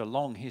had a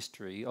long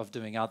history of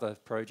doing other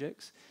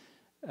projects,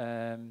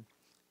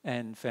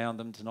 and found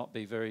them to not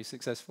be very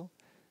successful.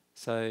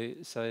 So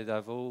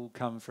they've all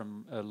come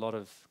from a lot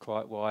of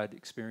quite wide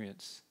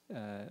experience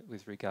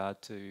with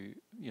regard to,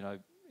 you know,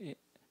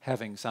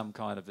 having some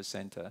kind of a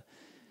centre.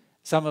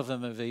 Some of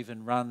them have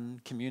even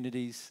run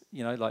communities,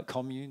 you know, like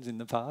communes in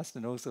the past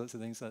and all sorts of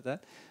things like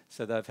that.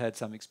 So they've had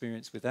some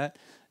experience with that,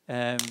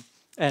 and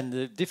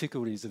the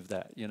difficulties of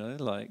that, you know,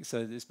 like,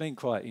 so it's been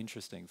quite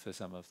interesting for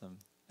some of them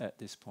at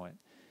this point.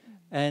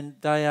 And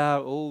they are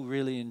all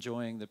really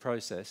enjoying the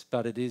process,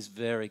 but it is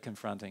very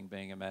confronting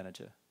being a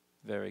manager.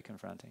 Very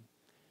confronting,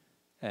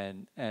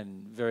 and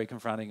very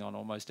confronting on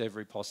almost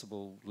every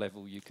possible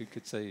level you could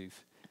conceive.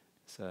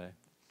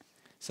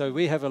 So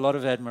we have a lot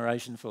of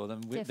admiration for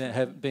them,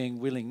 being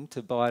willing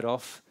to bite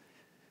off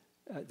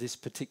this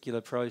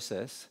particular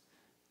process,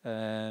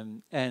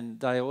 and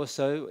they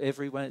also,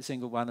 every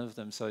single one of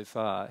them so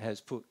far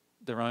has put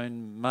their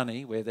own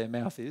money where their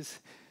mouth is.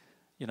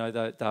 You know,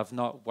 they've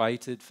not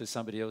waited for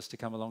somebody else to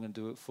come along and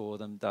do it for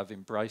them. They've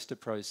embraced a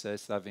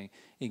process. They've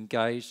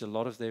engaged a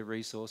lot of their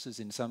resources.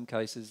 In some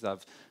cases,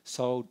 they've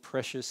sold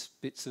precious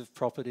bits of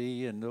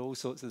property and all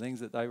sorts of things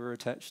that they were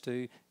attached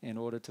to in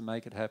order to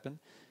make it happen.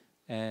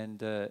 And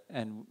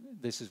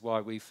this is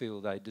why we feel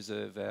they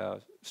deserve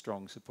our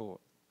strong support.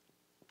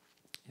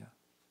 Yeah.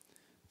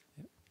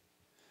 Yep.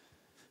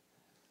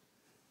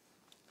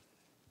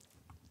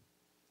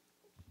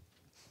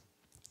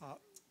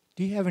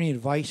 Do you have any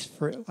advice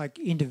for like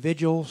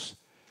individuals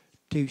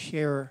to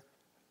share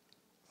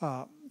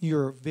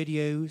your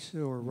videos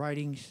or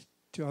writings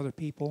to other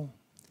people?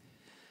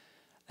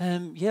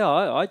 Yeah,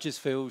 I just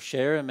feel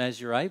share them as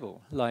you're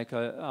able. Like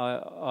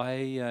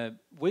you'll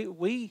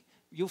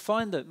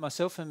find that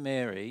myself and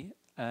Mary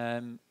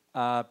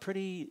are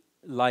pretty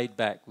laid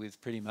back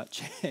with pretty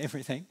much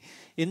everything,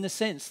 in the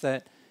sense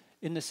that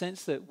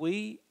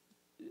we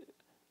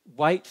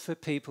wait for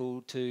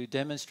people to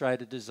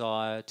demonstrate a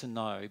desire to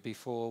know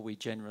before we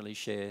generally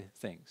share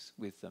things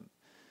with them.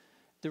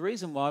 The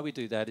reason why we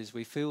do that is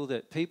we feel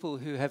that people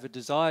who have a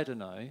desire to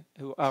know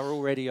who are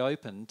already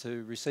open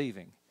to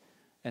receiving.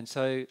 And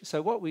so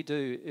what we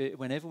do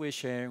whenever we're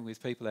sharing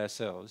with people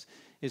ourselves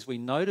is we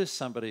notice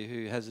somebody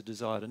who has a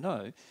desire to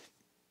know,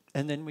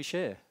 and then we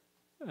share.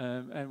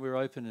 And we're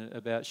open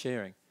about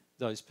sharing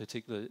those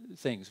particular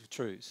things,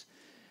 truths.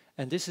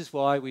 And this is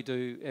why we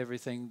do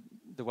everything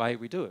the way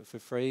we do it, for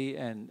free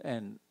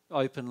and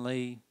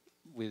openly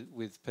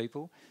with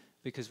people,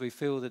 because we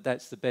feel that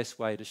that's the best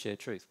way to share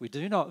truth. We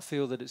do not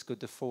feel that it's good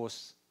to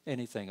force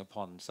anything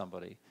upon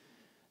somebody.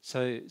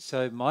 So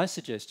my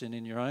suggestion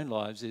in your own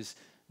lives is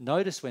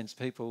notice when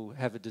people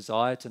have a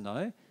desire to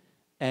know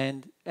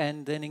and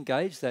then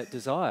engage that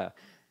desire.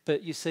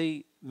 But you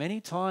see,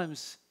 many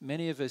times,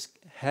 many of us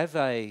have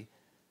a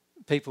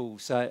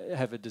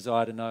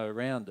desire to know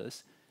around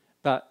us,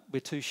 but we're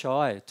too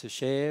shy to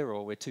share,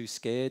 or we're too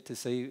scared to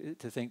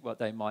think what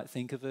they might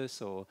think of us,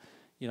 or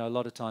a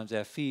lot of times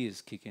our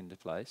fears kick into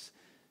place.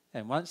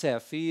 And once our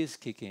fears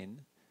kick in,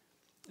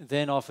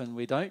 then often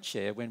we don't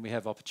share when we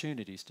have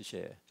opportunities to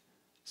share.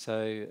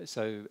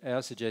 So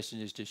our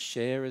suggestion is just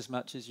share as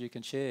much as you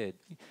can share.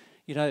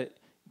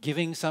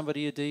 Giving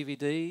somebody a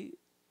DVD,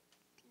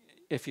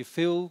 if you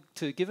feel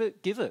to give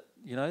it, give it.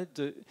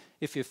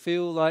 If you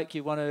feel like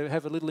you want to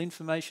have a little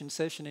information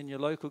session in your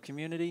local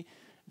community,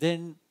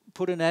 then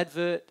put an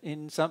advert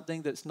in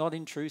something that's not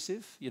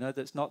intrusive,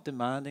 that's not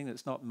demanding,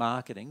 that's not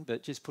marketing,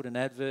 but just put an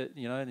advert,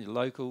 in your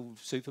local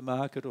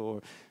supermarket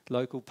or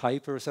local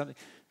paper or something,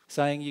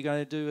 saying you're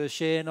going to do a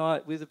share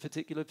night with a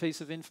particular piece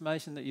of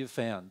information that you've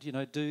found.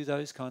 Do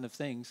those kind of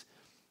things.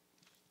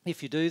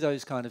 If you do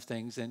those kind of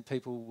things, then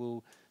people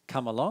will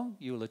come along,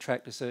 you will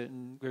attract a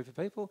certain group of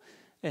people,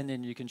 and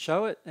then you can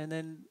show it and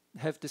then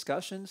have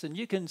discussions, and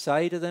you can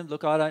say to them,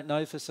 look, I don't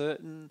know for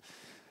certain,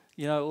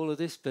 all of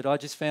this, but I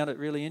just found it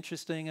really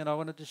interesting and I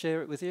wanted to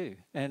share it with you.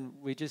 And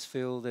we just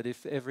feel that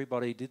if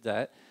everybody did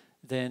that,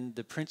 then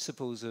the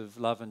principles of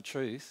love and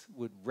truth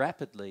would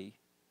rapidly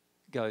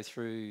go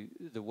through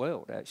the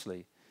world,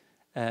 actually.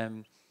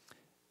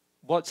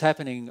 What's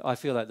happening, I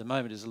feel at the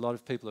moment, is a lot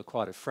of people are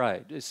quite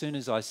afraid. As soon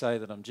as I say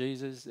that I'm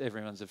Jesus,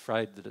 everyone's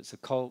afraid that it's a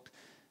cult.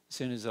 As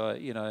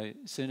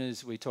soon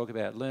as we talk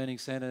about learning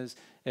centres,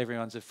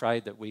 everyone's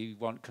afraid that we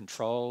want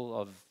control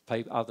of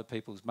other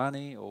people's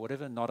money or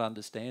whatever, not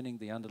understanding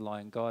the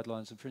underlying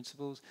guidelines and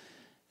principles.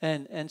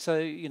 And so,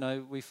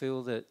 we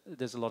feel that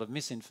there's a lot of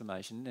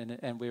misinformation,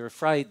 and we're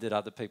afraid that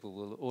other people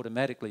will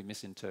automatically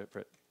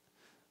misinterpret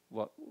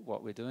what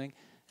we're doing.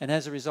 And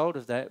as a result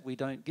of that, we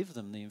don't give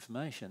them the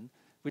information,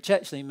 which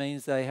actually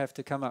means they have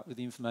to come up with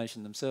the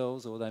information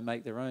themselves, or they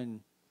make their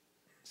own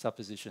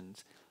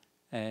suppositions.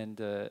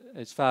 And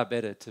it's far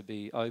better to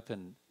be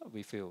open,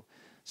 we feel.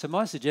 So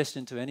my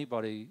suggestion to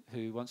anybody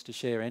who wants to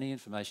share any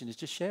information is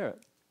just share it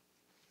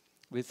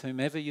with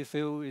whomever you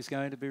feel is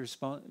going to be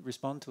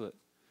respond to it.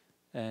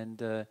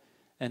 And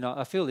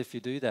I feel if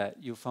you do that,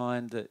 you'll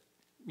find that,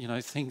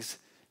 things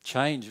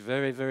change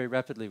very, very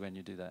rapidly when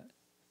you do that.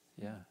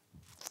 Yeah.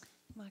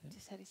 Mike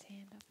just had his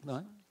hand up.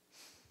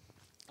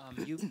 No?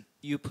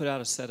 You put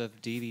out a set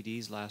of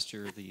DVDs last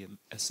year, the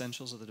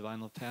Essentials of the Divine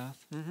Love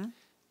Path. Mm-hmm.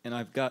 And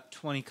I've got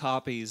 20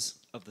 copies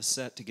of the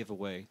set to give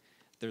away.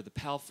 They're the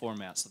PAL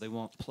format, so they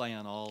won't play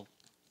on all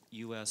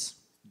U.S.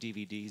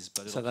 DVDs,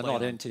 but it'll so they're play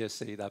not on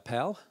NTSC, they're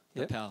PAL?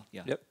 They're PAL,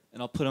 yeah. Yep.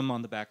 And I'll put them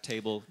on the back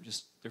table.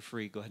 They're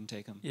free. Go ahead and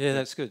take them. Yeah,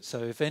 that's good.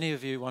 So if any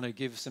of you want to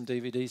give some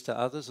DVDs to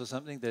others or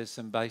something, there's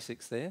some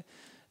basics there.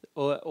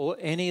 Or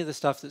any of the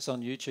stuff that's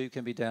on YouTube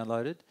can be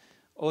downloaded.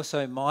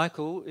 Also,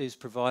 Michael is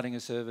providing a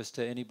service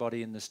to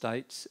anybody in the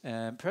States.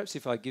 Perhaps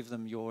if I give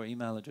them your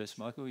email address,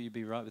 Michael, you'd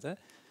be right with that?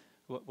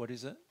 What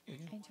is it?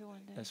 Angel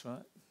One Day. That's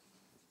right.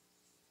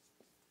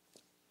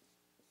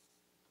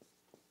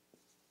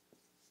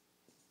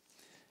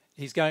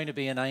 He's going to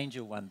be an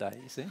angel one day,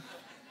 you see?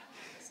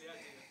 See, I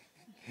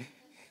do.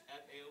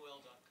 At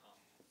AOL.com.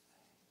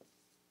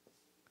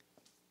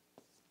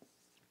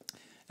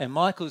 And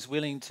Michael's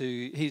willing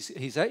to,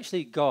 he's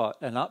actually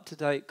got an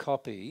up-to-date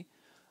copy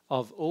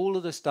of all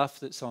of the stuff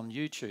that's on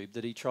YouTube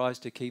that he tries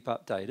to keep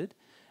updated.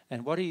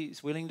 And what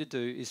he's willing to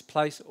do is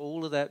place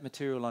all of that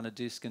material on a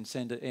disc and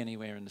send it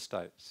anywhere in the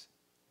States.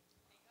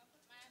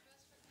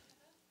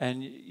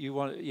 And you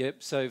want,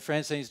 yep, so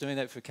Francine's doing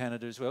that for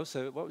Canada as well.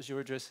 So what was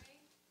your address?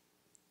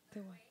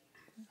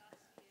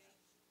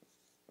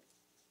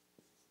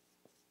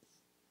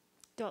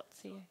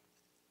 .ca.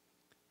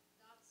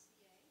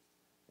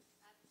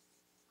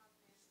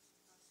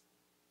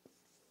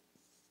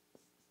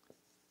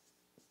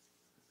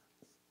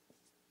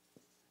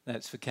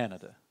 That's for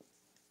Canada.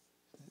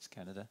 That's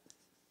Canada.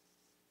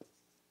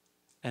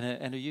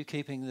 And are you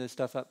keeping the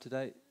stuff up to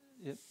date?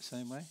 Yep,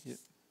 same way. Yep.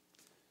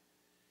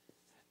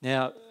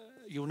 Now,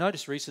 you'll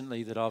notice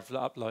recently that I've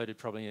uploaded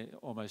probably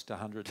almost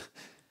 100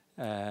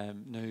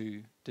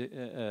 new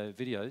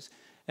videos,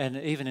 and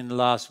even in the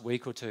last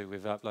week or two,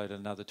 we've uploaded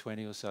another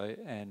 20 or so,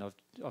 and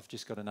I've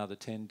just got another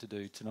 10 to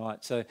do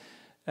tonight. So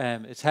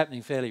it's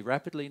happening fairly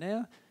rapidly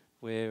now,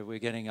 where we're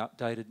getting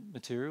updated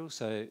material.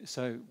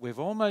 So we've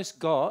almost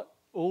got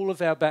all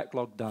of our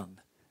backlog done.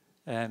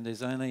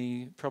 There's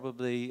only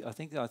probably, I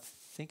think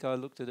I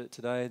looked at it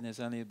today, and there's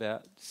only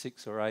about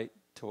 6 or 8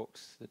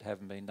 talks that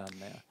haven't been done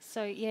now.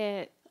 So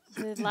yeah,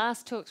 the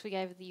last talks we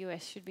gave at the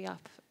US should be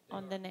up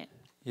on the net.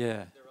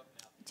 Yeah.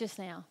 Just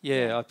now.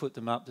 Yeah, I put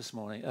them up this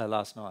morning,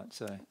 last night.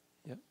 So,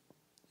 yeah.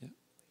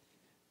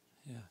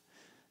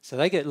 So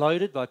they get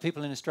loaded by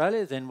people in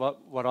Australia. Then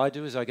what I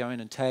do is I go in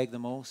and tag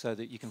them all so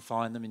that you can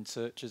find them in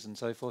searches and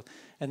so forth,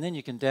 and then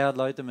you can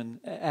download them and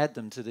add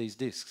them to these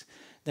discs.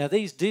 Now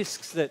these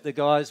discs that the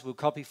guys will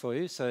copy for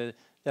you. So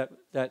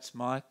that's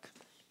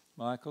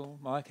Michael.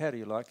 Mike, how do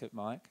you like it,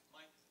 Mike?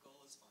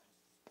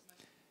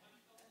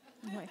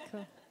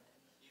 Michael.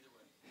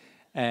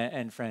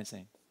 And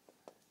Francine.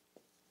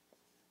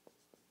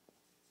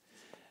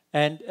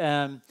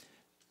 And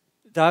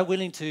they're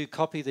willing to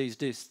copy these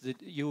discs.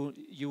 That you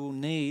will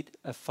need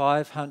a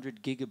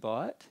 500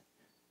 gigabyte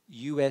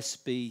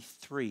USB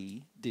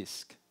 3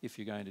 disc if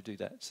you're going to do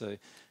that. So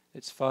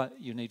it's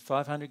you need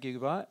 500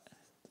 gigabyte.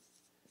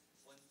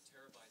 1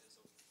 terabyte is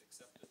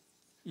accepted.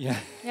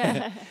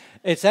 Yeah.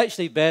 It's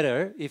actually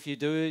better if you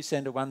do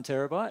send a 1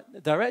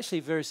 terabyte. They're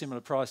actually very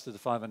similar price to the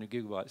 500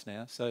 gigabytes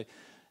now.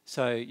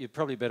 So you're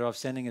probably better off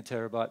sending a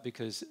terabyte,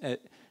 because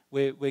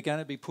we're going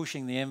to be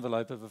pushing the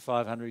envelope of a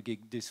 500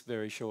 gig disk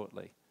very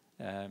shortly.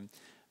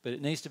 But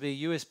it needs to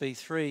be USB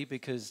 3,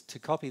 because to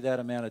copy that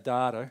amount of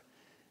data,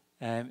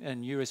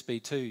 and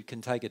USB 2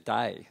 can take a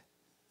day,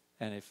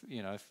 and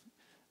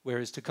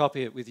whereas to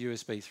copy it with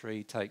USB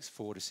 3 takes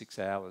 4 to 6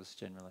 hours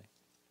generally.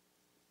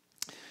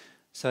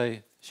 So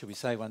should we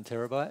say 1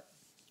 terabyte?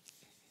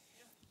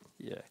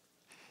 Yeah.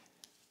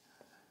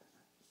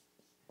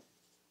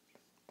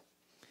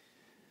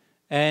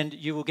 And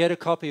you will get a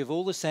copy of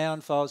all the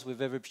sound files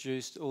we've ever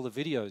produced, all the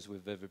videos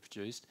we've ever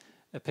produced,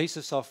 a piece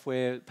of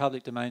software,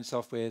 public domain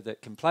software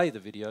that can play the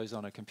videos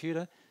on a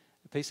computer,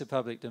 a piece of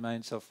public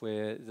domain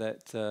software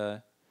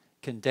that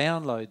can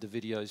download the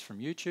videos from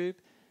YouTube,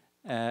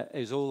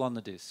 is all on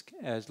the disk,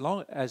 as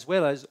well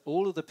as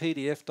all of the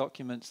PDF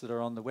documents that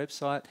are on the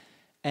website.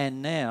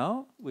 And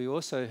now we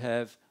also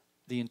have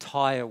the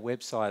entire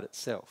website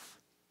itself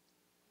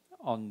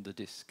on the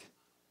disk.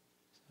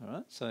 All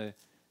right,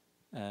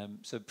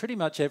 so pretty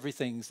much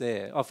everything's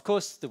there. Of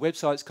course, the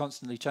website's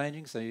constantly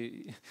changing, so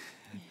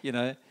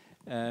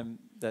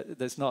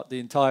that's not the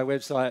entire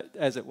website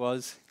as it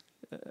was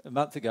a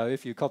month ago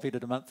if you copied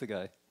it a month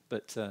ago,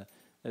 but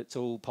it's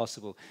all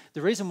possible.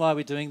 The reason why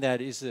we're doing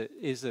that is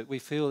that we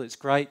feel it's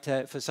great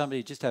for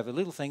somebody to just have a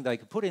little thing they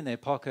can put in their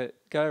pocket,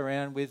 go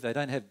around with. They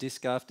don't have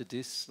disk after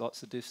disk,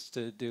 lots of disks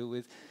to deal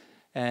with,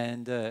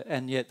 and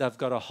yet they've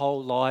got a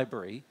whole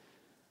library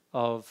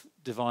of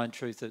divine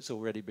truth that's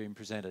already been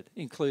presented,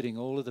 including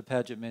all of the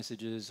Paget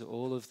messages,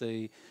 all of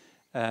a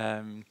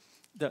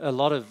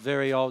lot of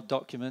very old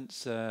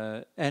documents,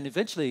 and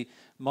eventually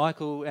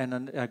Michael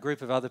and a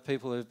group of other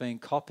people have been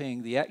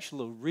copying the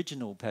actual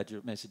original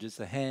Paget messages,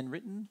 the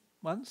handwritten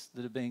ones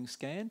that are being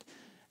scanned,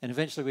 and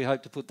eventually we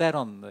hope to put that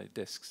on the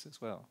desks as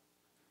well.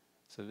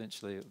 So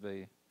eventually it'll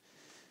be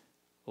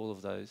all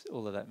of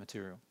that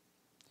material.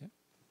 Yep.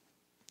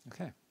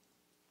 Okay.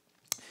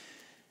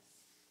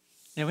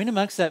 Now, in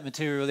amongst that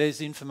material,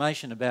 there's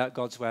information about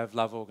God's Way of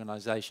Love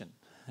organisation,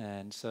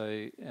 and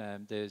so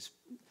there's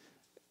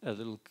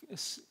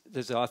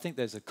I think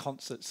there's a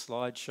concert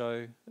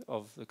slideshow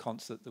of the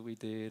concert that we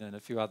did, and a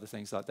few other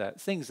things like that.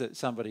 Things that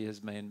somebody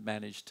has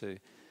managed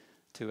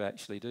to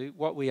actually do.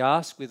 What we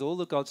ask with all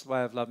the God's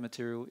Way of Love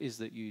material is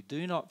that you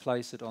do not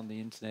place it on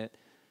the internet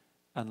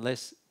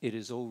unless it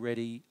is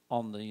already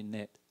on the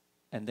net,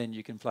 and then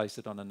you can place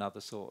it on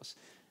another source.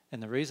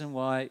 And the reason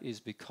why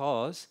is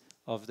because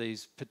of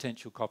these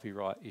potential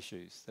copyright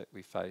issues that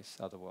we face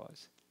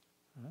otherwise.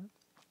 All right.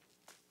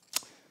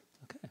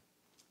 Okay.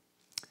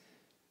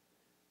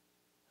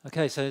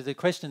 Okay, so the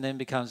question then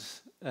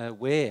becomes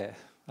where,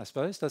 I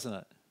suppose, doesn't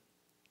it?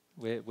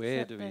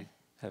 Where do we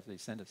have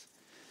these centres?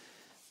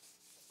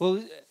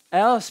 Well,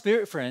 our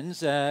Spirit Friends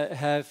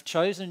have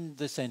chosen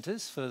the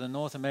centres for the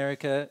North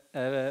America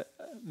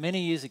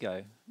many years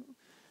ago.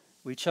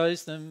 We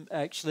chose them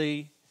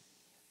actually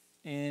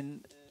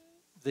in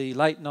the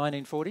late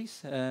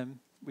 1940s.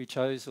 We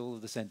chose all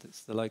of the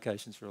centres, the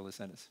locations for all the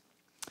centres.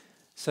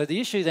 So the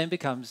issue then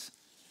becomes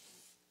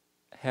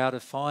how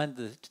to find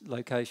the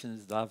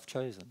locations they've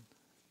chosen.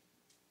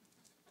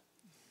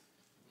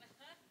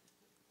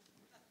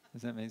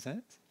 Does that make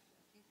sense?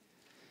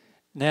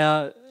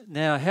 Now,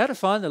 how to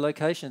find the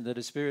location that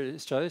a spirit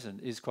has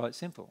chosen is quite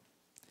simple.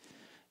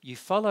 You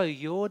follow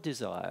your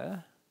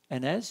desire,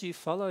 and as you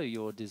follow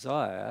your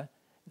desire,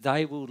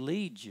 they will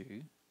lead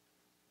you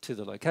to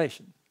the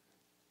location.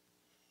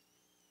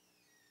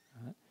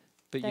 Right?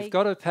 But you've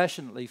got to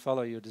passionately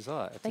follow your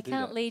desire. They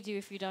can't lead you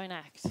if you don't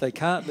act. They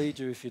can't lead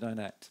you if you don't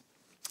act.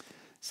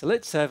 So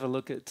let's have a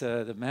look at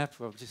the map.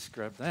 I'll just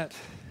grab that.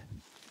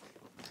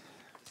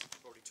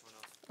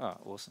 Oh,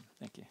 awesome.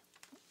 Thank you.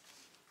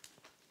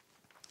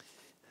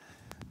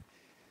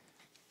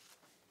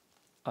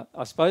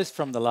 I suppose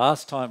from the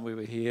last time we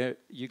were here,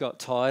 you got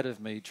tired of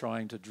me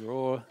trying to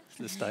draw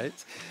the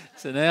states.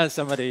 So now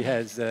somebody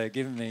has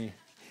given me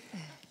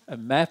a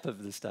map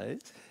of the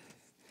states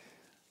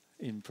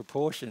in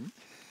proportion.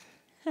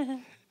 So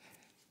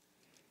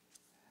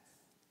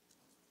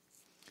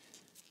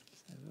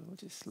we'll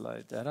just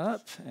load that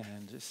up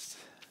and just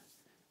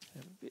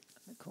have a bit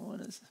in the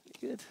corners.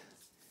 Be good.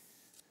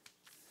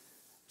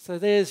 So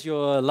there's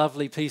your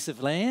lovely piece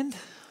of land.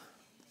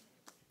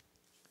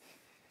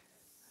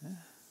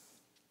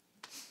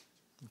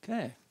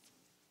 Okay.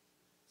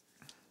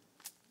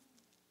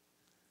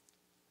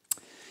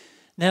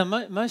 Now,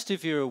 most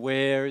of you are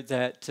aware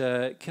that...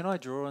 can I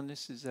draw on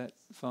this? Is that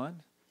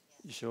fine?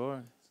 You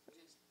sure?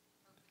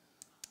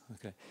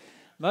 Okay.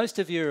 Most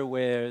of you are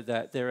aware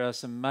that there are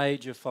some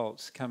major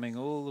faults coming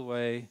all the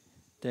way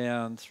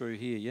down through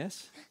here,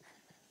 yes?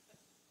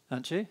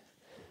 Aren't you?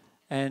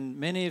 And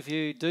many of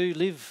you do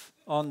live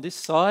on this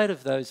side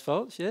of those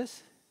faults,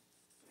 yes?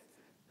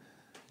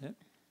 Yep.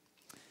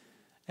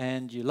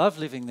 And you love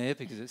living there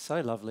because it's so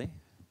lovely,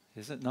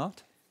 is it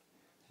not?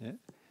 Yeah.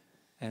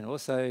 And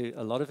also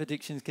a lot of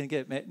addictions can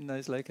get met in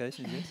those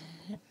locations, yes?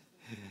 Yeah.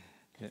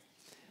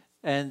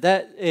 And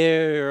that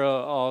area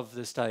of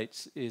the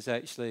States is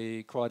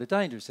actually quite a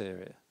dangerous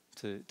area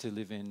to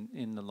live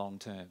in the long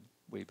term,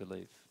 we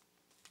believe.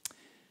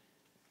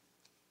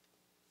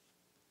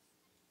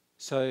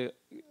 So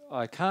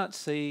I can't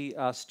see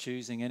us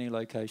choosing any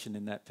location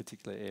in that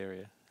particular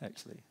area,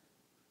 actually.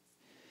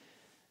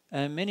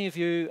 And many of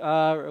you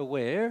are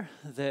aware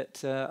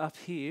that up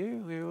here,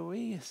 where are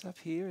we? It's up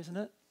here, isn't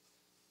it?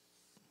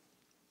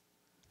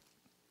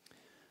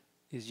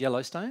 Is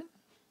Yellowstone.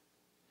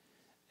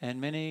 And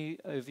many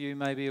of you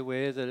may be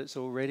aware that it's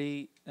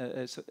already,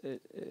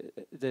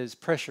 there's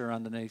pressure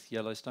underneath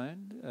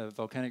Yellowstone,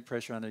 volcanic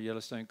pressure under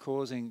Yellowstone,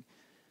 causing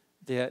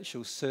the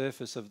actual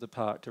surface of the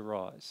park to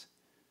rise.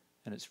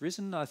 And it's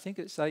risen, I think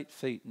it's 8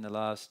 feet in the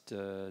last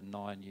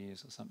 9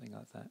 years or something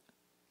like that.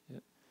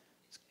 Yep.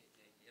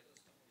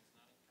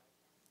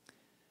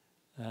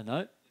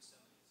 No.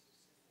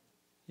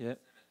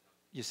 Yep.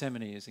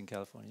 Yosemite is in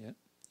California, yep.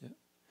 Yep.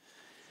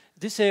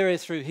 This area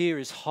through here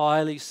is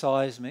highly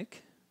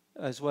seismic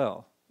as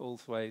well, all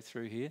the way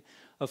through here.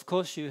 Of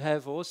course, you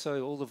have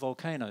also all the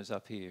volcanoes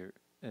up here.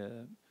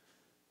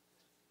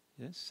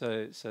 Yes,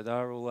 so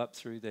they're all up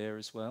through there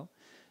as well.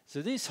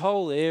 So this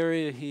whole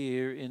area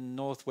here in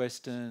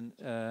northwestern...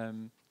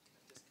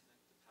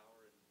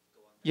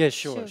 yeah,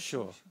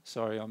 sure.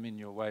 Sorry, I'm in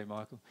your way,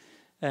 Michael.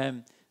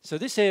 So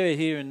this area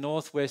here in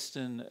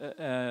northwestern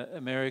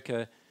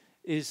America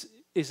is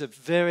a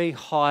very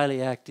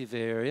highly active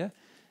area,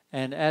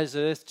 and as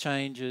earth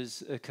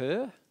changes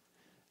occur,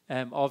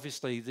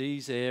 obviously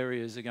these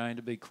areas are going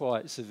to be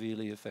quite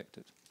severely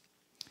affected.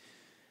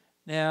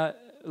 Now,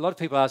 a lot of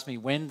people ask me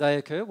when they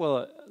occur.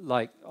 Well,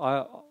 like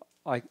I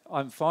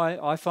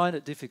find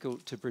it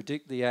difficult to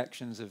predict the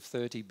actions of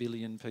 30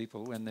 billion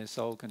people and their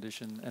soul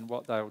condition and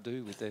what they'll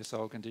do with their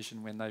soul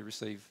condition when they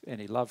receive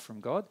any love from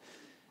God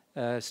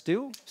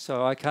still.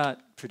 So I can't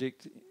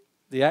predict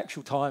the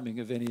actual timing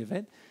of any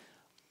event.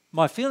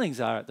 My feelings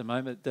are at the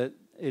moment that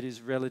it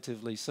is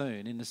relatively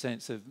soon, in the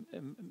sense of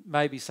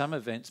maybe some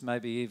events,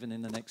 maybe even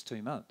in the next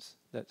 2 months.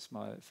 That's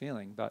my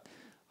feeling, but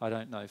I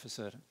don't know for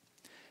certain.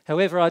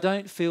 However, I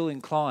don't feel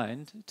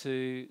inclined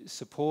to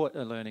support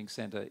a learning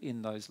centre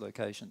in those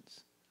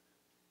locations.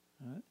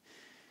 Right?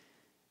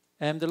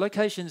 And the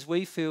locations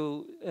we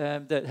feel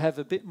that have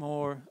a bit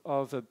more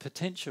of a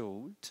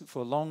potential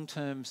for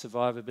long-term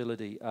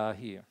survivability are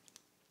here.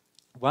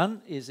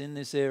 One is in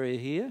this area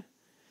here,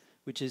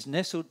 which is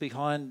nestled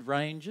behind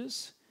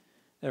ranges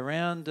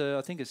around,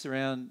 I think it's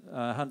around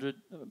 100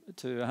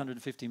 to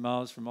 150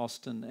 miles from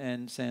Austin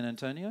and San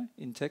Antonio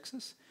in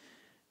Texas.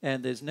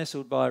 And there's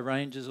nestled by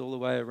ranges all the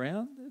way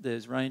around.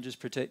 There's ranges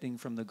protecting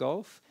from the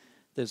Gulf.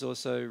 There's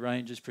also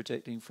ranges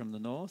protecting from the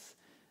north.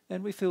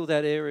 And we feel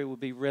that area will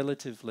be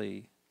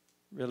relatively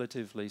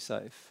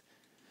safe.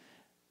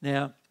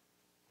 Now,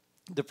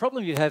 the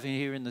problem you have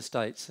here in the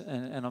States,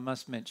 and I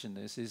must mention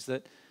this, is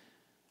that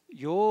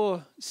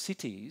your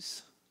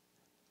cities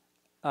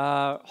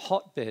are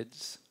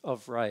hotbeds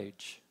of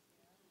rage,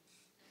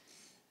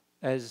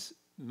 as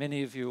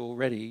many of you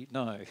already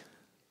know.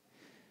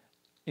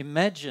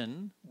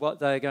 Imagine what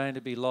they're going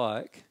to be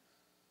like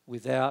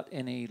without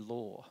any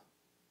law.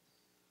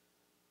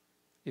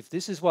 If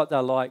this is what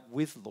they're like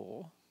with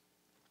law,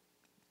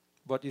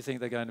 what do you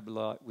think they're going to be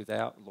like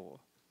without law?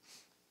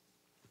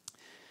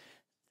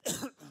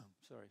 Sorry,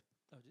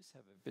 I'll just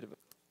have a bit of a...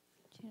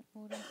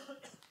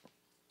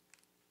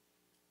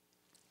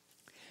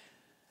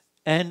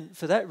 And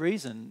for that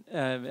reason,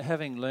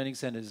 having learning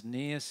centres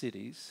near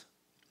cities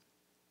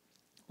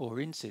or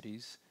in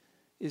cities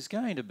is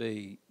going to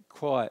be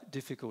quite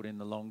difficult in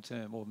the long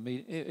term, or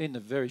in the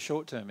very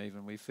short term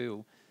even, we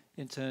feel,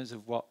 in terms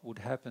of what would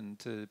happen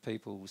to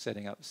people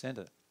setting up a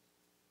centre.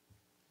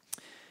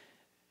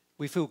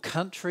 We feel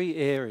country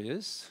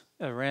areas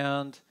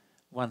around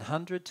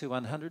 100 to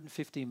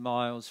 150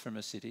 miles from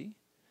a city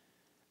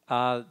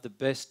are the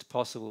best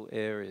possible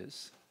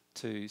areas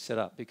to set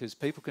up, because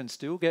people can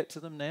still get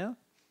to them now,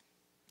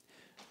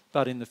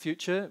 but in the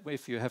future,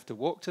 if you have to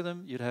walk to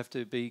them, you'd have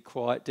to be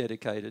quite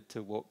dedicated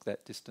to walk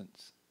that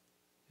distance.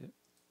 Yep.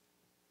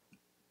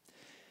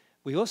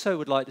 We also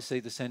would like to see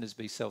the centres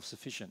be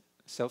self-sufficient.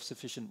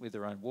 Self-sufficient with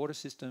their own water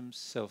systems,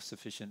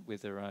 self-sufficient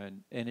with their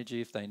own energy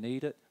if they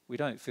need it. We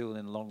don't feel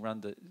in the long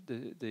run that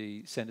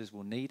the centres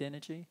will need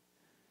energy,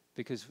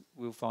 because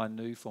we'll find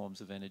new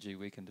forms of energy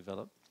we can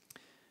develop.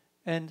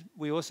 And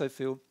we also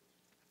feel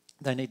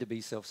they need to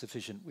be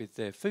self-sufficient with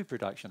their food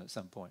production at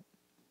some point.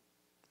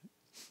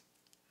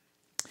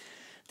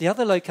 The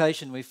other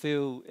location we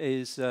feel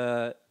is,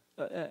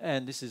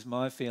 and this is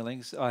my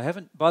feelings, I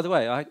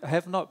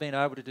have not been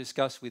able to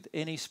discuss with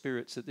any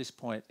spirits at this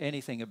point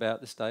anything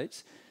about the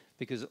States,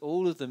 because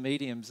all of the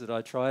mediums that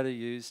I try to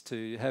use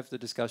to have the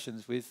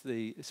discussions with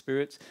the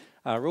spirits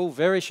are all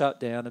very shut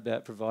down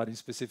about providing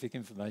specific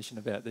information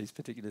about these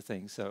particular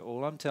things. So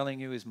all I'm telling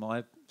you is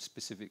my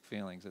specific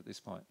feelings at this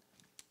point.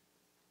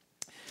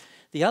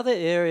 The other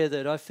area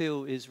that I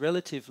feel is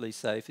relatively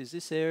safe is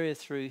this area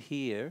through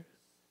here,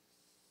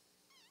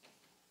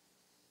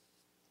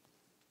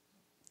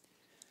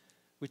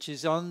 which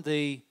is on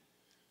the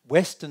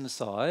western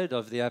side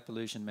of the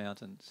Appalachian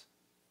Mountains.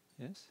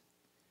 Yes?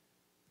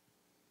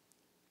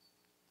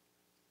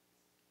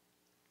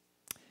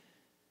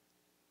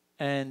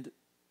 And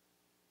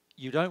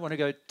you don't want to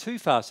go too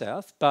far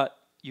south, but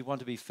you want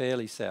to be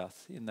fairly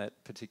south in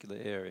that particular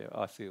area,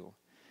 I feel.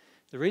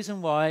 The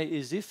reason why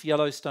is if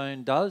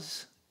Yellowstone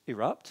does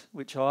erupt,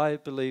 which I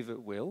believe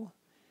it will,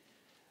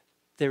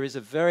 there is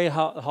a very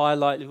high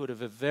likelihood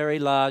of a very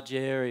large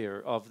area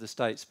of the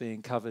States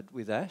being covered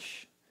with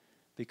ash,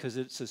 because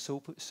it's a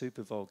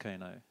super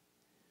volcano.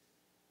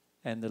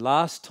 And the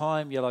last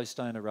time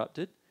Yellowstone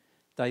erupted,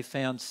 they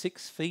found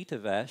 6 feet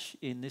of ash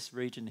in this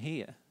region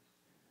here,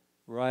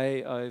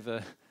 way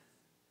over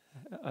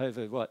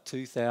what,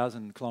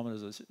 2,000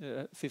 kilometres,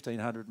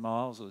 1,500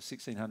 miles or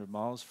 1,600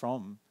 miles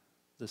from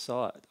the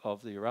site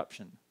of the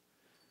eruption.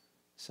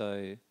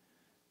 So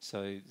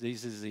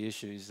these are the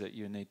issues that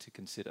you need to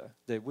consider.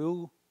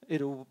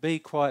 It'll be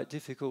quite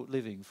difficult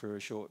living for a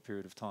short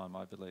period of time,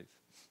 I believe.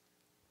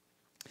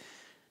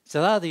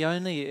 So they are the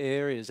only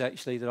areas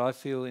actually that I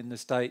feel in the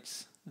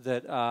States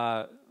that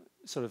are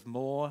sort of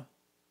more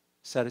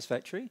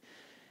satisfactory.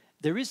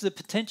 There is the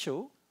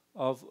potential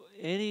of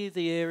any of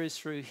the areas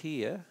through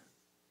here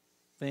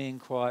being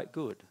quite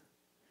good.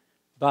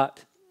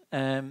 But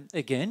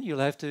again, you'll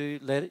have to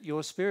let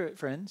your spirit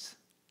friends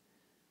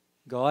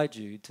guide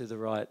you to the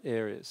right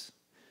areas.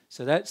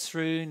 So that's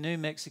through New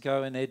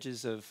Mexico and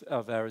edges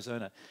of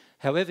Arizona.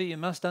 However, you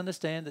must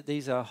understand that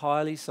these are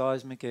highly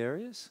seismic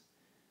areas,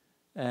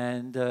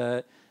 and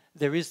there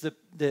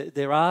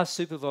are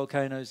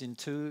supervolcanoes in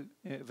two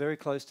very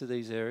close to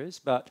these areas,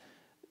 but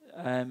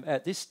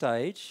at this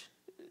stage,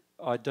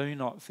 I do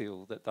not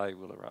feel that they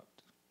will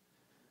erupt.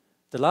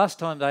 The last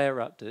time they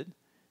erupted,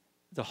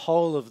 the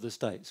whole of the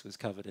States was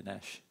covered in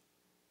ash.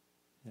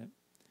 Yep.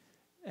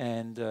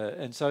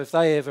 And so if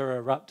they ever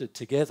erupted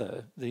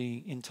together,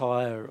 the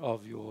entire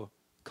of your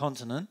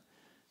continent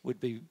would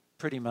be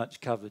pretty much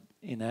covered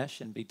in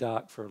ash and be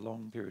dark for a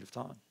long period of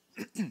time.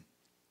 Do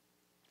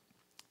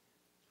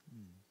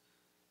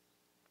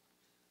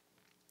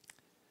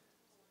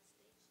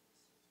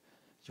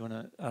you want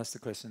to ask the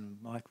question on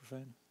the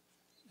microphone?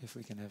 If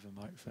we can have a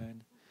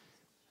microphone.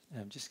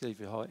 Just leave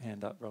your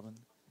hand up, Robin.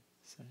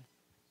 So,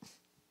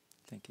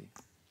 thank you.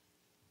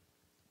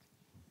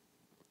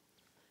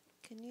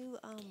 Can you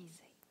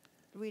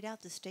read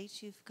out the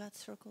states you've got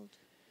circled?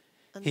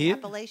 On Here? The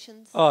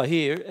Appalachians? Oh,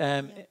 here.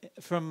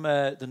 From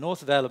the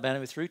north of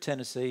Alabama through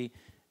Tennessee,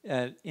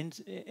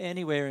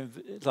 anywhere in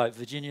like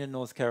Virginia,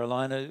 North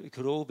Carolina, it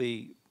could all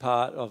be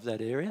part of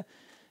that area.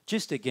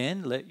 Just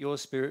again, let your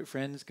spirit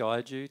friends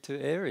guide you to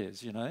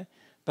areas, you know.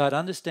 But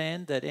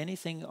understand that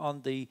anything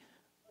on the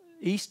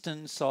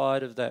eastern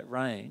side of that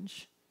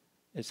range,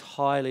 it's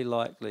highly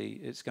likely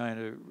it's going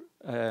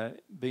to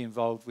be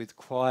involved with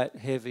quite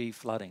heavy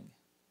flooding,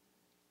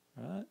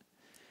 right?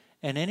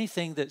 And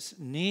anything that's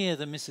near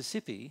the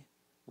Mississippi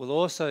will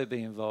also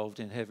be involved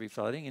in heavy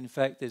flooding. In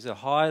fact, there's a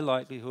high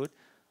likelihood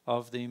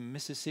of the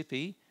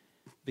Mississippi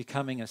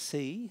becoming a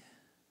sea,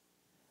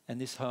 and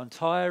this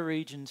entire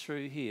region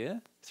through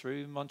here,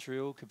 through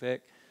Montreal,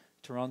 Quebec,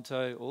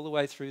 Toronto, all the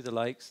way through the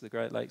lakes, the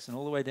Great Lakes, and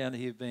all the way down to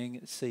here being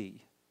at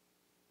sea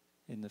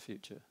in the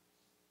future.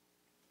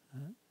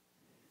 Right?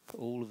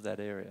 All of that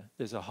area.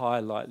 There's a high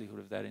likelihood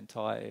of that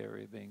entire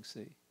area being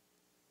sea.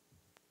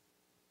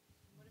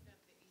 What about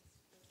the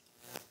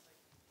east?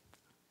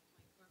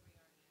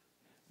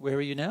 Where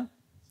are you now?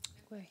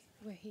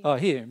 We're here. Oh,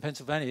 here in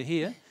Pennsylvania,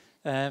 here.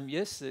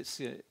 Yes, it's,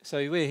 so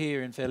we're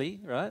here in Philly,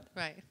 right?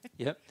 Right.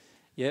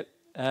 Yep.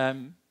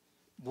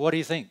 What do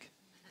you think?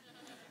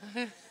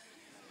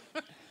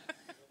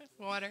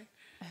 Water.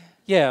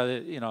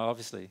 Yeah,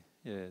 obviously,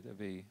 yeah, there'll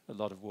be a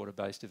lot of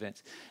water-based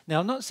events. Now,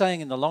 I'm not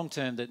saying in the long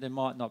term that there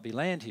might not be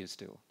land here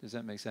still. Does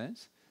that make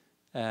sense?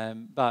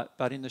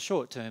 But in the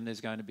short term,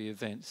 there's going to be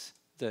events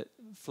that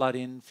flood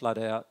in, flood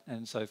out,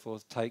 and so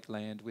forth, take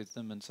land with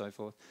them, and so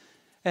forth.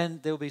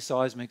 And there'll be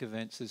seismic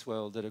events as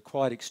well that are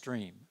quite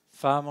extreme,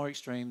 far more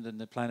extreme than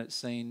the planet's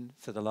seen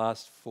for the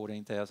last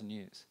 14,000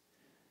 years.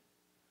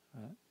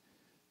 Right?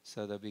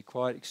 So there'll be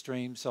quite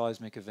extreme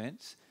seismic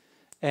events.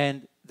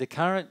 And the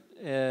current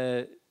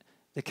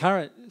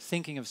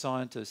thinking of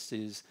scientists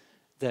is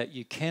that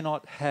you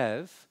cannot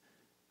have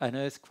an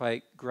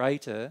earthquake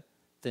greater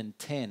than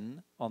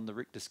 10 on the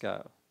Richter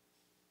scale.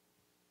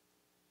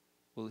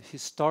 Well,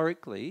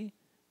 historically,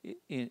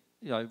 when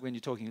you're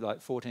talking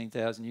like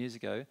 14,000 years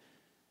ago,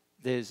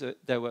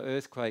 there were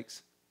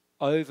earthquakes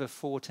over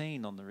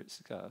 14 on the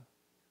Richter scale,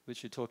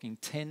 which you're talking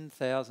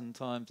 10,000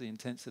 times the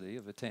intensity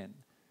of a 10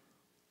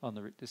 on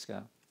the Richter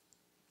scale.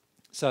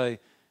 So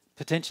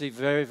potentially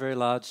very, very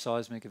large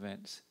seismic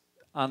events,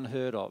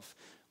 unheard of,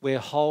 where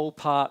whole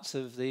parts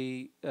of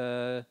the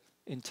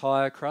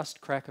entire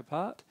crust crack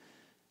apart,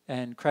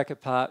 and crack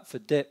apart for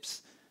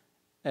depths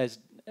as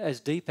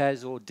deep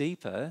as or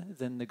deeper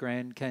than the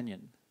Grand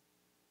Canyon.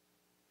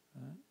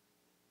 Right?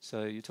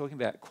 So you're talking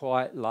about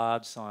quite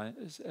large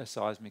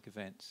seismic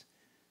events.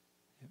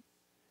 Yep.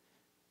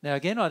 Now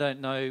again, I don't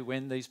know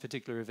when these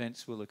particular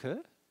events will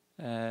occur,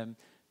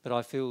 but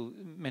I feel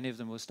many of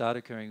them will start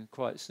occurring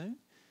quite soon.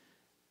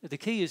 The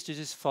key is to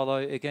just follow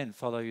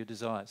your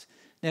desires.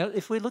 Now,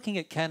 if we're looking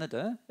at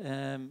Canada,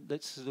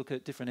 let's look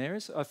at different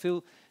areas. I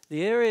feel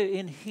the area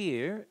in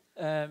here,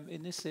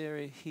 in this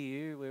area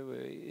here, where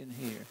we're in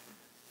here,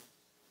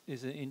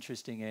 is an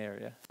interesting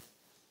area,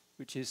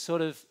 which is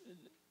sort of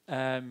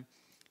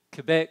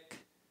Quebec,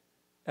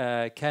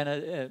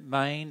 Canada,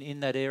 Maine, in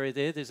that area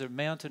there. There's a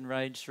mountain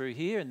range through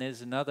here, and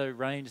there's another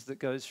range that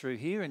goes through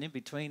here, and in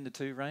between the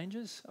two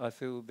ranges, I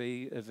feel will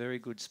be a very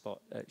good spot,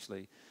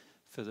 actually,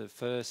 for the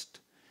first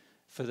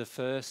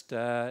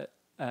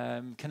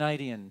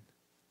Canadian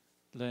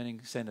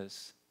learning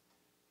centres.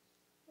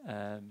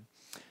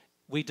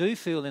 We do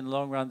feel in the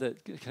long run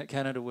that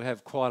Canada will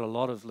have quite a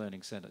lot of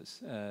learning centres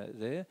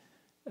there.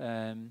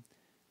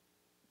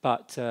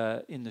 But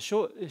in the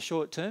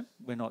short term,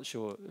 we're not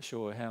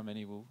sure how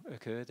many will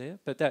occur there.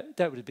 But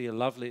that would be a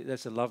lovely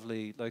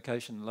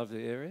location,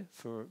 lovely area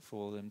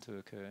for them to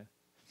occur.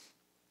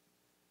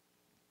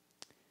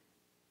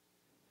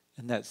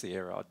 And that's the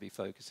area I'd be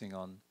focusing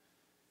on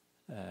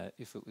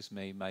if it was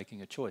me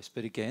making a choice.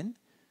 But again,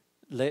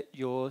 let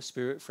your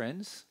spirit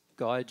friends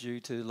guide you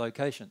to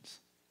locations.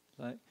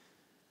 Right?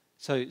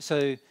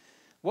 So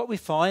what we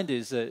find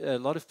is that a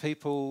lot of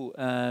people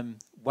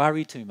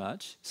worry too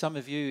much. Some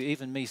of you,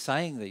 even me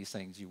saying these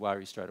things, you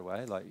worry straight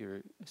away, like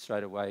you're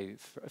straight away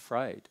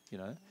afraid,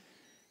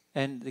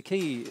 And the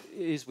key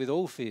is with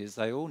all fears,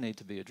 they all need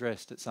to be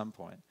addressed at some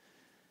point.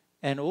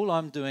 And all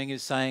I'm doing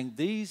is saying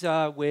these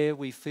are where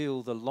we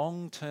feel the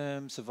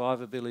long-term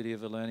survivability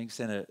of a learning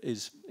centre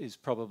is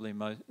probably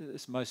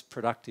most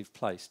productive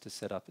place to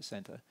set up a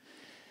centre.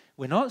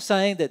 We're not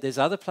saying that there's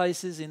other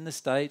places in the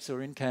States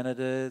or in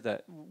Canada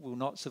that will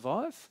not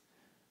survive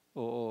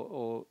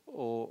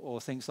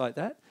or things like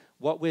that.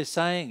 What we're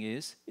saying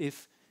is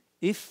if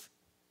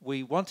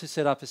we want to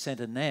set up a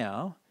centre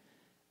now,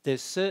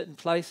 there's certain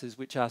places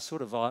which are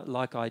sort of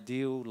like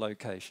ideal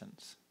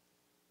locations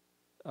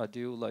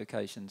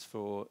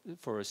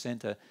for a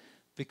centre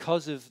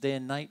because of their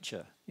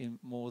nature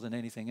more than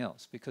anything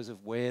else, because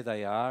of where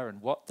they are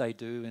and what they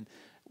do and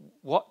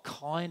what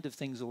kind of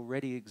things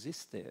already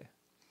exist there.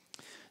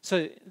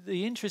 So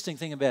the interesting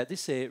thing about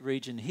this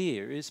region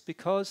here is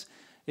because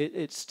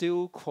it's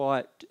still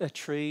quite a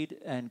treed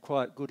and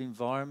quite good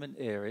environment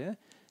area,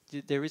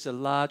 there is a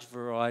large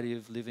variety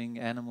of living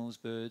animals,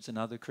 birds and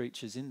other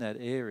creatures in that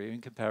area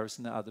in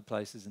comparison to other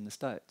places in the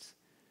States.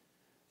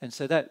 And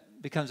so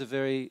that becomes a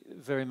very,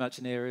 very much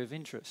an area of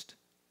interest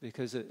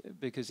because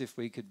if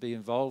we could be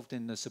involved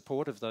in the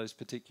support of those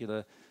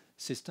particular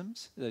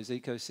systems, those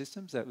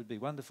ecosystems, that would be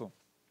wonderful.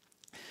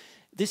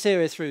 This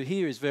area through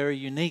here is very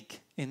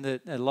unique in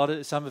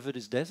that some of it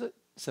is desert,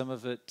 some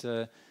of it,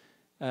 so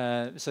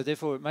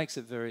therefore it makes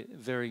it very,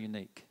 very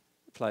unique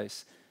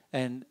place.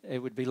 And it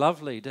would be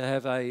lovely to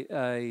have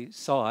a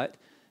site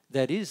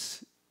that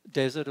is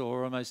desert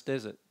or almost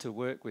desert to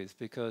work with,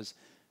 because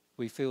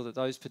we feel that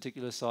those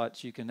particular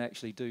sites you can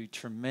actually do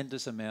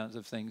tremendous amounts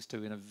of things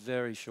to in a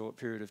very short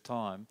period of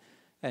time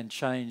and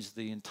change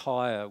the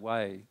entire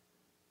way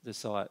the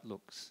site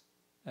looks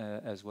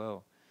as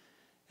well.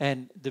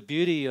 And the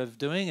beauty of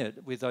doing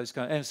it with those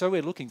kind, and so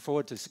we're looking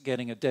forward to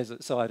getting a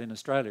desert site in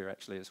Australia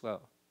actually as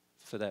well,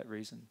 for that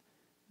reason.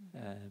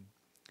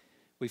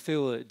 We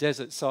feel that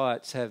desert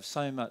sites have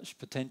so much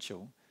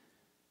potential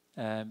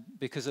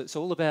because it's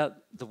all about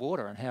the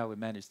water and how we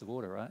manage the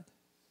water, right?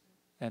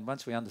 And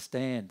once we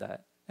understand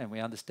that and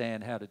we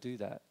understand how to do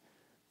that,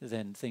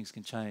 then things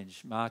can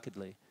change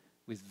markedly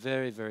with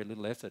very, very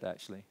little effort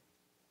actually.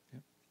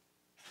 Yep.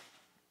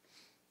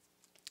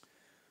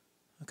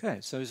 Okay,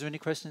 so is there any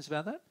questions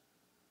about that?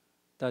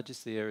 They're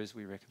just the areas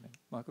we recommend.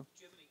 Michael?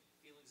 Do you have any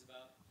feelings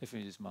about? If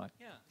it is Mike.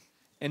 Yeah.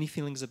 Any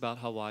feelings about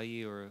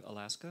Hawaii or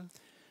Alaska?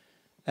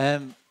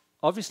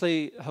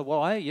 Obviously,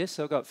 Hawaii, yes,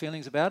 I've got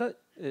feelings about it.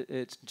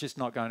 It's just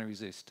not going to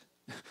resist,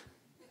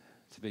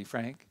 to be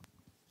frank.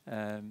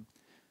 The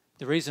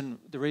reason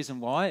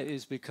why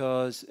is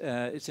because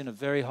it's in a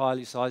very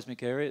highly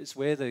seismic area. It's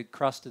where the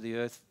crust of the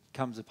Earth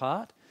comes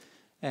apart,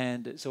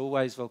 and it's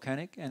always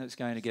volcanic, and it's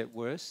going to get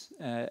worse.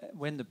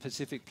 When the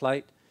Pacific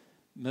Plate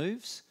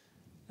moves,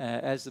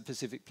 as the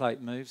Pacific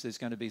Plate moves, there's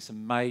going to be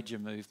some major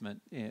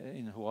movement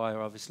in Hawaii,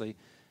 obviously.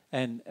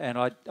 And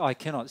I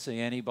cannot see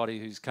anybody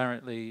who's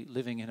currently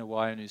living in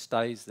Hawaii and who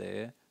stays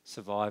there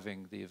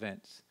surviving the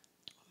events.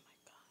 Oh my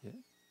God.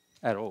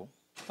 Yeah, at all.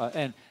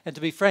 And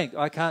to be frank,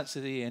 I can't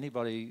see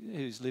anybody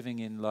who's living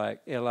in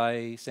like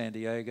LA, San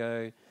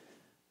Diego,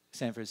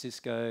 San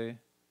Francisco,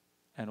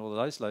 and all of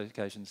those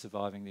locations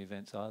surviving the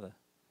events either.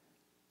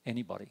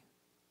 Anybody.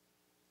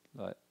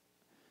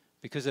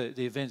 Because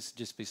the events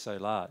just be so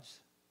large.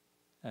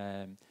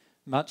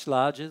 Much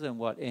larger than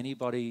what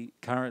anybody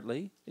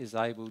currently is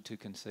able to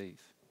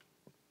conceive.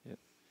 Yep.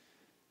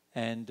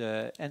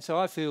 And so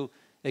I feel,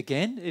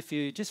 again, if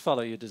you just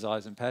follow your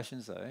desires and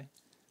passions, though,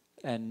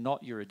 and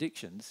not your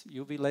addictions,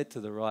 you'll be led to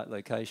the right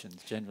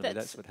locations. Generally,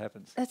 that's what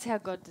happens. That's how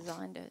God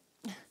designed it.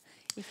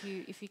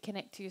 if you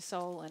connect to your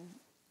soul and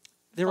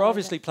there are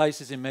obviously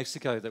places in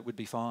Mexico that would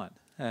be fine.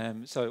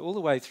 So all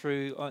the way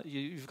through,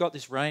 you've got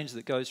this range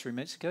that goes through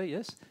Mexico,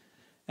 yes.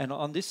 And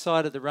on this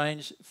side of the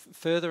range,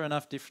 further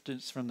enough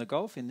distance from the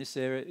Gulf, in this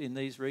area, in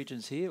these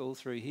regions here, all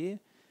through here,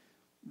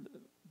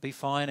 be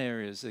fine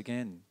areas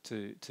again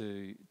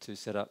to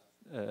set up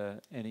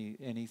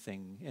any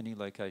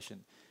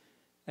location.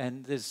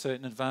 And there's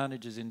certain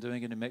advantages in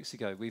doing it in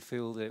Mexico. We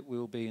feel that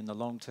we'll be in the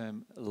long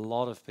term, a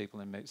lot of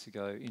people in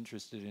Mexico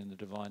interested in the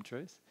divine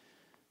truth.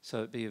 So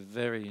it'd be a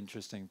very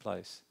interesting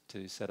place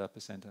to set up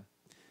a center.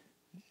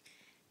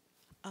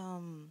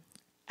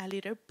 A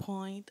little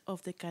point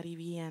of the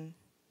Caribbean.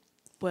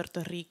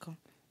 Puerto Rico.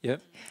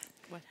 Yep.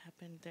 What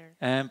happened there?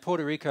 And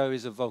Puerto Rico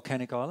is a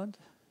volcanic island.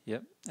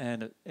 Yep.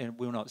 And it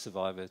will not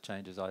survive earth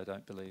changes, I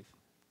don't believe.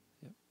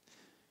 Yep.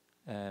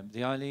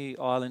 The only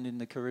island in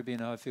the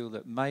Caribbean I feel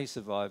that may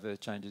survive earth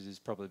changes is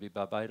probably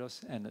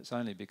Barbados, and it's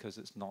only because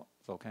it's not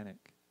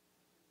volcanic.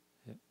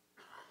 Yep.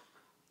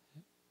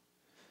 Yep.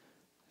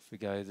 If we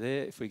go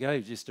there, if we go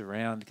just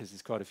around, because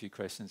there's quite a few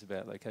questions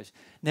about location.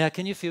 Now,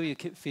 can you feel your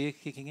fear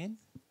kicking in?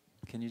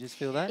 Can you just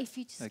feel that? If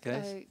you just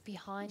go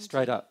behind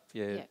straight you. up,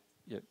 yeah. Yep.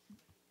 Yep.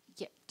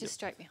 Yep, just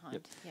straight behind.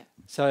 Yep. Yep.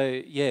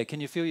 So, yeah, can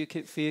you feel your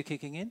fear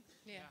kicking in?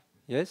 Yeah.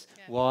 Yes?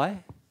 Yeah.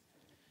 Why?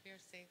 Fear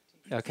of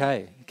safety.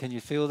 Okay. Can you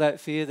feel that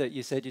fear that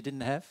you said you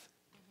didn't have?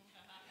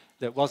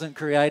 That wasn't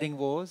creating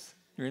wars?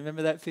 You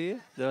remember that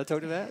fear that I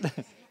talked about?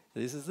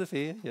 This is the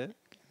fear, yeah.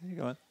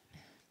 Go on.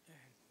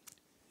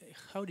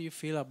 How do you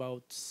feel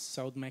about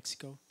South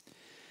Mexico?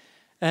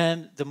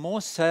 And the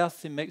more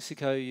south in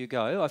Mexico you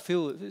go, I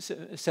feel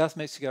South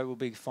Mexico will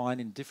be fine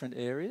in different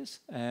areas.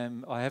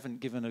 I haven't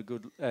given a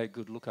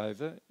good look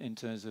over in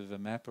terms of a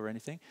map or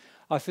anything.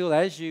 I feel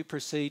as you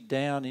proceed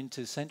down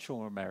into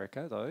Central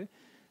America, though,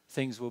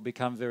 things will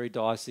become very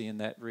dicey in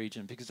that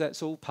region because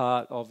that's all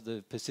part of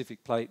the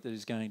Pacific Plate that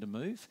is going to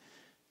move.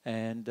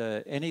 And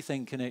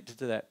anything connected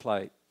to that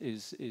plate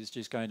is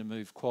just going to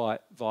move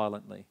quite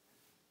violently.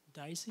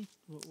 Dicey?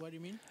 What do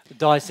you mean?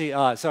 Dicey,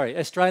 sorry,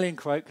 Australian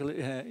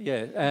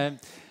colloquial,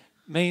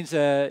 means,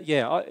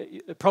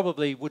 it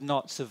probably would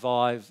not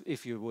survive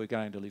if you were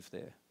going to live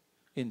there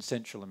in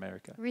Central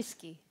America.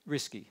 Risky.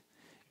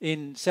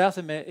 In South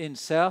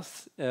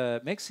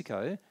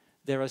Mexico,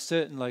 there are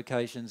certain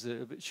locations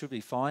that should be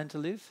fine to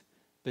live,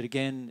 but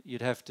again,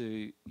 you'd have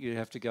to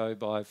go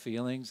by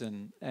feelings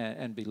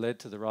and be led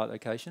to the right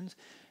locations.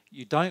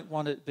 You don't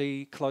want it to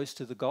be close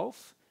to the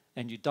Gulf,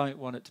 and you don't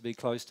want it to be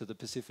close to the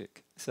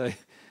Pacific. So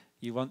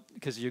you want,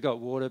 because you've got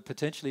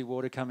potentially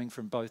water coming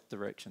from both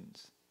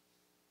directions.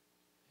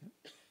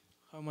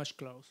 How much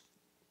close?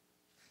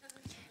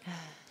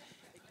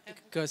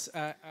 Because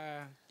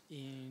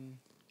in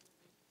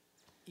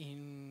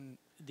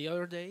the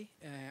other day,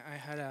 I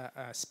had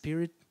a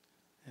spirit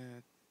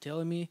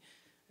telling me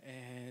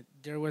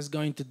there was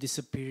going to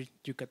disappear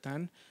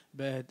Yucatan,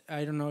 but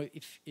I don't know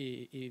if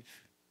the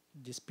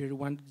spirit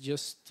wanted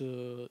just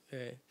to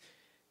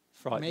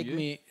frighten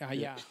me,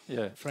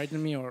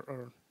 frighten me,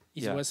 or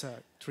it was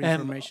a true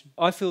information.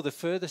 I feel the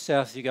further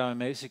south you go in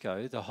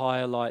Mexico, the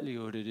higher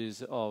likelihood it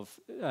is of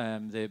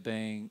there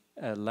being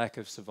a lack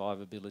of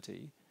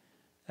survivability,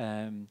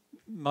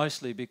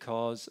 mostly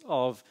because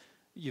of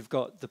you've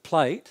got the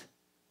plate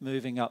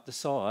moving up the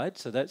side,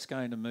 so that's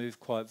going to move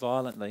quite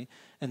violently,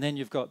 and then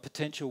you've got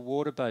potential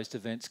water-based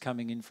events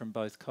coming in from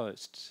both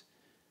coasts.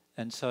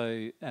 And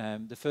so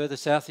the further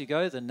south you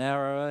go, the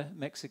narrower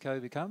Mexico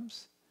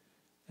becomes.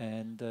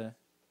 And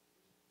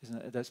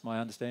that's my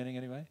understanding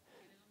anyway.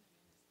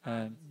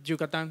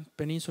 Yucatan,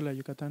 Peninsula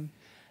Yucatan.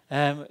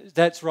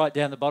 That's right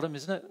down the bottom,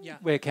 isn't it? Yeah.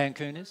 Where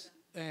Cancun is?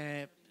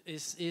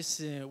 Is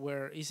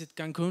it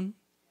Cancun?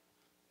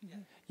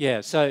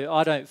 Yeah, so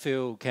I don't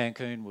feel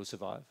Cancun will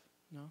survive.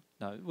 No?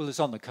 No. Well, it's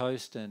on the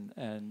coast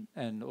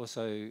and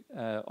also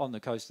on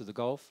the coast of the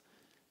Gulf.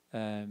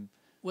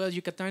 Well,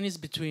 Yucatan is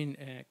between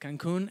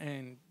Cancun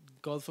and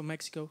Gulf of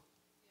Mexico.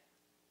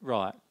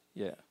 Right,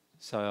 yeah.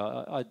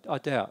 So I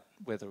doubt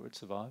whether it would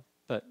survive.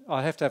 But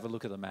I have to have a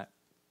look at the map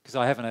because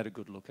I haven't had a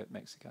good look at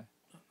Mexico.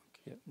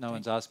 Yeah, no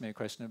one's asked me a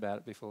question about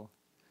it before.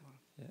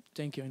 Yeah.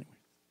 Thank you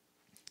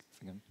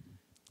anyway.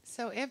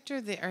 So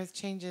after the earth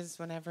changes,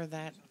 whenever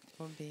that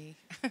will be,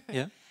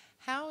 yeah.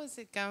 How is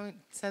it going?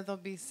 So there'll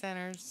be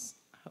centers,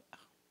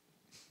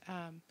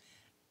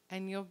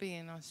 and you'll be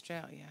in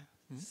Australia.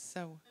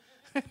 So,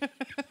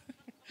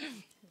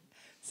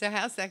 so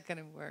how's that going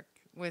to work?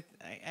 With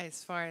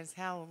as far as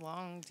how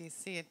long do you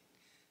see it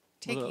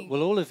taking?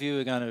 Well, all of you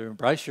are going to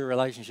embrace your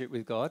relationship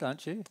with God,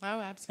 aren't you? Oh,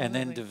 absolutely. And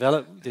then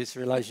develop this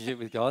relationship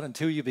with God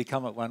until you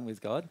become at one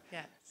with God.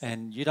 Yes.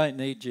 And you don't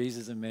need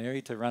Jesus and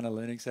Mary to run a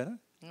learning centre.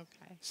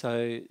 Okay.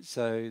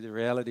 So the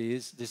reality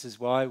is, this is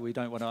why we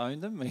don't want to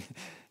own them.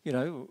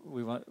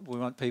 We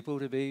want people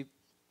to be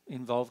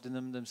involved in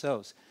them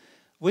themselves.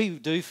 We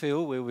do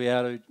feel we'll be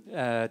able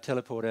to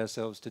teleport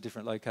ourselves to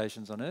different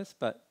locations on Earth,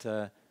 but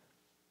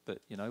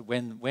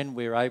when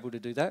we're able to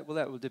do that, well,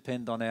 that will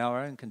depend on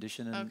our own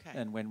condition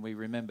and when we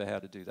remember how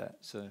to do that.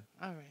 So.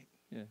 All right.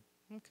 Yeah.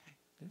 Okay.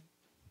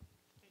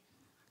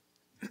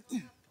 Yeah.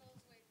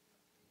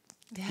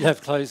 You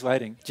have clothes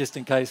waiting just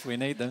in case we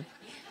need them.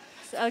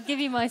 So I'll give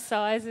you my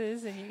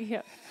sizes and you.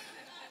 Yeah.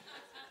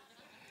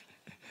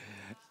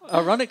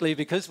 Ironically,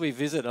 because we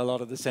visit a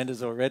lot of the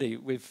centres already,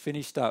 we've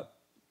finished up.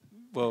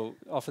 Well,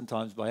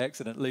 oftentimes by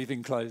accident,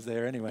 leaving clothes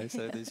there anyway.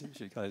 So there's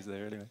usually clothes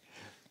there anyway.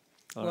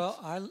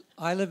 Well,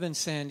 I live in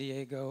San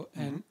Diego,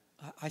 and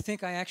I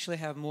think I actually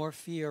have more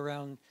fear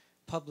around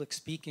public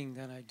speaking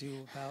than I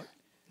do about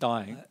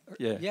dying.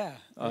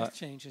 Earth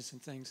changes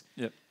and things.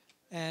 Yep.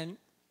 And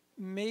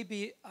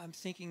maybe I'm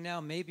thinking now,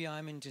 maybe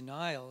I'm in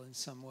denial in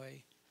some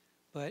way,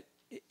 but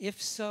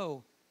if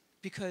so,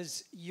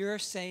 because you're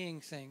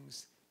saying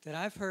things that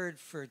I've heard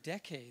for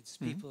decades,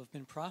 people have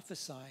been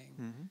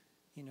prophesying,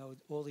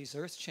 all these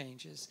earth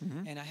changes,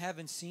 and I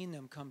haven't seen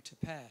them come to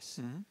pass.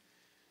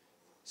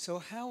 So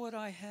how would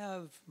I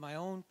have my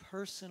own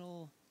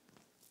personal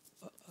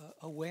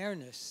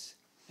awareness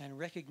and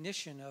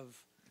recognition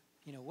of,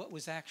 what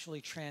was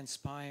actually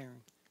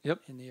transpiring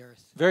in the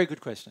earth? Very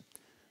good question.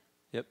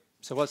 Yep.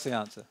 So what's the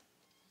answer?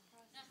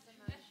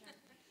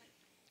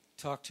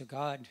 Talk to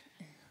God,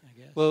 I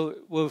guess.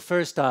 Well,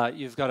 first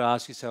you've got to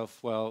ask yourself,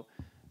 well,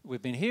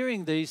 we've been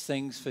hearing these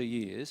things for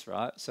years,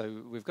 right?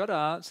 So we've got to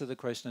answer the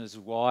question as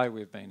why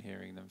we've been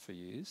hearing them for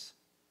years.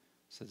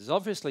 So there's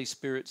obviously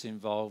spirits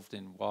involved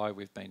in why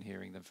we've been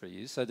hearing them for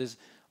years. So there's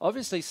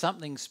obviously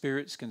something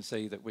spirits can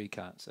see that we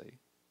can't see.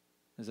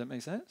 Does that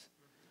make sense?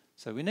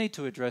 So we need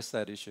to address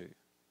that issue,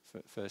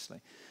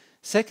 firstly.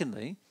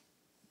 Secondly,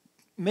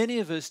 many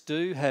of us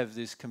do have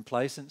this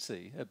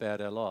complacency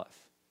about our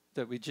life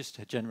that we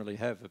just generally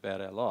have about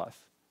our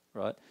life,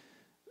 right?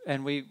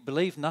 And we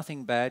believe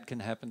nothing bad can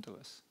happen to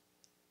us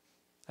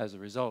as a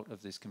result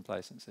of this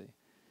complacency.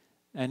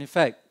 And in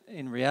fact,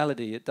 in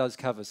reality, it does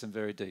cover some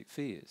very deep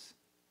fears.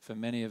 For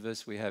many of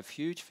us, we have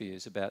huge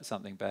fears about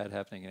something bad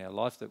happening in our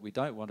life that we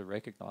don't want to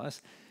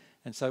recognise.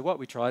 And so what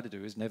we try to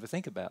do is never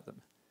think about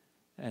them.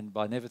 And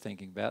by never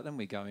thinking about them,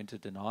 we go into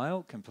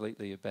denial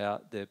completely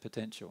about their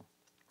potential.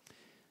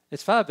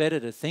 It's far better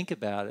to think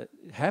about it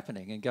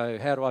happening and go,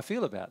 how do I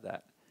feel about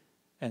that?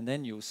 And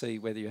then you'll see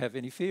whether you have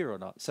any fear or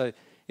not. So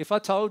if I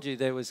told you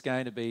there was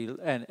going to be,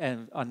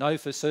 and I know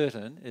for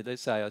certain,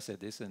 let's say I said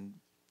this, and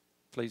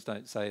please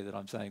don't say that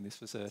I'm saying this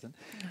for certain,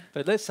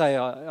 but let's say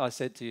I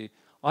said to you,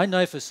 I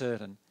know for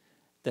certain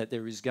that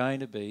there is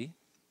going to be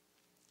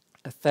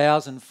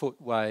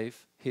 1,000-foot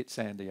wave hit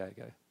San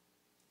Diego.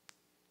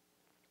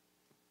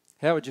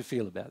 How would you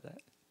feel about that?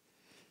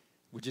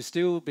 Would you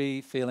still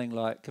be feeling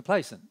like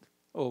complacent?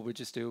 Or would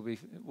you still be,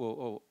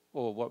 or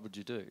what would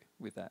you do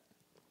with that?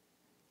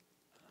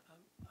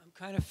 I'm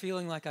kind of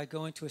feeling like I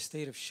go into a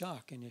state of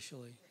shock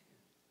initially.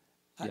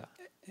 Yeah.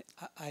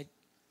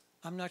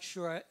 I'm not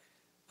sure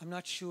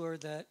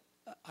that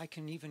I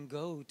can even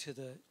go to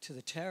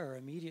the terror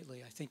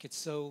immediately. I think it's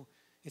so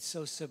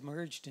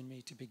submerged in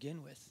me to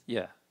begin with.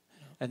 Yeah.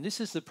 And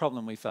this is the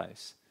problem we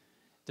face.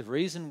 The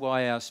reason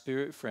why our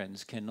spirit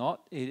friends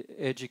cannot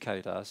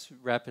educate us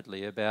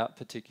rapidly about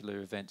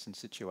particular events and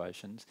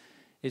situations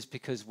is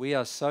because we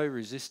are so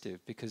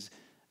resistive, because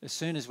as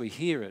soon as we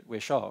hear it, we're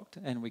shocked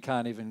and we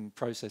can't even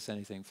process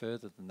anything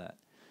further than that.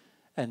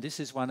 And this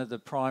is one of the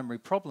primary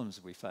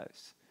problems we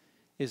face.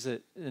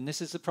 And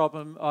this is the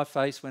problem I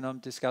face when I'm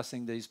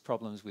discussing these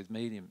problems with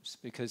mediums,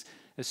 because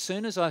as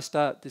soon as I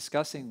start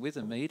discussing with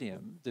a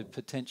medium the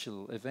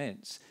potential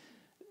events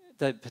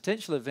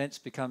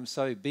become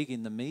so big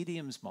in the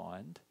medium's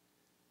mind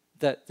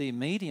that the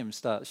medium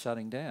starts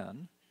shutting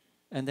down,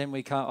 and then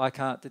I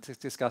can't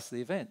discuss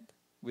the event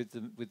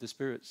with the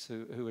spirits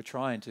who are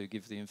trying to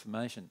give the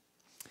information.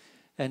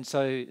 And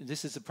so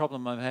this is the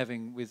problem I'm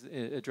having with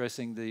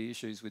addressing the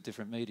issues with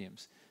different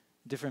mediums.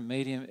 different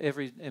medium,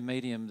 every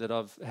medium that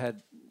I've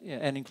had,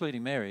 and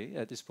including Mary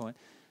at this point,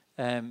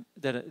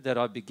 that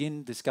I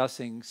begin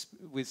discussing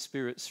with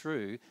spirits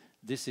through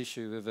this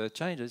issue of earth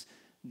changes,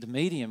 the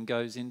medium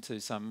goes into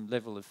some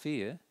level of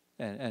fear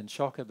and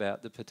shock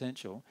about the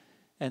potential,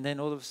 and then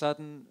all of a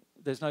sudden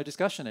there's no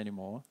discussion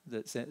anymore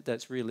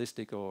that's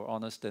realistic or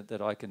honest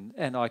that I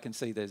can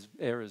see there's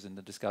errors in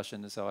the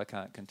discussion, and so I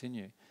can't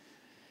continue.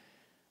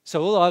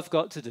 So all I've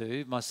got to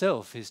do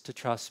myself is to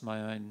trust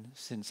my own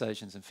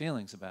sensations and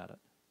feelings about it.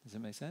 Does that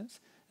make sense?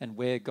 And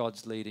where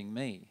God's leading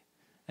me.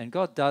 And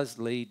God does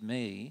lead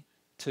me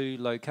to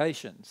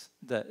locations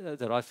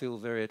that I feel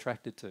very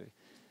attracted to.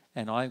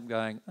 And I'm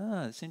going,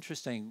 it's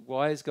interesting.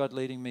 Why is God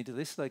leading me to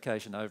this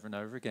location over and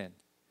over again?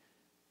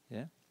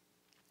 Yeah.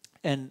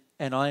 And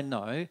I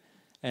know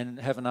and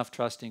have enough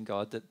trust in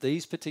God that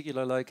these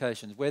particular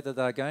locations, whether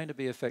they're going to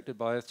be affected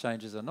by earth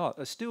changes or not,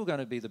 are still going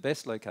to be the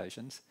best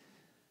locations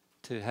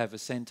to have a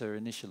centre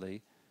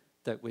initially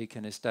that we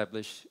can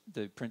establish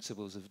the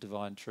principles of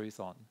divine truth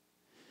on.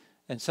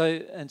 And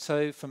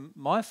so from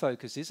my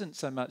focus isn't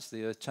so much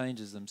the earth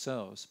changes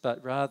themselves,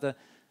 but rather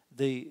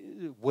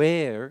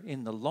where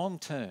in the long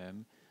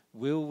term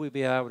will we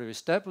be able to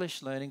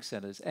establish learning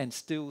centres and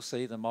still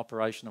see them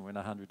operational in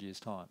 100 years'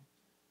 time.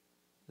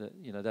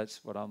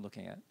 That's what I'm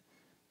looking at.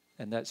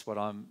 And that's what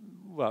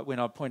when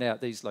I point out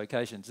these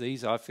locations,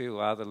 these I feel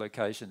are the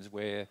locations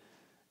where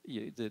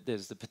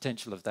there's the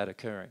potential of that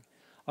occurring.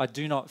 I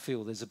do not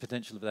feel there's a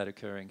potential of that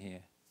occurring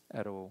here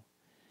at all.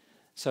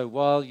 So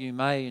while you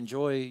may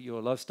enjoy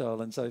your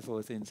lifestyle and so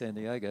forth in San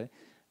Diego,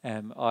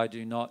 I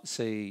do not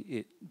see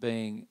it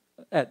being,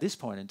 at this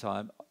point in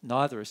time,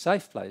 neither a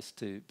safe place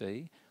to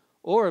be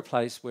or a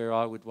place where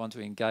I would want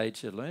to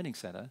engage a learning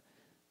centre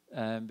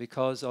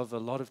because of a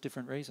lot of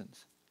different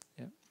reasons.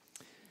 Yeah.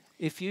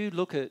 If you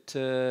look at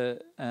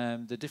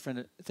the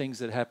different things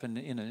that happen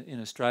in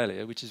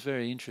Australia, which is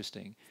very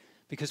interesting,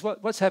 because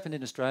what's happened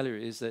in Australia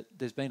is that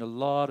there's been a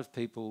lot of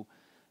people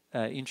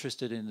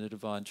interested in the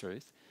divine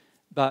truth.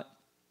 But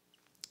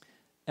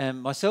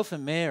myself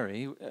and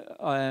Mary,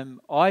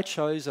 I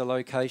chose a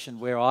location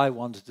where I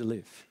wanted to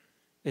live.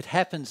 It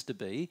happens to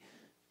be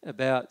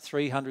about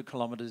 300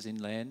 kilometres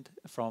inland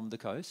from the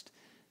coast.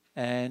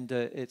 And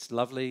it's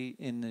lovely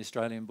in the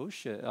Australian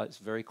bush. It's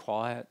very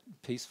quiet,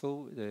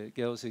 peaceful. The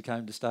girls who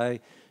came to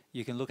stay,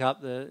 you can look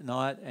up the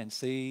night and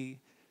see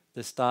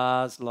the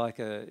stars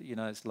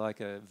it's like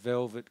a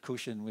velvet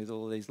cushion with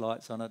all these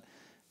lights on it,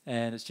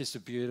 and it's just a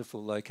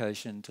beautiful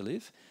location to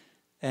live.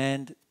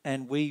 And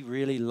we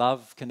really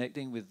love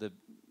connecting with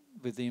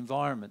the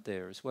environment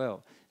there as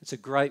well. It's a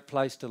great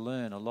place to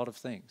learn a lot of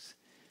things,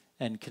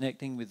 and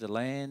connecting with the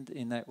land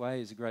in that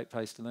way is a great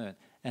place to learn.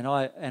 And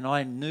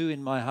I knew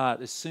in my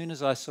heart as soon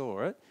as I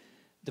saw it,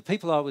 the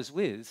people I was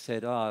with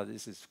said,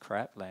 this is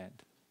crap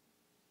land.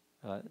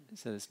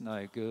 So it's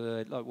no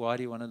good. Like, why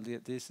do you want to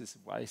get this? It's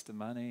a waste of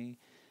money.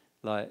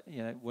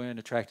 Weren't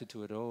attracted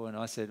to it all. And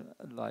I said,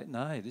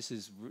 no, this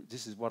is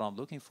what I'm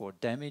looking for.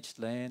 Damaged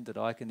land that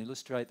I can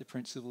illustrate the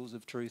principles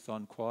of truth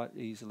on quite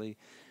easily.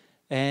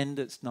 And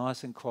it's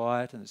nice and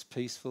quiet and it's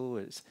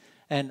peaceful.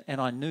 And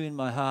I knew in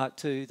my heart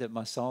too that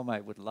my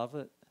soulmate would love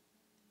it.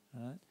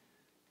 Right?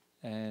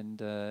 And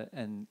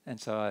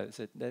so I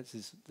said, this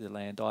is the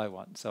land I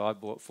want. So I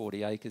bought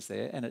 40 acres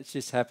there, and it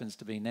just happens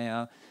to be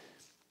now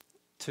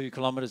 2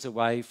 kilometres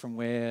away from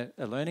where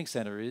a learning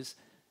centre is,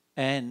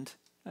 and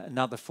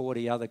another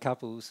 40 other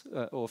couples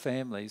or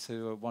families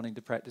who are wanting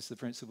to practice the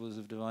principles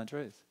of divine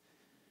truth.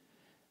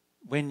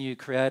 When you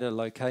create a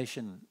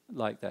location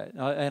like that,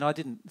 and I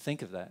didn't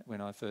think of that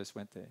when I first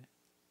went there.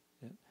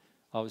 Yeah.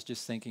 I was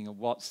just thinking of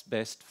what's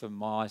best for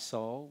my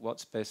soul,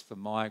 what's best for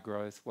my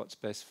growth, what's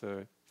best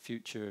for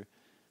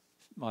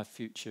my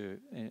future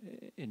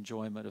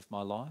enjoyment of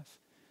my life.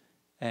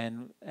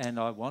 And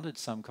I wanted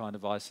some kind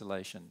of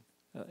isolation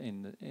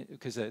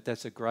because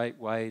that's a great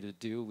way to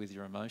deal with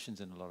your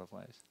emotions in a lot of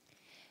ways.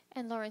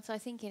 And Lawrence, I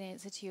think in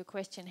answer to your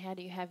question, how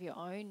do you have your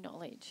own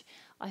knowledge?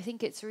 I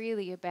think it's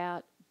really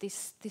about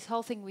this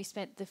whole thing we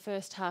spent the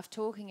first half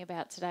talking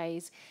about today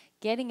is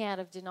getting out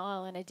of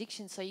denial and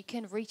addiction so you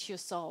can reach your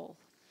soul.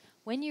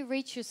 When you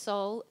reach your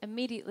soul,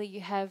 immediately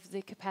you have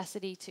the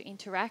capacity to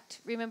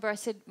interact. Remember I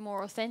said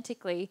more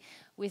authentically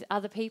with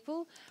other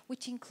people,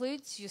 which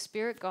includes your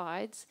spirit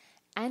guides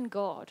and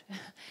God.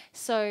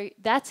 So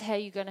that's how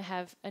you're going to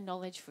have a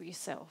knowledge for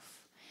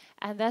yourself.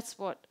 And that's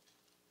what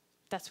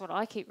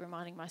I keep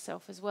reminding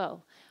myself as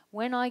well.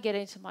 When I get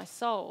into my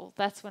soul,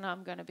 that's when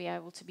I'm going to be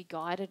able to be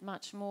guided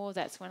much more.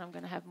 That's when I'm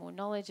going to have more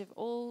knowledge of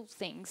all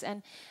things.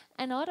 And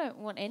I don't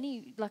want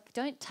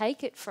don't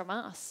take it from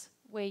us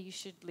where you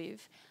should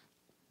live.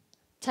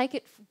 Take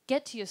it,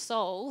 get to your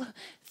soul,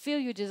 feel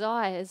your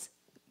desires,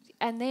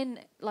 and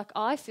then,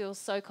 I feel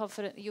so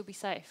confident that you'll be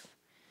safe.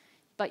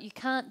 But you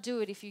can't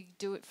do it if you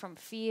do it from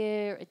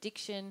fear,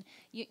 addiction.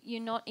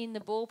 You're not in the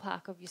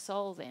ballpark of your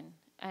soul then,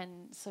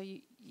 and so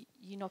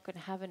you're not going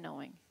to have a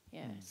knowing.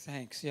 Yeah.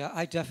 Thanks. Yeah,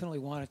 I definitely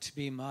want it to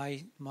be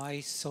my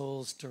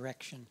soul's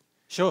direction.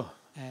 Sure.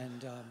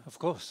 And of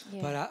course.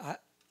 Yeah.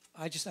 But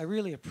I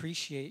really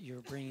appreciate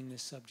your bringing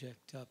this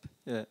subject up.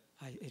 Yeah.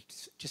 It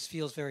just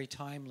feels very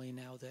timely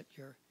now that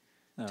you're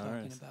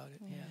talking about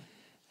it.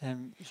 Yeah.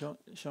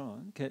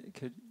 Sean,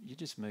 could you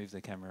just move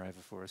the camera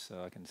over for us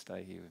so I can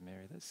stay here with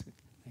Mary? That's good.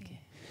 Thank you.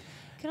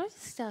 Can I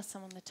just ask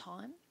someone the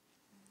time?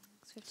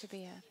 Because we have to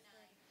be out.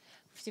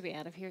 We have to be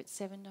out of here at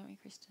 7, don't we,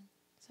 Kristen?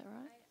 Is that right?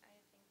 I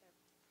think they're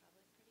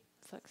probably pretty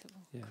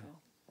flexible. Yeah. Cool.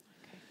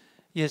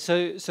 Yeah,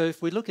 so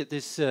if we look at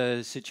this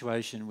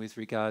situation with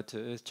regard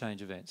to earth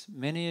change events,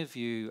 many of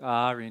you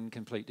are in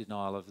complete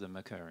denial of them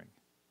occurring.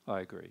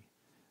 I agree,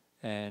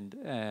 and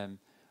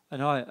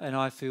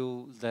I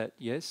feel that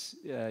yes,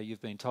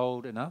 you've been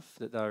told enough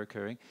that they're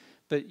occurring,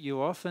 but you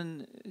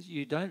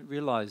don't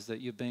realise that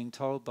you're being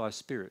told by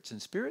spirits,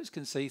 and spirits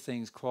can see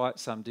things quite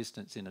some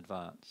distance in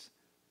advance,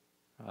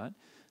 right?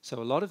 So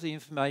a lot of the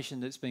information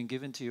that's been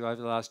given to you over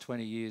the last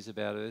 20 years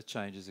about earth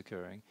changes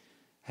occurring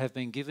have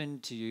been given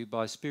to you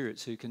by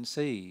spirits who can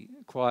see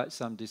quite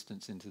some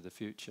distance into the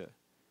future.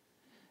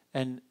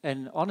 And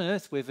on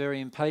Earth, we're very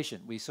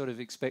impatient. We sort of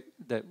expect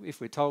that if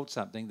we're told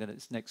something, then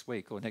it's next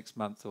week or next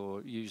month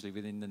or usually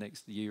within the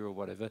next year or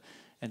whatever.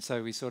 And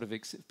so we sort of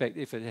expect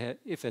if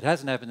it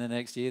hasn't happened the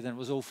next year, then it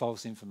was all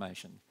false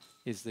information,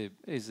 is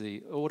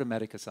the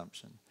automatic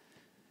assumption.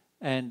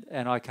 And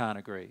I can't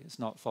agree. It's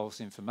not false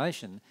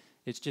information.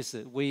 It's just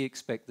that we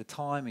expect the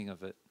timing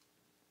of it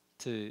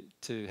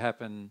to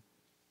happen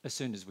as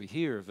soon as we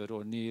hear of it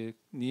or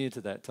near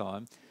to that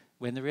time,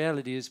 when the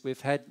reality is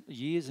we've had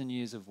years and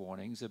years of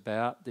warnings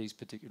about these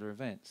particular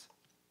events.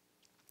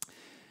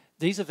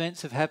 These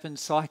events have happened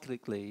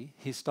cyclically,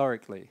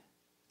 historically,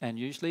 and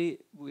usually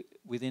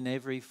within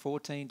every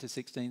 14 to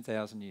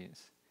 16,000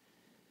 years.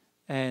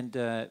 And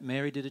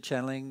Mary did a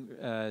channeling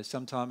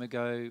some time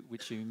ago,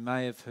 which you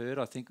may have heard,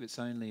 I think it's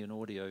only an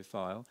audio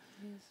file,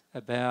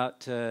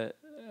 about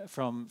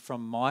from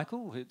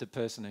Michael, the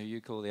person who you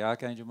call the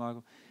Archangel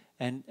Michael,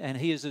 and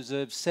he has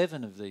observed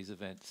 7 of these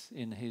events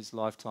in his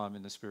lifetime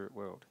in the spirit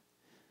world.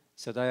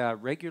 So they are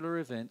regular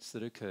events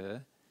that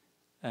occur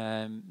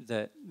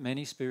that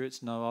many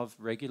spirits know of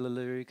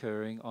regularly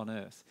occurring on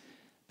Earth.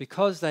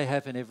 Because they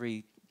happen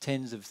every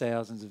tens of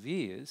thousands of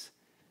years,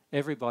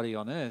 everybody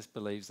on Earth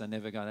believes they're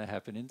never going to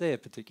happen in their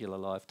particular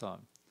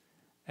lifetime.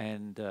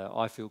 And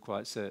I feel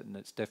quite certain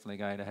it's definitely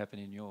going to happen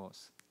in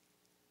yours.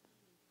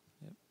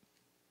 Yep.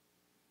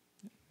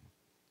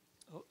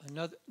 Oh,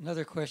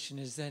 another question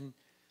is then,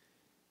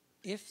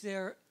 if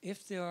there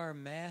are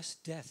mass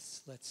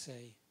deaths, let's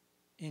say,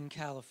 in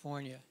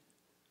California,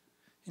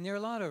 and there are a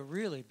lot of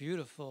really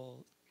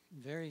beautiful,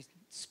 very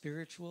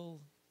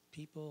spiritual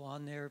people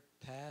on their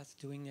path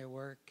doing their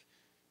work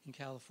in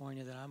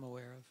California that I'm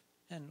aware of,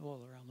 and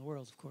all around the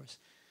world, of course.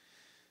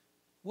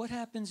 What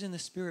happens in the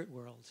spirit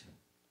world?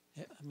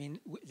 I mean,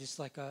 it's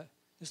like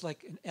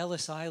an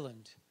Ellis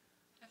Island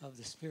of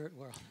the spirit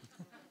world.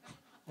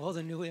 All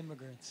the new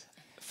immigrants.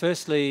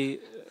 Firstly,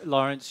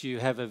 Lawrence, you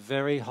have a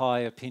very high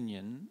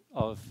opinion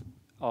of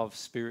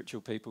spiritual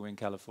people in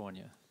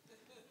California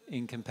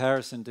in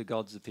comparison to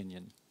God's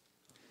opinion.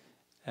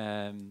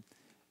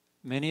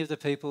 Many of the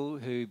people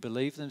who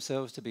believe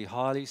themselves to be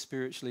highly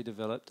spiritually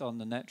developed on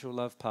the natural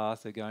love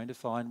path are going to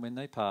find when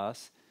they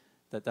pass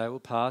that they will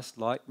pass,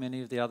 like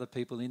many of the other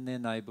people in their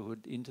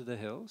neighbourhood, into the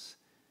hells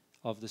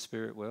of the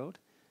spirit world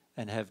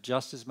and have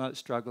just as much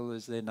struggle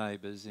as their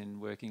neighbours in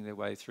working their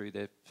way through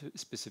their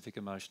specific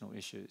emotional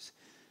issues.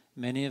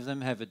 Many of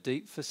them have a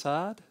deep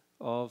facade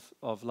of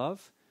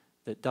love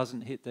that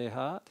doesn't hit their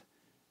heart.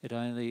 It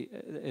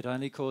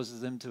only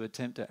causes them to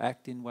attempt to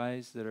act in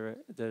ways that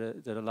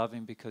are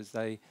loving because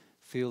they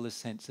feel a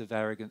sense of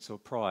arrogance or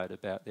pride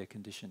about their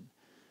condition.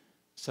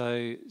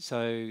 So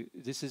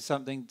this is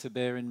something to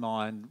bear in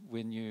mind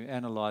when you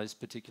analyse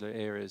particular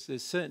areas.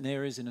 There's certain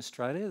areas in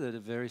Australia that are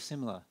very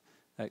similar,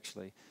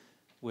 actually,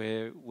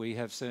 where we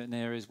have certain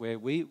areas where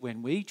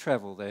when we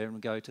travel there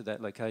and go to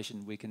that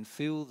location, we can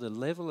feel the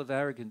level of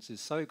arrogance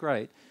is so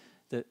great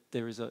that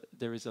there is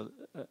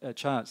a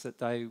chance that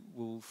they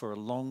will, for a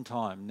long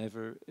time,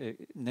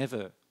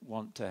 never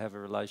want to have a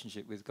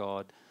relationship with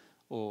God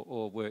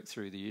or work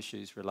through the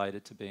issues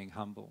related to being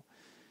humble.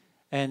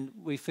 And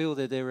we feel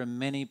that there are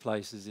many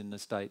places in the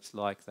States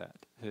like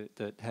that,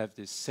 that have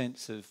this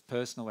sense of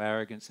personal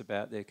arrogance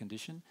about their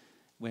condition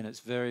when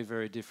it's very,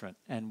 very different.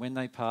 And when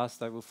they pass,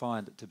 they will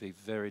find it to be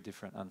very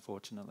different,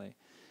 unfortunately.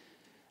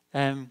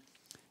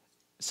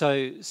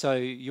 So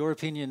your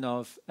opinion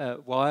of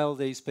while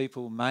these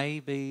people may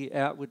be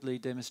outwardly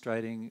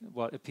demonstrating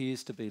what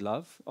appears to be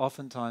love,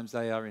 oftentimes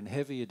they are in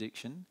heavy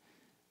addiction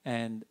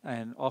and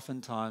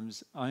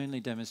oftentimes only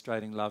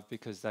demonstrating love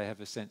because they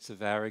have a sense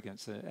of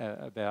arrogance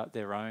about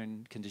their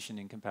own condition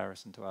in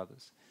comparison to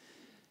others.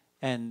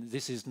 And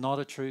this is not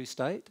a true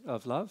state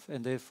of love,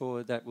 and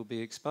therefore that will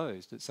be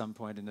exposed at some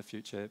point in the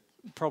future,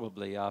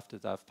 probably after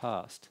they've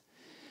passed.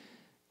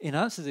 In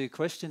answer to the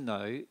question,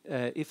 though,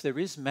 if there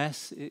is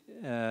mass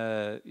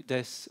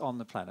deaths on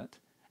the planet,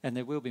 and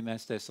there will be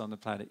mass deaths on the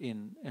planet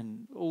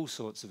in all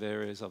sorts of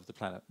areas of the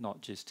planet,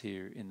 not just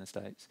here in the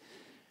States,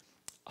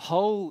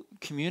 whole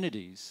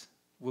communities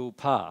will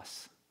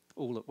pass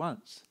all at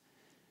once.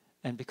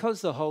 And because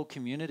the whole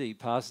community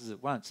passes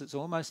at once, it's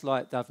almost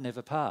like they've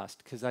never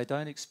passed because they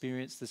don't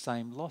experience the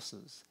same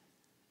losses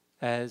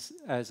as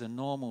a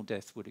normal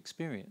death would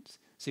experience.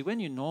 See, when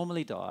you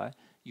normally die,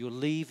 you're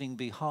leaving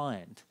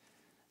behind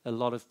a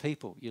lot of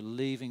people. You're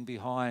leaving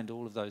behind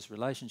all of those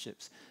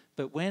relationships.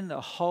 But when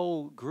a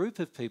whole group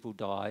of people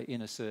die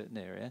in a certain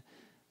area,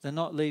 they're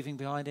not leaving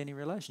behind any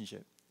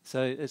relationship.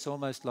 So it's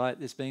almost like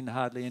there's been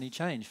hardly any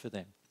change for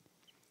them.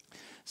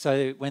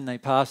 So when they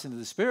pass into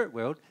the spirit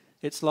world,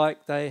 it's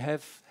like they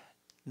have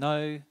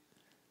no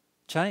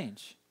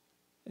change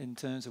in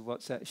terms of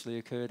what's actually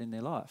occurred in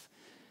their life.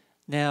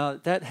 Now,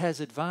 that has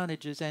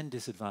advantages and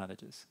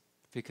disadvantages,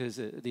 because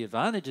the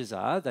advantages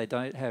are they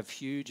don't have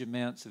huge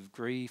amounts of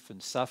grief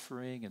and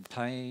suffering and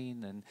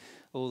pain and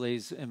all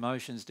these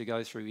emotions to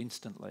go through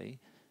instantly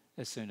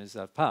as soon as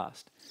they've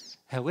passed.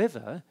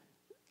 However,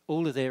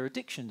 all of their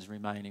addictions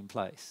remain in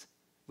place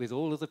with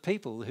all of the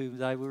people who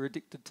they were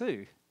addicted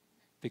to,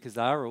 because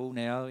they're all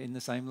now in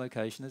the same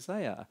location as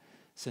they are.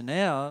 So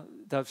now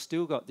they've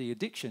still got the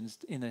addictions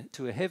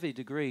to a heavy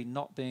degree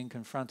not being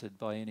confronted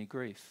by any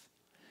grief.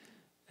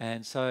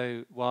 And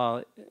so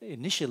while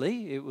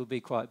initially it will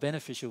be quite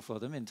beneficial for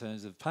them in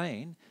terms of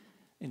pain,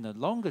 in the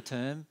longer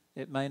term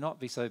it may not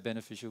be so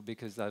beneficial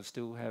because they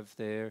still have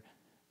their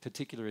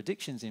particular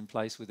addictions in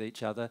place with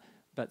each other,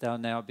 but they'll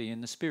now be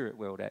in the spirit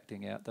world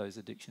acting out those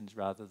addictions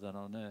rather than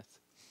on earth.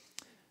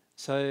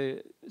 So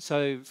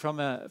from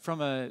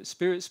a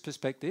spirit's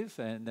perspective,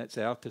 and that's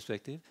our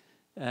perspective,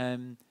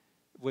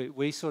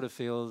 we sort of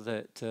feel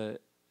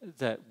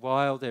that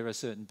while there are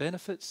certain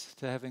benefits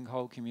to having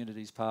whole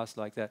communities pass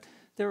like that,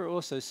 there are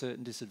also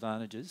certain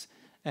disadvantages.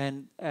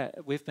 And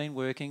we've been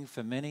working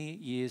for many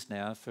years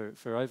now,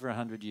 for over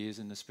 100 years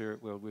in the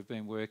spirit world, we've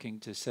been working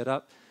to set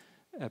up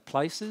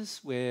places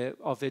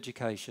of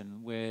education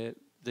where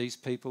these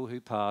people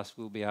who pass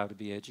will be able to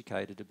be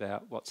educated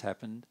about what's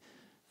happened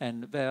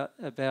and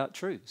about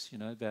truths,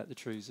 about the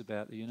truths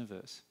about the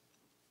universe.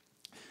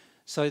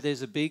 So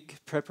there's a big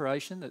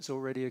preparation that's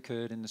already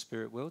occurred in the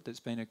spirit world that's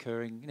been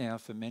occurring now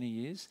for many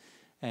years,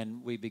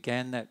 and we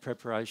began that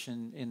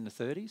preparation in the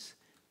 30s.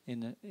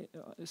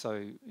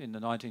 So in the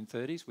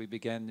 1930s, we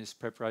began this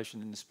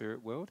preparation in the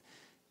spirit world,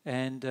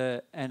 and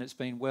it's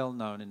been well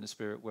known in the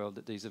spirit world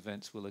that these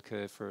events will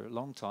occur for a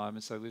long time,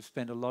 and so we've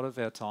spent a lot of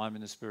our time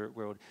in the spirit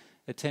world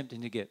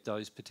attempting to get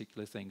those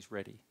particular things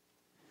ready.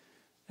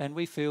 And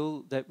we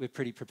feel that we're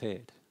pretty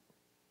prepared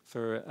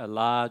for a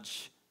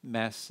large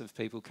mass of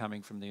people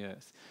coming from the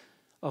earth.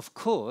 Of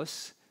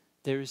course,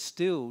 there is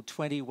still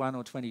 21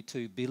 or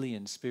 22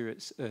 billion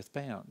spirits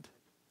earthbound.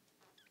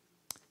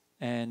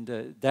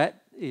 And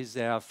that is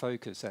our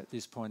focus at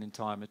this point in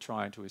time, of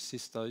trying to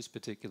assist those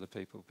particular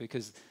people,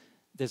 because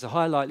there's a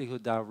high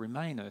likelihood they'll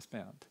remain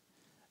earthbound.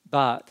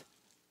 But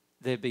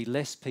there'll be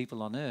less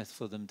people on earth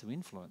for them to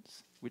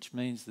influence, which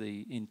means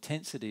the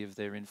intensity of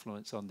their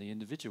influence on the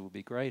individual will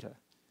be greater.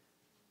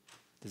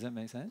 Does that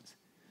make sense?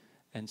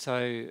 And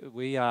so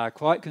we are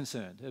quite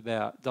concerned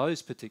about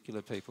those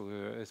particular people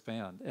who are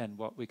earthbound and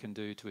what we can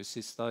do to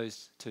assist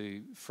those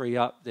to free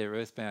up their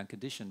earthbound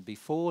condition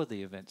before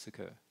the events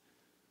occur.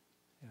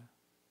 Yeah.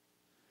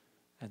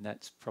 And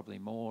that's probably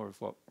more of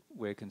what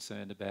we're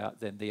concerned about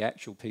than the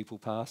actual people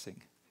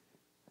passing.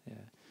 Yeah.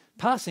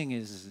 Passing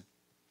is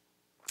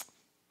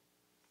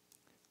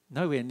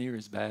nowhere near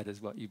as bad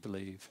as what you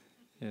believe.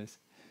 Yes.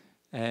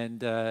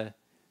 And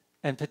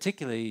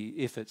particularly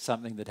if it's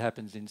something that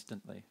happens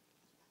instantly.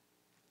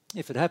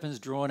 If it happens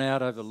drawn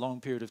out over a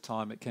long period of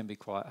time, it can be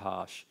quite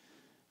harsh.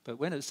 But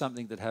when it's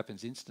something that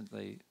happens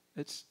instantly,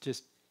 it's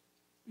just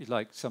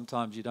like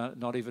sometimes you're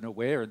not even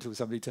aware until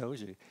somebody tells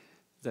you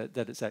that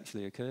it's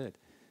actually occurred.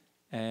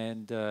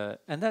 And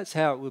that's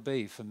how it will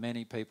be for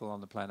many people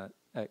on the planet,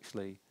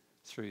 actually,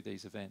 through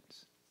these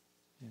events.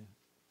 Yeah.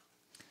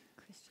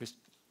 Chris?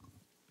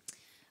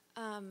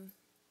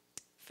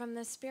 From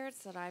the spirits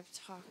that I've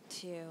talked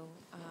to,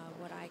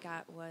 what I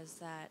got was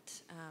that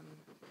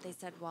they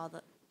said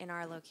in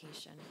our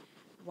location,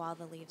 while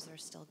the leaves are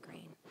still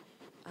green.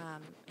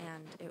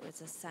 And it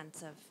was a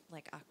sense of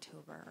like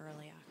October,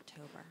 early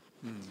October.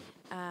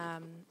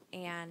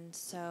 And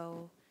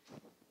so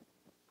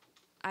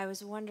I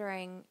was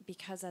wondering,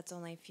 because that's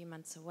only a few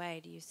months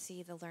away, do you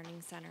see the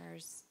learning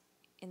centers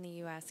in the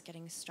U.S.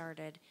 getting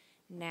started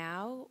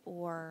now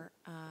or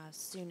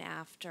soon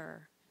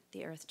after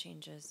the earth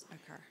changes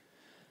occur?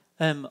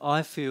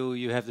 I feel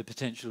you have the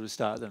potential to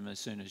start them as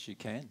soon as you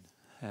can.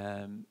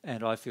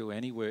 And I feel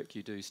any work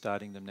you do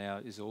starting them now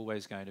is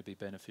always going to be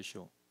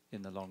beneficial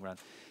in the long run.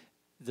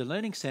 The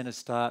Learning Centre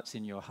starts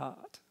in your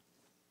heart.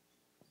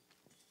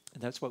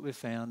 And that's what we've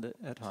found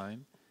at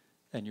home,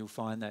 and you'll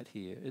find that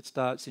here. It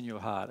starts in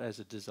your heart as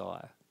a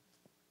desire.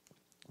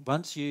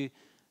 Once you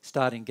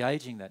start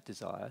engaging that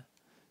desire,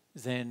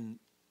 then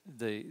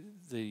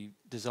the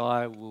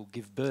desire will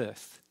give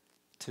birth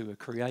to a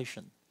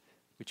creation,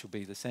 which will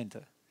be the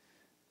centre.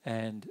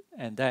 And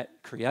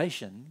that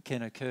creation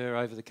can occur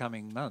over the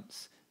coming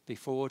months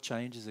before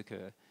changes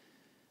occur.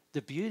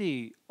 The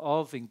beauty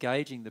of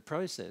engaging the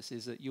process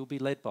is that you'll be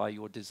led by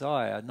your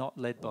desire, not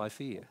led by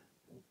fear.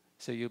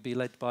 So you'll be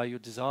led by your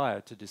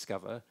desire to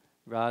discover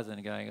rather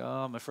than going,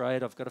 oh, I'm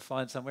afraid I've got to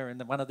find somewhere in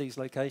one of these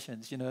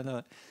locations,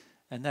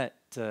 and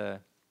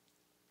that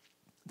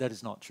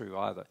is not true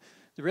either.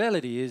 The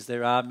reality is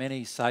there are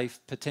many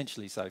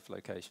potentially safe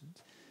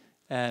locations.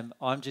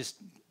 I'm just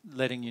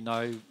letting you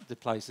know the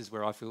places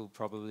where I feel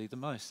probably the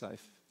most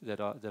safe that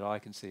I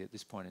can see at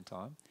this point in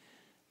time.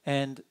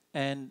 And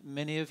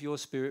many of your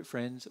spirit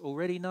friends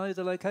already know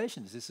the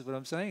locations. This is what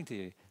I'm saying to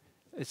you.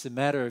 It's a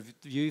matter of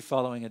you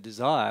following a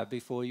desire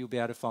before you'll be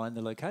able to find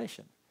the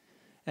location.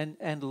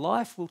 And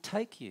life will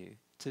take you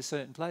to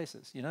certain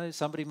places.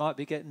 Somebody might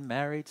be getting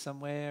married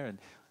somewhere and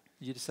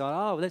you decide,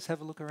 oh, let's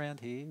have a look around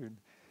here. And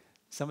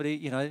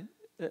somebody,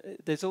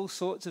 there's all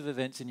sorts of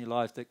events in your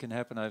life that can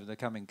happen over the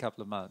coming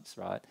couple of months,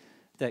 right?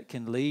 That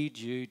can lead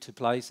you to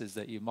places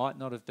that you might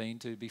not have been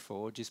to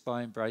before just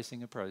by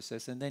embracing a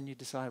process. And then you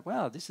decide,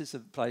 wow, this is a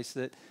place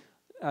that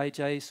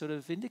AJ sort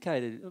of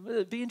indicated.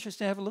 It'd be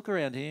interesting to have a look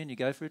around here, and you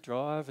go for a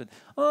drive and,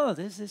 oh,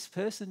 there's this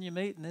person you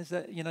meet and there's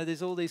that,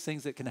 there's all these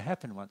things that can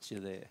happen once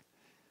you're there.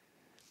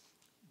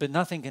 But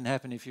nothing can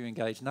happen if you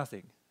engage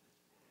nothing.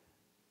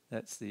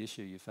 That's the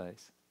issue you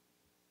face.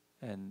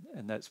 And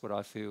that's what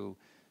I feel,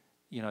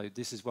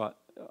 this is what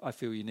I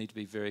feel you need to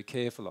be very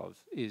careful of,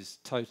 is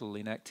total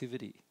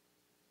inactivity.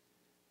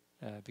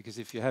 Because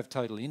if you have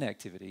total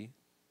inactivity,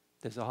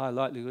 there's a high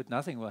likelihood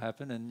nothing will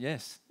happen, and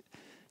yes,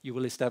 you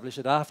will establish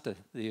it after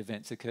the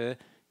events occur,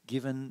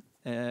 given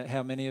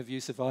how many of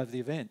you survive the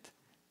event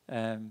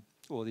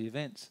or the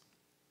events.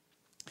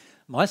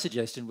 My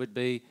suggestion would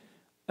be,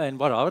 and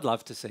what I would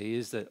love to see,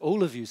 is that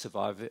all of you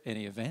survive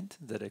any event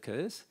that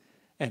occurs,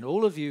 and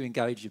all of you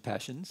engage your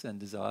passions and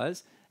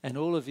desires, and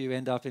all of you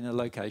end up in a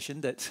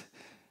location that's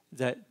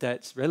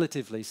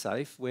relatively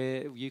safe,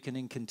 where you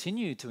can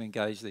continue to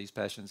engage these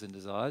passions and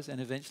desires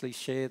and eventually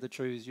share the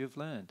truths you've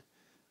learned.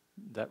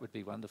 That would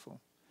be wonderful.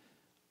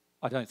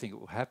 I don't think it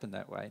will happen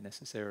that way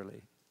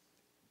necessarily,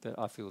 but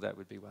I feel that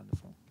would be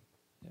wonderful.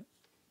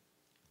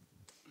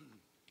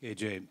 Yeah.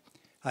 AJ,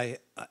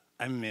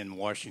 I'm in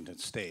Washington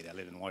State. I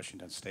live in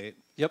Washington State.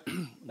 Yep.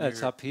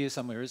 That's up here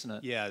somewhere, isn't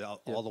it? Yeah,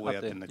 all the way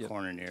up there. in the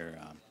corner near,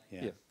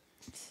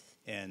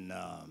 And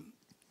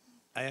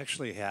I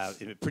actually have,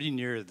 pretty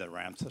near the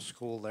Ramtha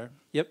School there.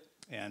 Yep.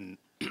 And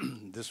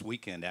this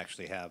weekend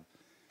actually have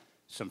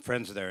some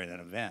friends there in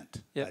an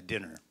event, a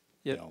dinner,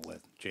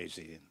 with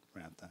Jay-Z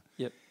and Ramtha.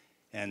 Yep.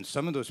 And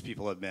some of those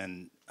people have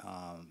been,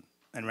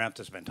 and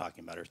Ramtha's been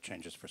talking about earth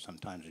changes for some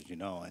time, as you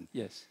know. And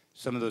yes.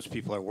 Some of those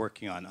people are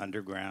working on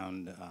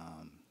underground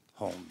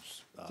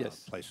homes,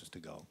 places to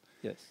go.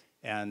 Yes.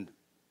 And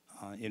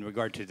in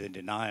regard to the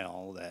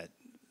denial that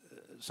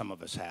some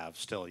of us have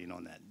still,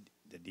 and that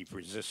the deep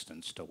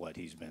resistance to what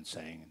he's been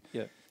saying.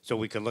 Yeah. So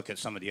we could look at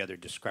some of the other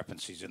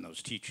discrepancies in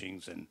those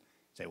teachings and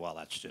say, well,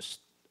 that's just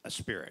a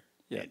spirit,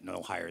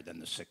 no higher than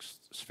the sixth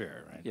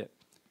sphere, right? Yeah.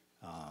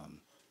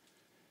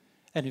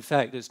 And in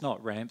fact, it's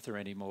not Ramtha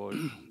anymore.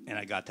 And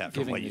I got that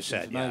from what you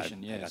said. I got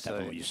that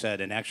from what you said,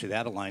 and actually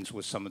that aligns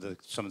with some of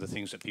the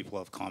things that people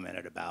have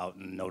commented about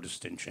and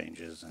noticed in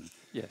changes. And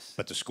yes.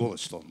 But the school is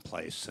still in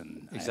place,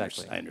 and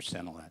exactly. I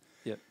understand all that.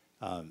 Yep.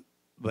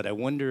 But I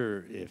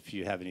wonder if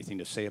you have anything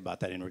to say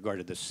about that in regard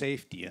to the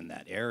safety in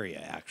that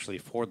area, actually,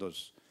 for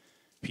those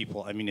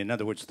people. I mean, in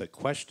other words, the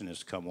question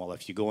has come, well,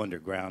 if you go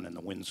underground and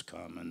the winds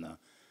come and the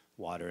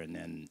water, and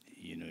then,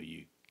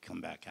 you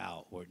come back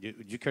out. Would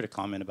you care to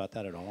comment about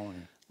that at all? Or?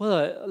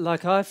 Well,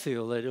 like I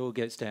feel that it all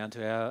gets down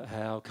to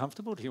how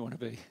comfortable do you want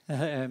to be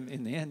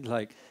in the end.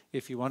 Like,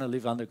 if you want to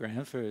live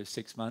underground for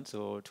 6 months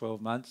or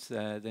 12 months,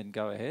 then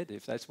go ahead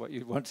if that's what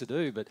you want to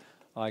do. But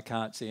I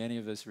can't see any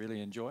of us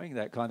really enjoying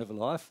that kind of a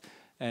life.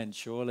 And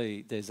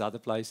surely there's other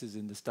places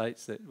in the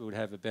States that would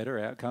have a better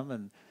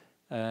outcome,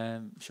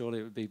 and surely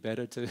it would be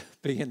better to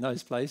be in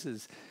those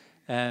places.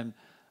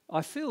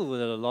 I feel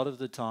that a lot of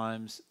the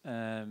times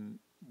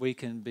we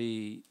can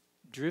be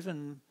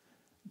driven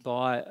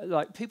by,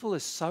 like, people are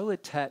so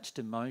attached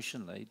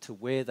emotionally to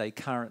where they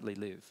currently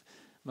live.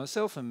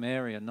 Myself and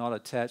Mary are not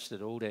attached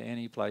at all to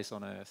any place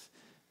on earth.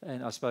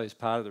 And I suppose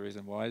part of the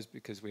reason why is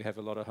because we have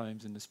a lot of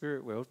homes in the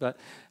spirit world. But,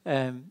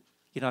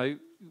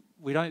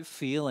 we don't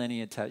feel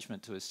any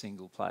attachment to a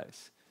single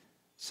place.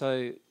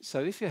 So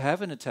if you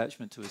have an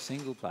attachment to a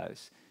single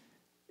place,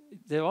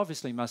 there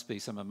obviously must be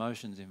some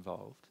emotions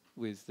involved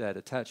with that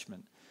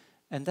attachment.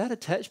 And that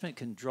attachment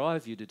can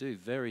drive you to do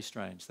very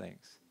strange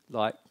things,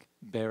 like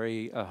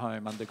bury a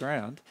home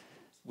underground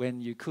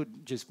when you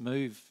could just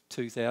move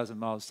 2,000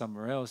 miles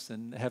somewhere else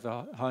and have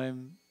a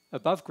home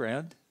above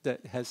ground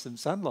that has some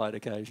sunlight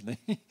occasionally.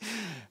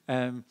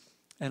 And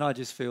I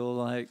just feel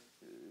like,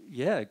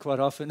 quite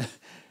often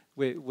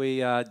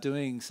we are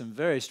doing some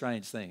very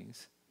strange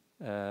things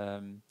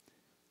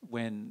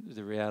when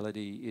the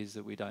reality is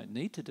that we don't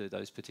need to do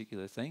those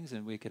particular things,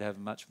 and we could have a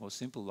much more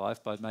simple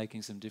life by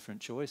making some different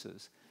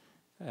choices.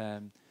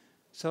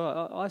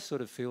 So I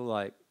sort of feel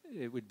like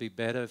it would be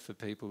better for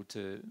people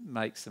to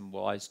make some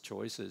wise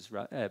choices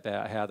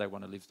about how they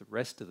want to live the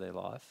rest of their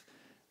life,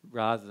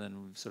 rather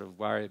than sort of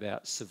worry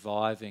about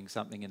surviving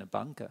something in a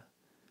bunker.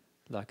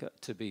 Like,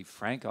 to be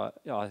frank,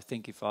 I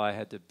think if I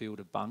had to build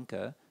a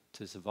bunker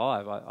to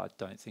survive, I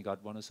don't think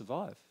I'd want to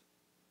survive.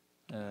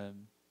 Yeah.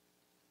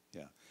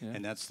 Yeah.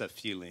 And that's the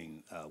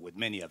feeling with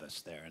many of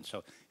us there. And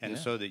so, Yeah.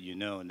 so that you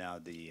know now,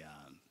 the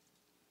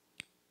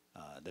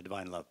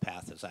Divine Love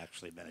Path has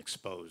actually been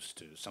exposed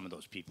to some of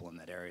those people in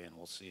that area, and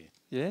we'll see.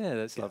 Yeah,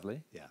 that's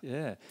lovely. Yeah.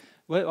 Yeah.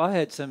 Well, I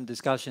had some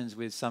discussions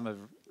with some of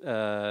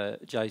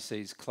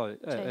JC's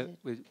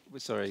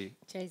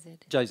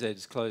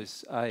JZ's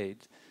close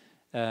aid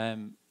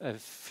a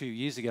few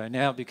years ago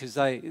now, because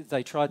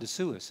they tried to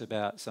sue us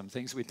about some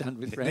things we'd done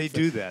with They Ramsay.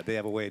 do that. They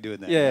have a way of doing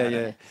that. Yeah,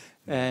 yeah.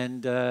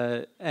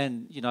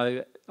 And you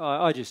know,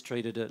 I just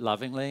treated it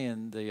lovingly,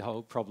 and the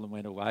whole problem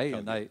went away.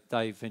 And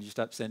they finished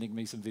up sending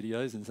me some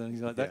videos and things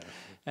like that,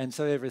 and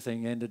so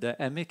everything ended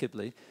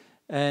amicably.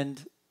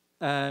 And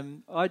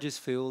I just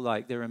feel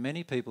like there are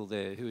many people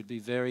there who would be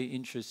very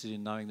interested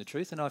in knowing the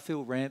truth, and I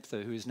feel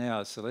Ramtha, who is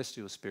now a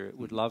celestial spirit,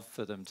 would love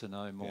for them to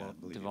know more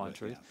divine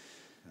truth.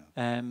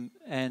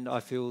 And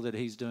I feel that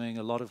he's doing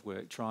a lot of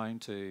work trying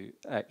to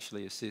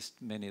actually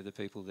assist many of the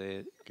people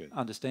there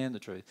understand the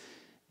truth.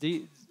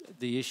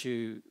 The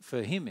issue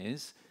for him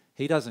is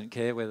he doesn't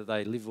care whether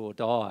they live or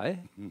die,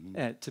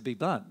 to be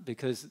blunt,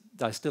 because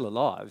they're still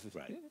alive.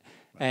 Right.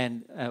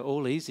 And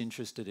all he's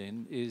interested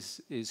in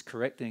is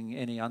correcting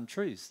any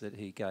untruths that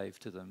he gave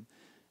to them,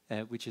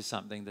 which is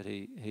something that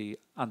he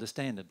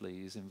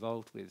understandably is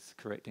involved with,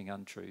 correcting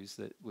untruths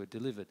that were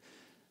delivered.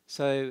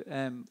 So,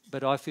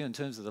 but I feel in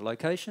terms of the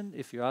location,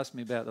 if you ask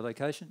me about the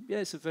location, yeah,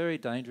 it's a very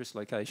dangerous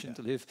location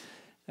to live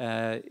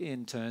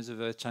in terms of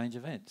earth change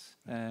events.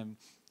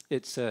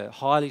 It's a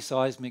highly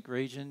seismic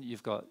region.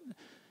 You've got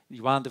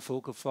Juan de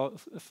Fuca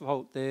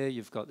fault there.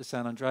 You've got the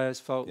San Andreas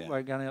fault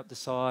going up the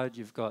side.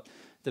 You've got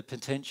the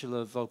potential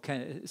of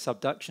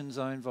subduction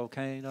zone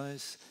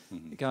volcanoes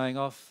going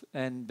off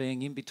and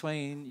being in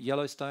between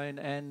Yellowstone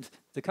and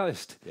the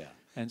coast. Yeah.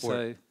 And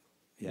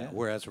yeah.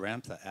 Whereas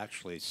Ramtha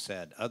actually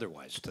said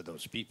otherwise to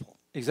those people.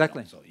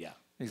 Exactly. So yeah.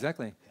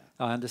 Exactly.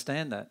 Yeah. I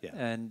understand that. Yeah.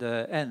 And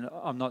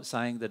I'm not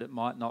saying that it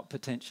might not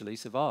potentially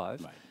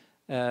survive. Right.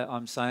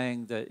 I'm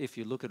saying that if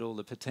you look at all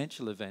the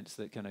potential events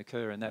that can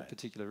occur in that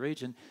particular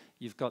region,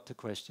 you've got to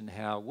question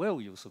how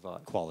well you'll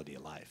survive. Quality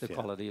of life. The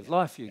quality of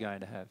life you're going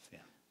to have. Yeah.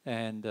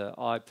 And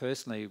I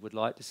personally would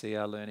like to see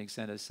our learning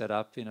centres set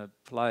up in a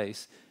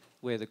place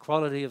where the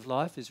quality of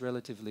life is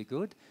relatively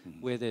good,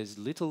 where there's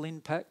little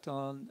impact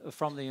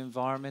from the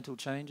environmental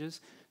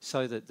changes,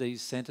 so that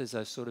these centres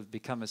are sort of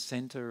become a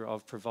centre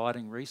of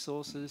providing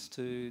resources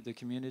to the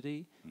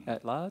community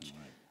at large,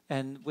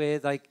 and where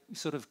they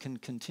sort of can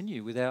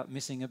continue without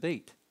missing a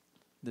beat.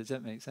 Does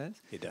that make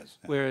sense? It does.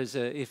 Yeah. Whereas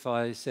if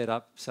I set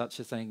up such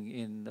a thing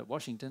in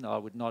Washington, I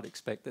would not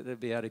expect that they'd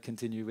be able to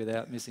continue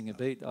without missing a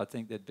beat. I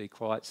think there'd be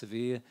quite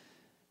severe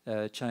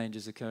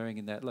changes occurring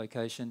in that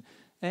location.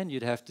 And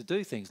you'd have to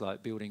do things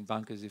like building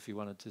bunkers if you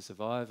wanted to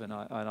survive, and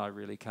I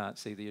really can't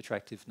see the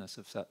attractiveness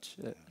of such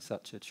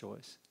a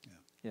choice.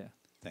 Yeah.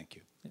 Thank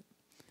you. Yeah.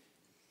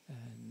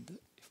 And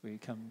if we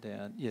come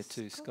down,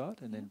 to Scott,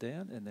 and then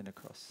down, and then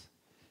across.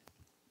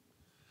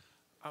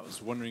 I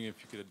was wondering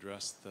if you could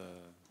address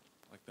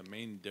the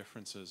main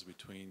differences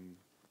between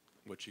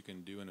what you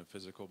can do in a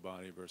physical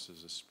body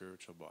versus a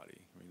spiritual body.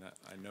 I mean,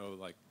 I know,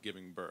 like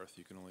giving birth,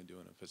 you can only do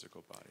in a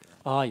physical body.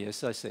 Right? Ah,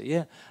 yes, I see.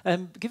 Yeah,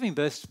 giving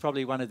birth is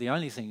probably one of the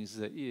only things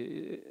that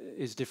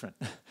is different.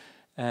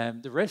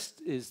 The rest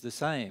is the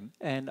same,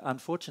 and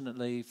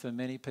unfortunately, for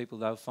many people,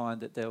 they'll find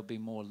that they'll be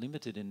more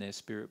limited in their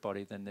spirit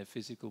body than their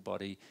physical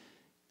body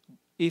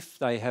if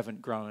they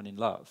haven't grown in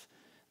love.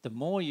 The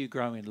more you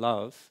grow in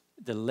love,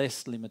 the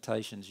less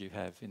limitations you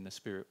have in the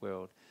spirit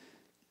world.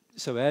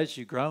 So as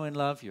you grow in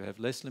love, you have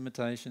less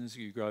limitations.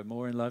 You grow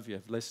more in love, you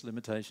have less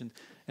limitations.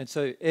 And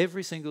so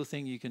every single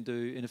thing you can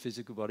do in a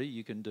physical body,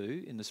 you can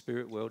do in the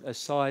spirit world,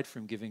 aside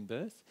from giving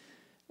birth.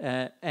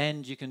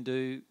 And you can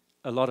do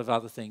a lot of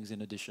other things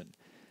in addition.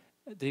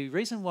 The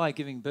reason why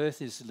giving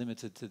birth is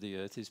limited to the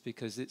earth is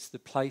because it's the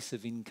place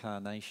of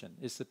incarnation.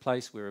 It's the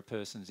place where a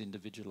person's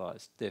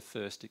individualized, their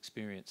first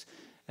experience.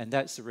 And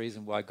that's the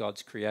reason why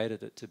God's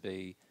created it to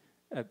be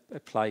a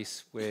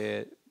place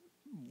where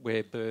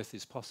birth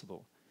is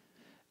possible.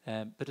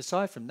 But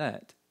aside from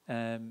that,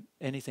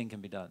 anything can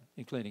be done,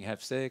 including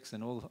have sex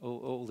and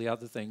all the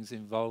other things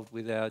involved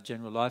with our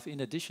general life, in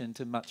addition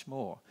to much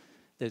more.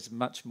 There's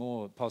much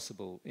more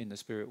possible in the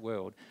spirit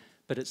world,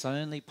 but it's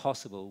only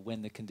possible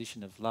when the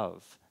condition of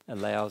love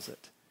allows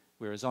it.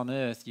 Whereas on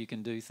earth, you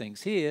can do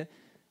things here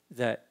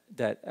that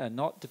are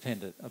not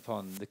dependent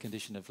upon the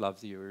condition of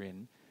love that you're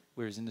in,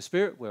 whereas in the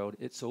spirit world,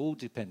 it's all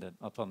dependent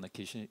upon the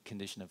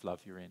condition of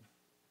love you're in.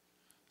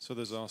 So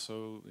there's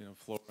also,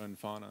 flora and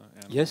fauna.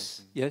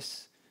 Yes,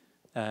 yes.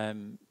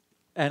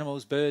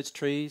 Animals, birds,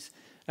 trees.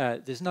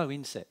 There's no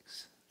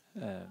insects.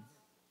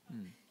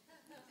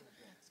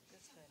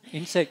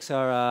 Insects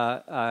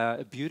are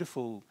a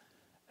beautiful,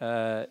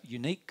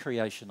 unique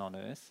creation on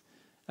Earth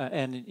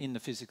and in the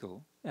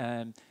physical.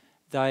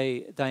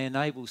 They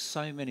enable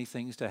so many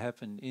things to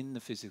happen in the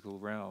physical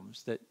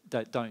realms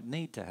that don't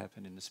need to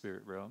happen in the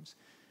spirit realms.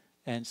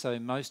 And so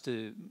most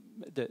of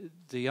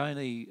the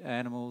only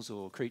animals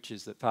or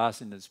creatures that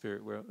pass into the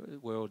spirit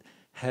world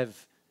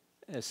have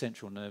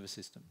central nervous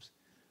systems.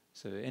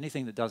 So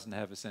anything that doesn't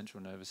have a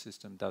central nervous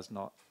system does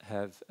not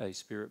have a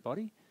spirit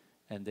body,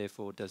 and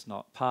therefore does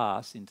not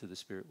pass into the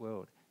spirit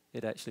world.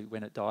 It actually,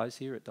 when it dies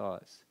here, it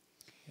dies.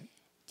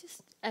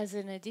 Just as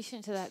an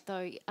addition to that,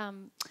 though,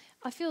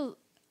 I feel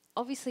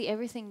obviously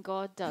everything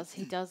God does,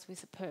 He does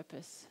with a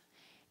purpose.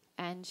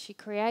 And she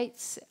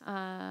creates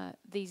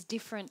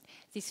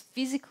this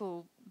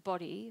physical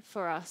body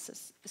for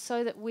us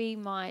so that we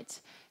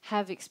might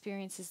have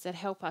experiences that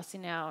help us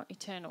in our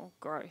eternal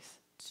growth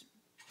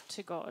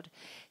to God.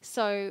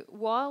 So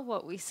while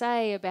what we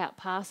say about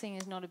passing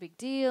is not a big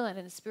deal, and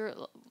in the spirit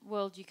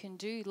world you can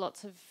do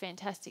lots of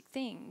fantastic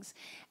things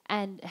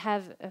and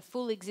have a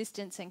full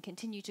existence and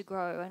continue to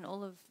grow and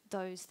all of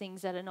those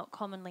things that are not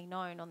commonly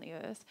known on the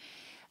earth,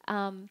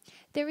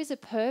 there is a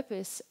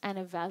purpose and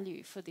a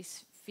value for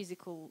this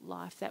physical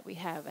life that we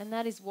have, and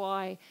that is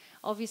why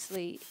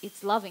obviously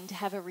it's loving to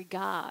have a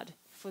regard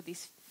for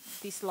this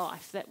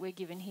life that we're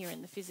given here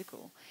in the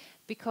physical,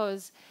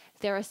 because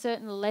there are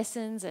certain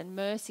lessons and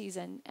mercies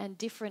and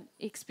different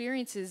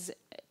experiences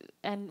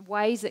and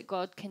ways that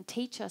God can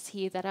teach us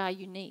here that are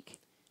unique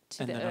to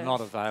the earth. And that are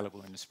not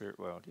available in the spirit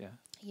world, yeah.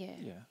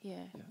 Yeah.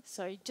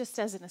 So just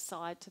as an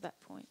aside to that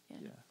point,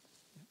 yeah.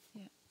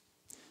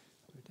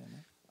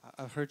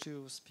 I've heard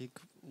you speak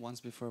once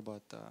before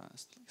about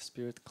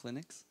spirit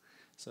clinics.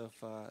 So if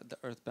the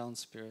earthbound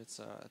spirits,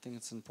 I think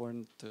it's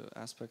important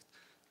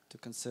to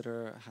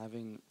consider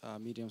having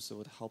mediums that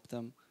would help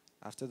them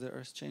after the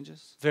earth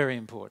changes. Very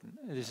important.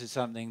 This is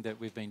something that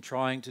we've been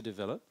trying to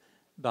develop,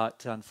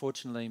 but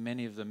unfortunately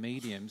many of the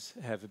mediums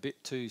have a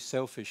bit too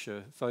selfish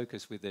a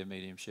focus with their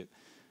mediumship.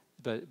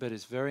 But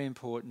it's very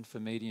important for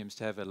mediums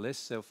to have a less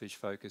selfish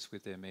focus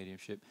with their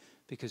mediumship,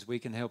 because we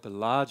can help a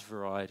large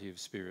variety of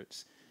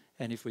spirits.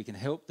 And if we can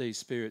help these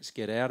spirits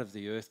get out of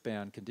the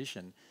earthbound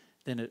condition,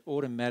 then it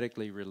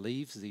automatically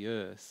relieves the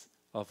earth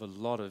of a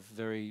lot of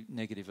very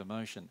negative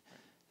emotion,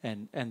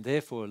 and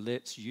therefore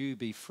lets you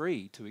be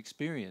free to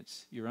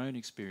experience your own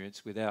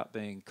experience without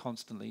being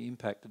constantly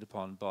impacted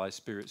upon by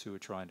spirits who are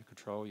trying to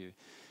control you.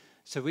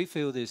 So we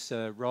feel this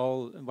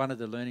role, one of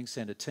the Learning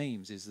Centre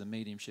teams is the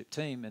mediumship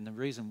team, and the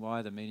reason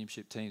why the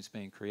mediumship team's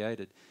been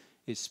created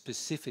is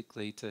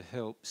specifically to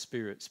help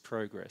spirits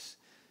progress.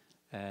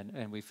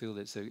 And we feel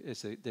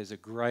there's a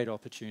great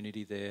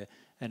opportunity there,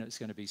 and it's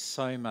going to be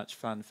so much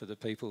fun for the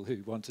people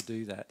who want to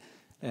do that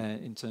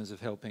in terms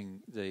of helping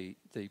the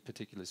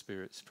particular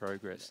spirits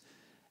progress.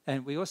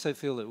 And we also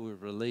feel that we'll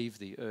relieve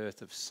the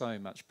earth of so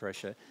much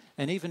pressure,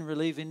 and even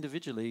relieve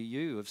individually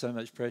you of so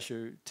much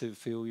pressure to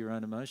feel your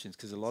own emotions,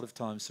 because a lot of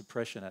times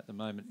suppression at the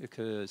moment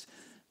occurs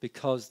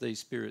because these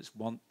spirits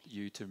want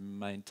you to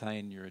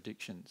maintain your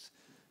addictions.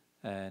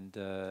 And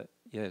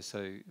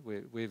so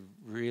we've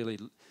really...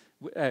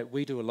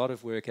 we do a lot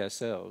of work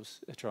ourselves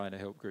trying to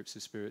help groups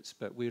of spirits,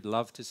 but we'd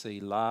love to see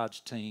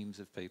large teams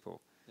of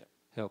people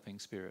helping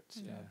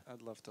spirits. Yeah,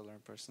 I'd love to learn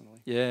personally.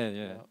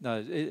 Yeah.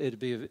 No,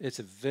 it's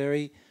a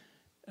very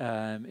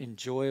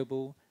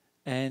enjoyable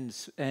and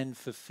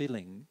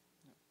fulfilling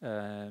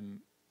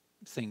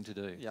thing to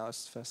do. Yeah, I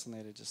was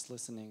fascinated just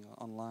listening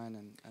online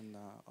and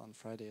on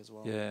Friday as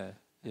well. Yeah,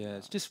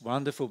 it's just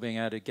wonderful being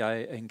able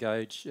to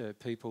engage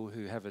people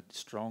who have a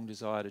strong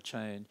desire to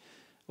change,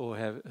 or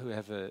who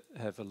have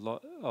a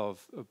lot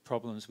of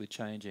problems with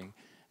changing,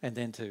 and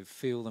then to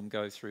feel them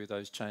go through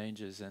those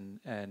changes,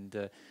 and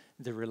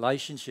the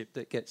relationship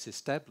that gets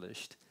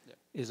established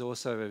is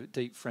also a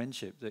deep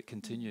friendship that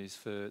continues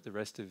for the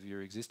rest of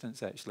your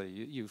existence. Actually,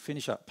 you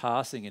finish up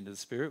passing into the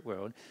spirit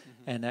world,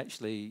 and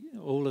actually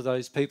all of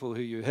those people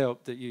who you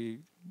helped that you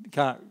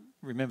can't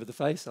remember the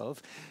face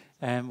of,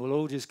 and will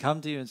all just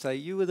come to you and say,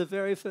 you were the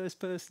very first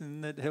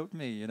person that helped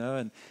me,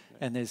 and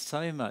there's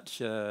so much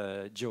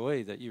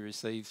joy that you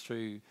receive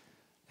through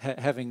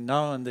having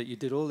known that you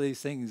did all these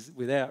things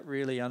without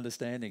really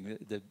understanding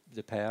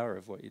the power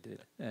of what you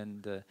did.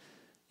 And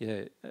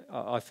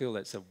I feel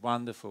that's a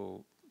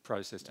wonderful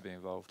process to be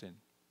involved in.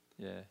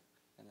 Yeah.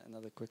 And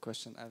another quick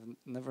question. I've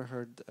never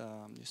heard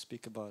you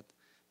speak about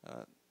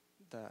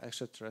the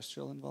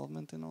extraterrestrial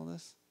involvement in all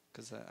this,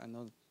 because I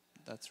know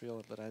that's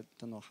real, but I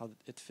don't know how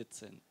it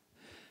fits in.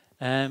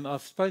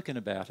 I've spoken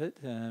about it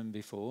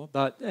before,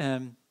 but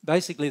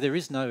basically there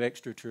is no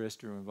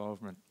extraterrestrial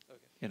involvement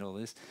in all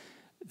this.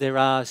 There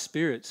are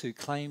spirits who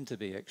claim to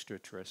be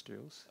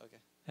extraterrestrials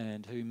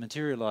and who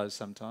materialise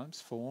sometimes,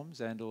 forms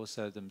and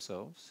also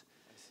themselves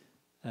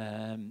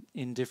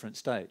in different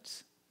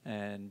states.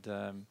 And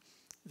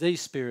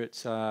these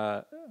spirits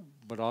are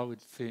what I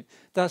would feel...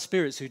 They're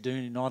spirits who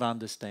do not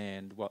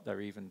understand what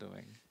they're even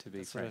doing, to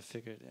be frank. That's what I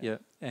figured,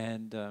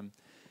 yeah.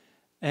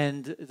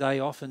 And they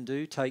often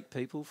do take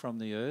people from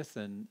the earth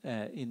and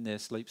in their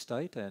sleep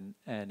state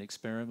and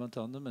experiment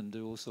on them and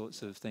do all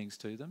sorts of things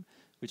to them,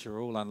 which are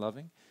all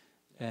unloving.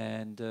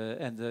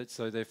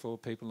 So therefore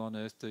people on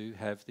earth do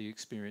have the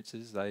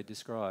experiences they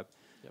describe.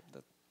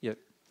 Yep.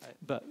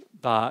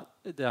 But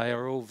they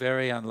are all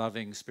very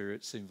unloving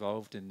spirits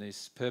involved in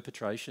this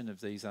perpetration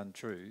of these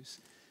untruths.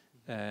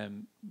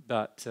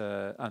 But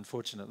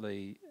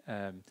unfortunately,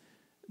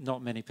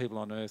 not many people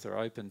on earth are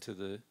open to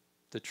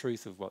the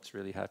truth of what's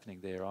really happening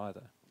there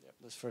either. Yep,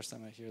 that's the first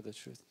time I hear the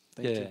truth.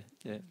 Thank you.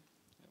 Yeah.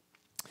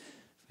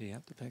 Be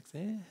up the back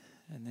there.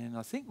 And then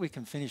I think we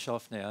can finish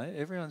off now.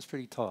 Everyone's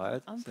pretty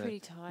tired. I'm pretty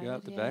tired. You're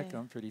up the back.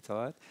 I'm pretty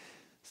tired.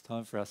 It's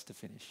time for us to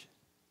finish.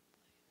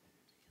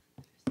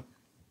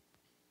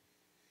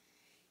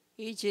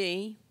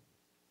 EJ,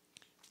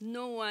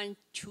 no one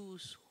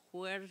chooses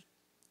where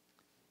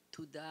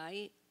to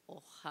die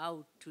or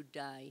how to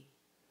die.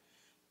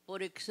 For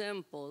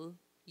example,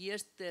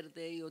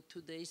 yesterday or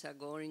 2 days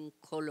ago in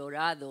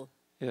Colorado.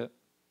 Yeah.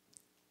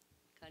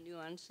 Can you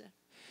answer?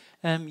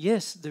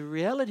 Yes, the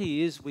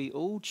reality is we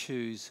all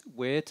choose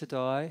where to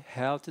die,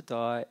 how to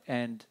die,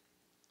 and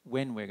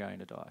when we're going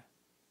to die.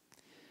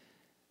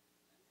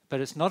 But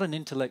it's not an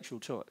intellectual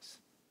choice.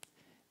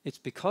 It's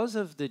because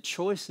of the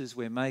choices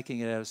we're making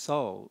in our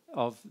soul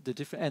of the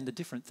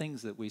different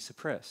things that we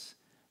suppress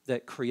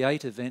that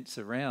create events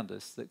around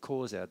us that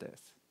cause our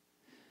death.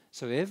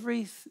 So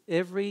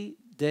every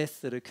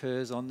death that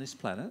occurs on this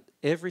planet,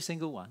 every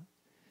single one,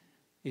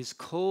 is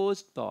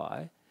caused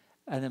by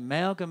an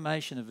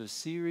amalgamation of a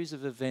series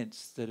of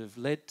events that have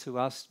led to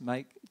us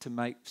make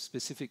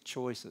specific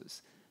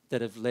choices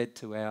that have led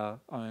to our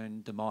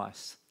own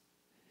demise.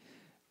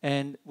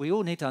 And we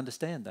all need to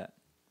understand that.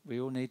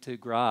 We all need to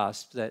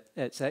grasp that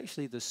it's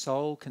actually the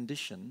soul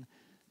condition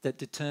that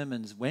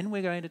determines when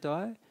we're going to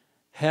die,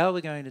 how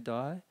we're going to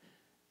die,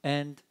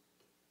 and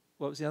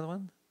what was the other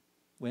one?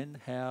 When,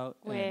 how,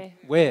 where.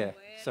 Where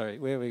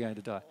we're going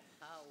to die.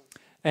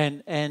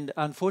 And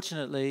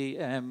unfortunately,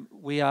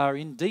 we are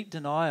in deep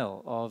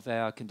denial of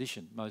our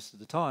condition most of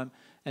the time,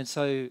 and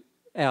so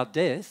our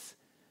death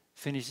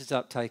finishes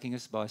up taking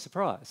us by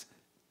surprise.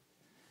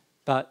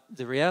 But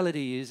the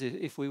reality is,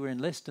 if we were in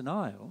less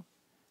denial,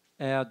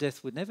 our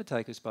death would never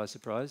take us by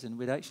surprise, and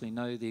we'd actually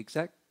know the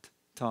exact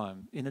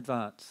time in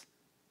advance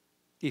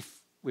if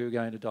we were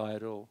going to die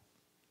at all.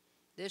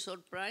 The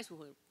surprise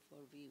will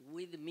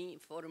be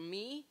for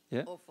me,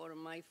 Yeah. or for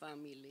my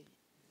family.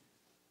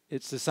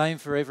 It's the same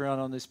for everyone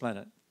on this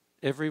planet.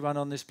 Everyone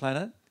on this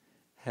planet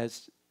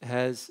has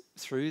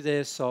through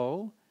their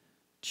soul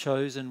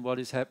chosen what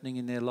is happening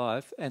in their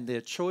life, and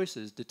their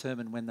choices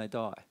determine when they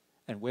die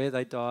and where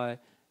they die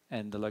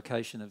and the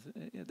location of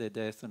their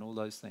death and all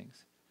those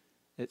things.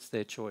 It's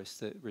their choice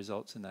that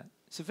results in that.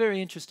 It's a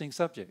very interesting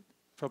subject,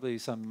 probably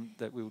some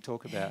that we will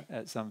talk about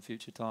at some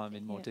future time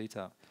in more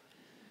detail.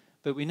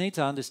 But we need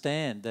to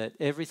understand that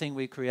everything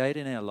we create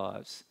in our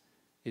lives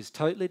is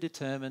totally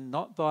determined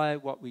not by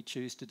what we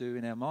choose to do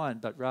in our mind,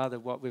 but rather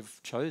what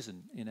we've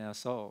chosen in our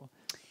soul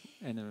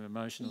and an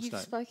emotional You've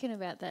state. spoken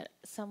about that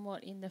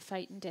somewhat in the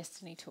Fate and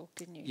Destiny talk,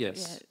 didn't you?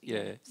 Yes,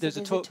 yeah. So There's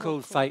a talk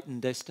called Fate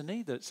and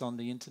Destiny that's on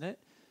the internet.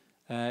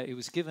 It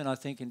was given, I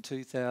think, in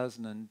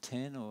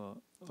 2010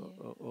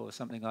 or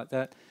something like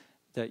that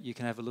you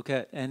can have a look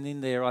at. And in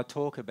there I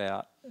talk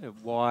about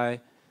why,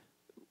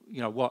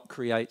 what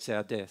creates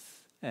our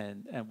death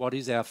and what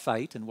is our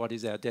fate and what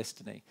is our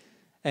destiny.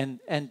 And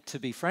to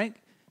be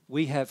frank,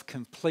 we have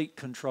complete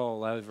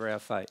control over our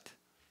fate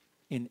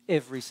in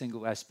every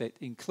single aspect,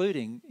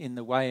 including in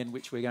the way in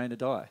which we're going to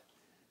die.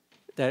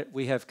 That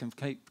we have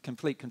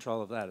complete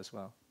control of that as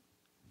well.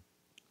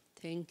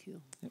 Thank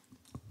you. Yep.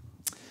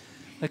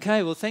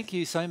 Okay, well, thank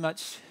you so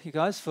much, you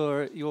guys,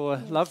 for your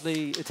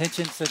lovely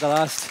attention for the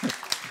last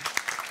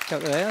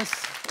couple of hours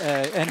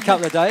and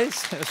couple of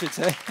days, I should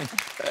say.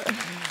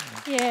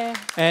 Yeah.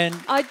 And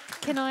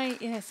sorry.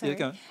 Yeah,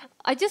 go on.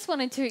 I just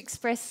wanted to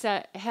express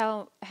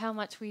how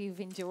much we've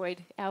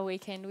enjoyed our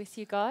weekend with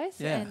you guys,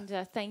 and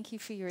thank you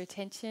for your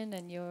attention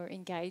and your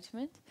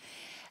engagement,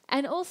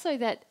 and also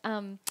that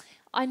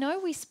I know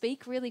we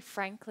speak really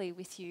frankly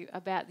with you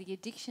about the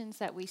addictions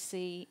that we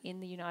see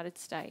in the United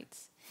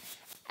States,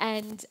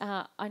 and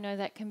I know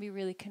that can be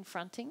really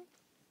confronting.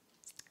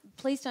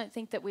 Please don't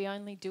think that we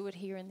only do it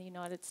here in the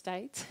United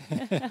States.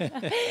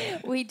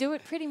 We do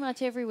it pretty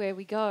much everywhere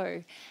we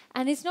go,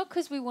 and it's not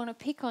because we want to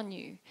pick on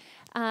you.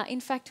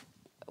 In fact,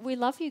 we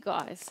love you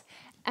guys,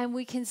 and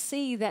we can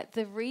see that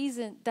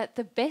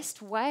the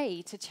best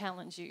way to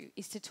challenge you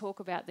is to talk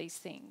about these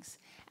things.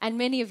 And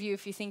many of you,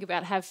 if you think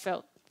about it, have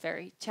felt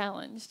very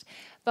challenged,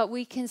 but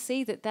we can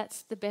see that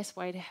that's the best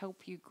way to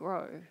help you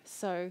grow.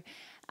 So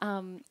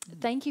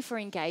thank you for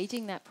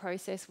engaging that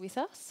process with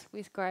us,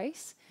 with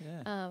Grace,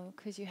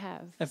 because you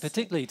have. And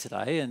particularly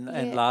today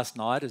and last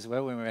night as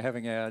well, when we were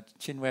having our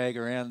chinwag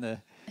around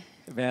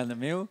the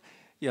meal.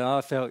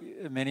 I felt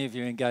many of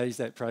you engaged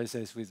that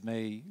process with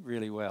me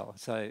really well.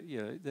 So,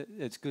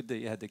 it's good that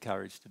you had the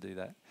courage to do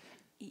that.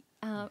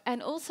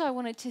 And also I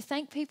wanted to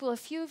thank people. A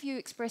few of you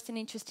expressed an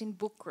interest in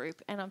book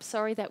group, and I'm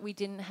sorry that we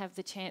didn't have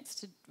the chance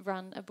to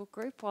run a book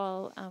group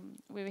while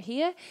we were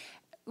here.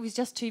 It was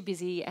just too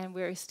busy, and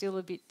we're still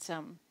a bit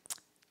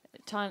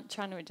trying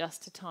to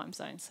adjust to time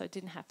zones, so it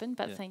didn't happen.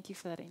 But Yeah. thank you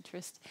for that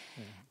interest.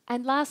 Yeah.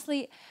 And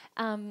lastly,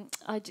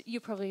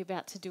 you're probably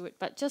about to do it,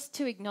 but just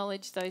to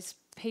acknowledge those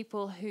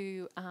people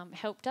who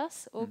helped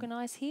us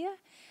organise here.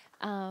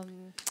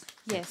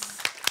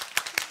 Yes.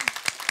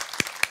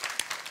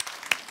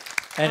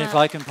 And if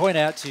I can point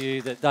out to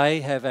you that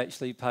they have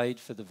actually paid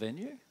for the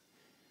venue,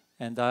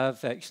 and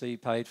they've actually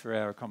paid for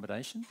our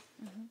accommodation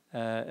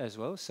as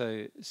well.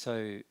 So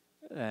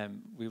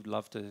we would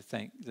love to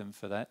thank them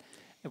for that.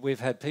 We've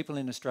had people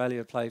in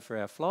Australia pay for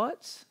our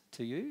flights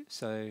to you,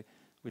 so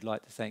we'd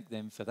like to thank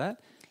them for that.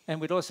 And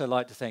we'd also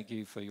like to thank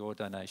you for your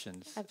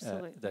donations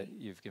that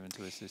you've given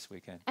to us this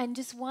weekend. And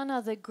just one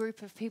other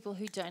group of people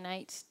who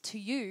donate to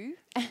you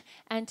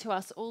and to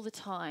us all the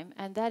time,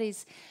 and that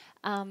is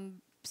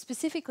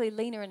specifically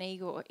Lena and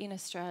Igor in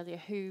Australia,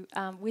 who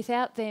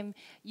without them,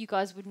 you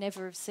guys would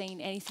never have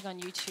seen anything on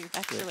YouTube,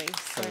 actually. Yeah.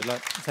 So we'd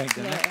like to thank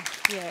them.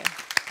 Yeah.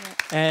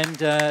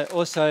 And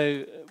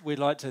also, we'd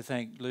like to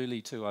thank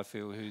Luli too, I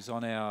feel, who's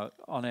on our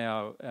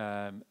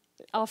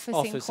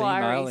office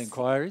email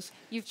inquiries.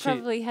 You've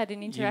probably had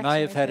an interaction. You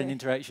may have with had her. an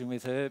interaction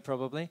with her,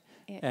 probably.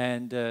 Yeah.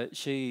 And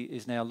she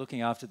is now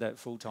looking after that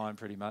full time,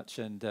 pretty much.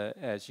 And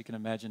as you can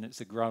imagine,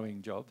 it's a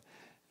growing job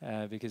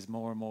because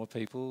more and more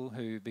people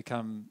who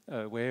become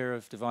aware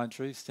of Divine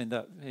Truth end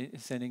up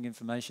sending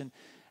information.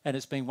 And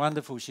it's been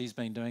wonderful she's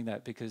been doing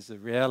that, because the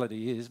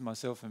reality is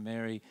myself and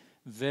Mary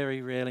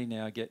very rarely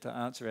now get to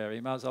answer our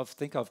emails. I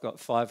think I've got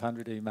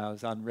 500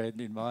 emails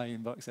unread in my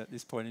inbox at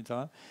this point in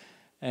time.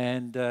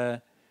 And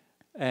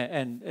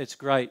it's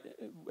great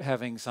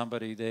having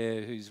somebody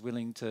there who's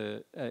willing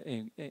to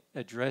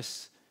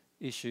address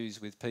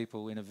issues with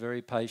people in a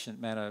very patient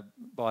manner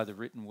by the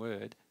written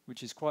word,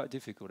 which is quite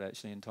difficult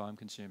actually and time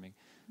consuming.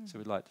 So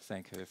we'd like to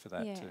thank her for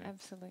that too. Yeah,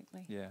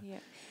 absolutely. Yeah. Yeah.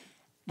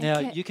 Now,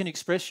 you can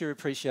express your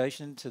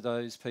appreciation to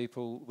those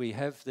people. We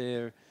have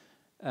their,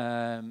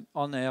 on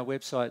our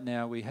website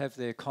now, we have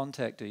their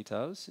contact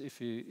details.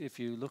 If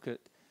you look at,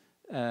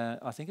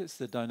 I think it's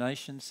the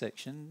donation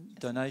section,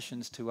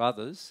 donations to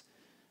others,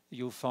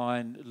 you'll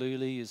find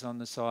Luli is on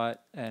the site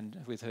and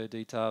with her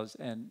details,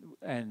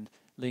 and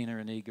Lena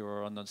and Igor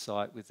are on the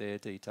site with their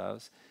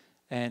details.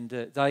 And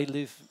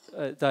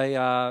they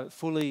are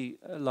fully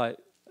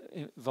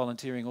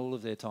volunteering all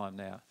of their time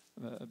now,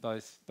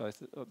 both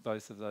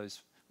of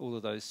those, all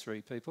of those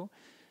three people.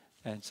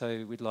 And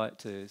so we'd like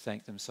to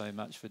thank them so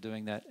much for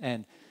doing that.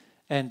 And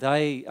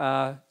they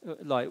are,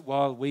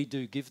 while we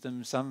do give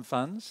them some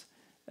funds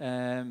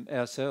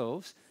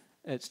ourselves,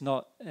 it's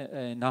not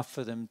enough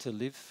for them to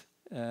live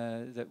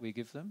that we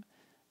give them.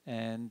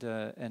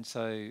 And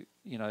so,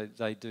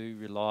 they do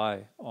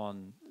rely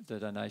on the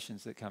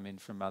donations that come in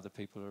from other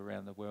people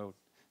around the world.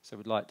 So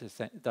we'd like to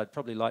they'd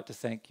probably like to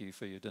thank you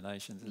for your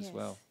donations as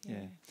well.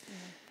 Yeah.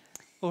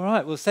 All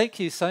right. Well, thank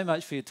you so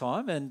much for your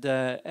time, and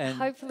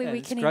hopefully we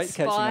it's can great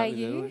catching up inspire with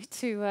you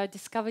to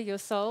discover your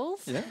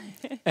souls. Yeah,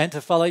 and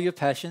to follow your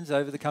passions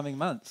over the coming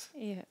months.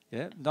 Yeah.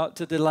 Yeah, not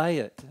to delay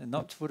it and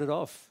not to put it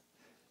off.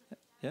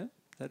 Yeah,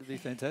 that'd be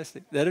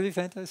fantastic. That'd be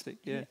fantastic.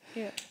 Yeah.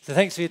 Yeah. So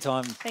thanks for your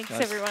time. Thanks,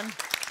 guys. everyone.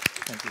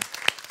 Thank you.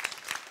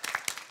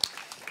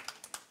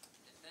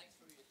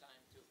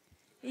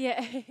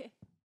 Yeah.